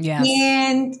 Yeah.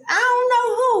 And I don't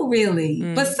know who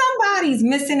really, but somebody's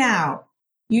missing out,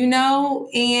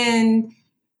 and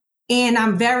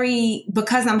I'm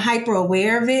because I'm hyper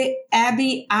aware of it,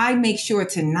 Abby, I make sure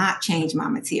to not change my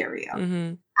material.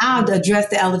 Mm-hmm. I'll address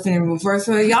the elephant in the room first.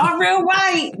 So y'all real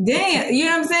white. Damn. You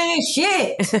know what I'm saying?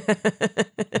 Shit.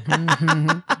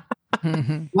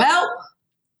 Well,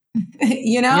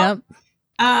 Yep.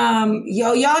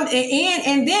 Y'all,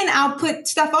 and then I'll put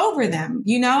stuff over them,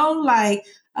 like,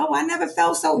 oh, I never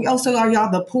felt so. Oh, so are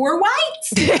y'all the poor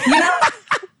whites? You know.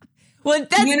 Well,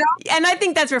 that's, and I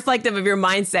think that's reflective of your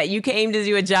mindset. You came to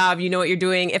do a job, you know what you're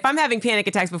doing. If I'm having panic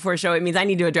attacks before a show, it means I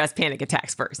need to address panic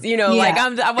attacks first. You know, like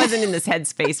I wasn't in this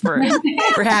headspace for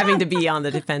having to be on the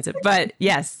defensive. But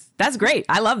yes, that's great.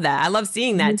 I love that. I love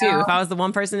seeing that too. If I was the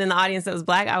one person in the audience that was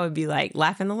Black, I would be like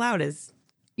laughing the loudest.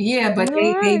 Yeah, but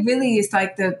they really, it's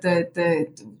like the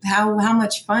how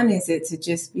much fun is it to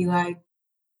just be like,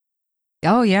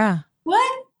 oh yeah,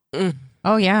 what?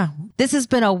 Oh, yeah. This has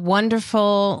been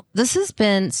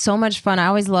so much fun. I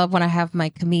always love when I have my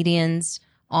comedians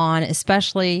on,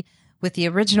 especially with the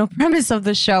original premise of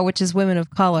the show, which is women of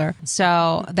color,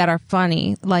 so that are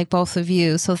funny, like both of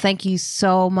you. So thank you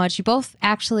so much. You both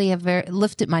actually have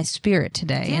lifted my spirit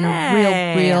today in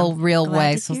a real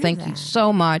way. So thank you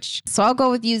so much. So I'll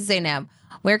go with you, Zainab.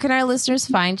 Where can our listeners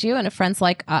find you and friends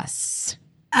like us?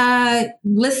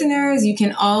 Listeners, you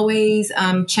can always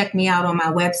check me out on my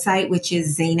website, which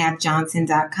is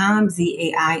ZainabJohnson.com,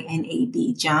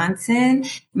 ZAINAB Johnson.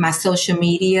 My social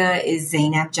media is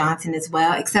Zainab Johnson as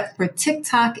well, except for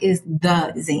TikTok is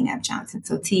the Zainab Johnson.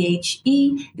 So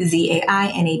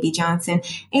TheZainab Johnson.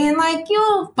 And like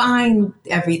you'll find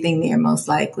everything there most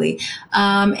likely.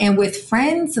 And with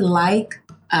friends like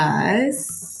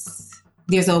us,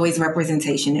 there's always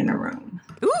representation in a room.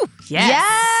 Ooh, yes.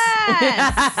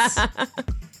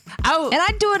 And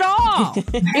I do it all.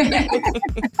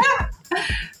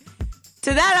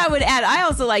 To that, I would add, I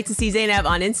also like to see Zainab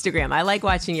on Instagram. I like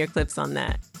watching your clips on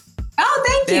that. Oh,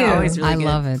 thank you. They're always really good.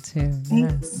 I love it too.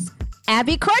 Yes.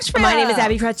 Abbi Crutchfield. My name is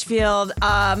Abbi Crutchfield.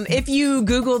 If you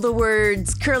Google the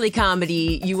words curly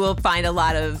comedy, you will find a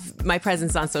lot of my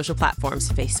presence on social platforms,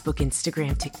 Facebook,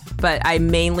 Instagram, TikTok. But I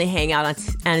mainly hang out on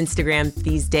Instagram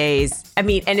these days. I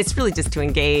mean, and it's really just to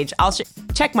engage. I'll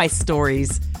check my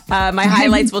stories. My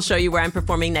highlights will show you where I'm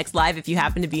performing next live if you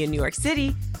happen to be in New York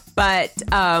City. But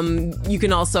you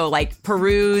can also like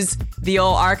peruse the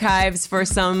old archives for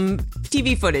some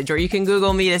TV footage, or you can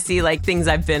Google me to see like things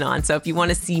I've been on. So if you want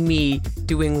to see me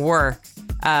doing work,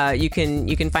 you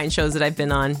can find shows that I've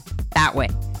been on that way.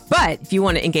 But if you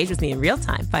want to engage with me in real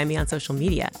time, find me on social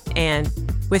media. And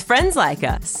with friends like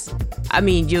us, I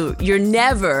mean, you're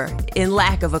never in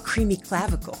lack of a creamy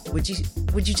clavicle. Would you just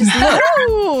look?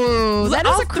 Ooh, that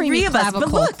is a creamy clavicle.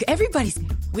 But look,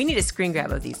 we need a screen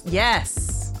grab of these.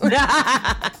 Yes.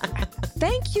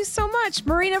 Thank you so much.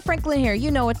 Marina Franklin here. You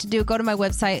know what to do. Go to my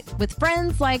website. With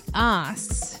friends like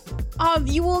us,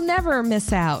 you will never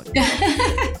miss out.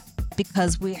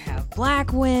 Because we have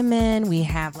Black women, we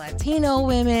have Latino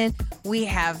women, we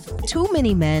have too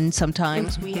many men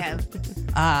sometimes, we have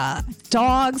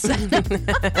dogs, we have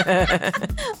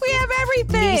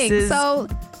everything. Nieces. So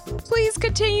please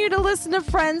continue to listen to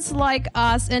friends like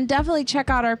us, and definitely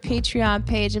check out our Patreon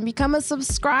page and become a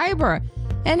subscriber.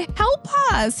 And help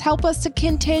us to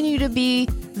continue to be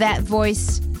that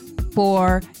voice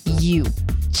for you.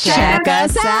 Check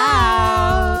us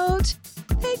out.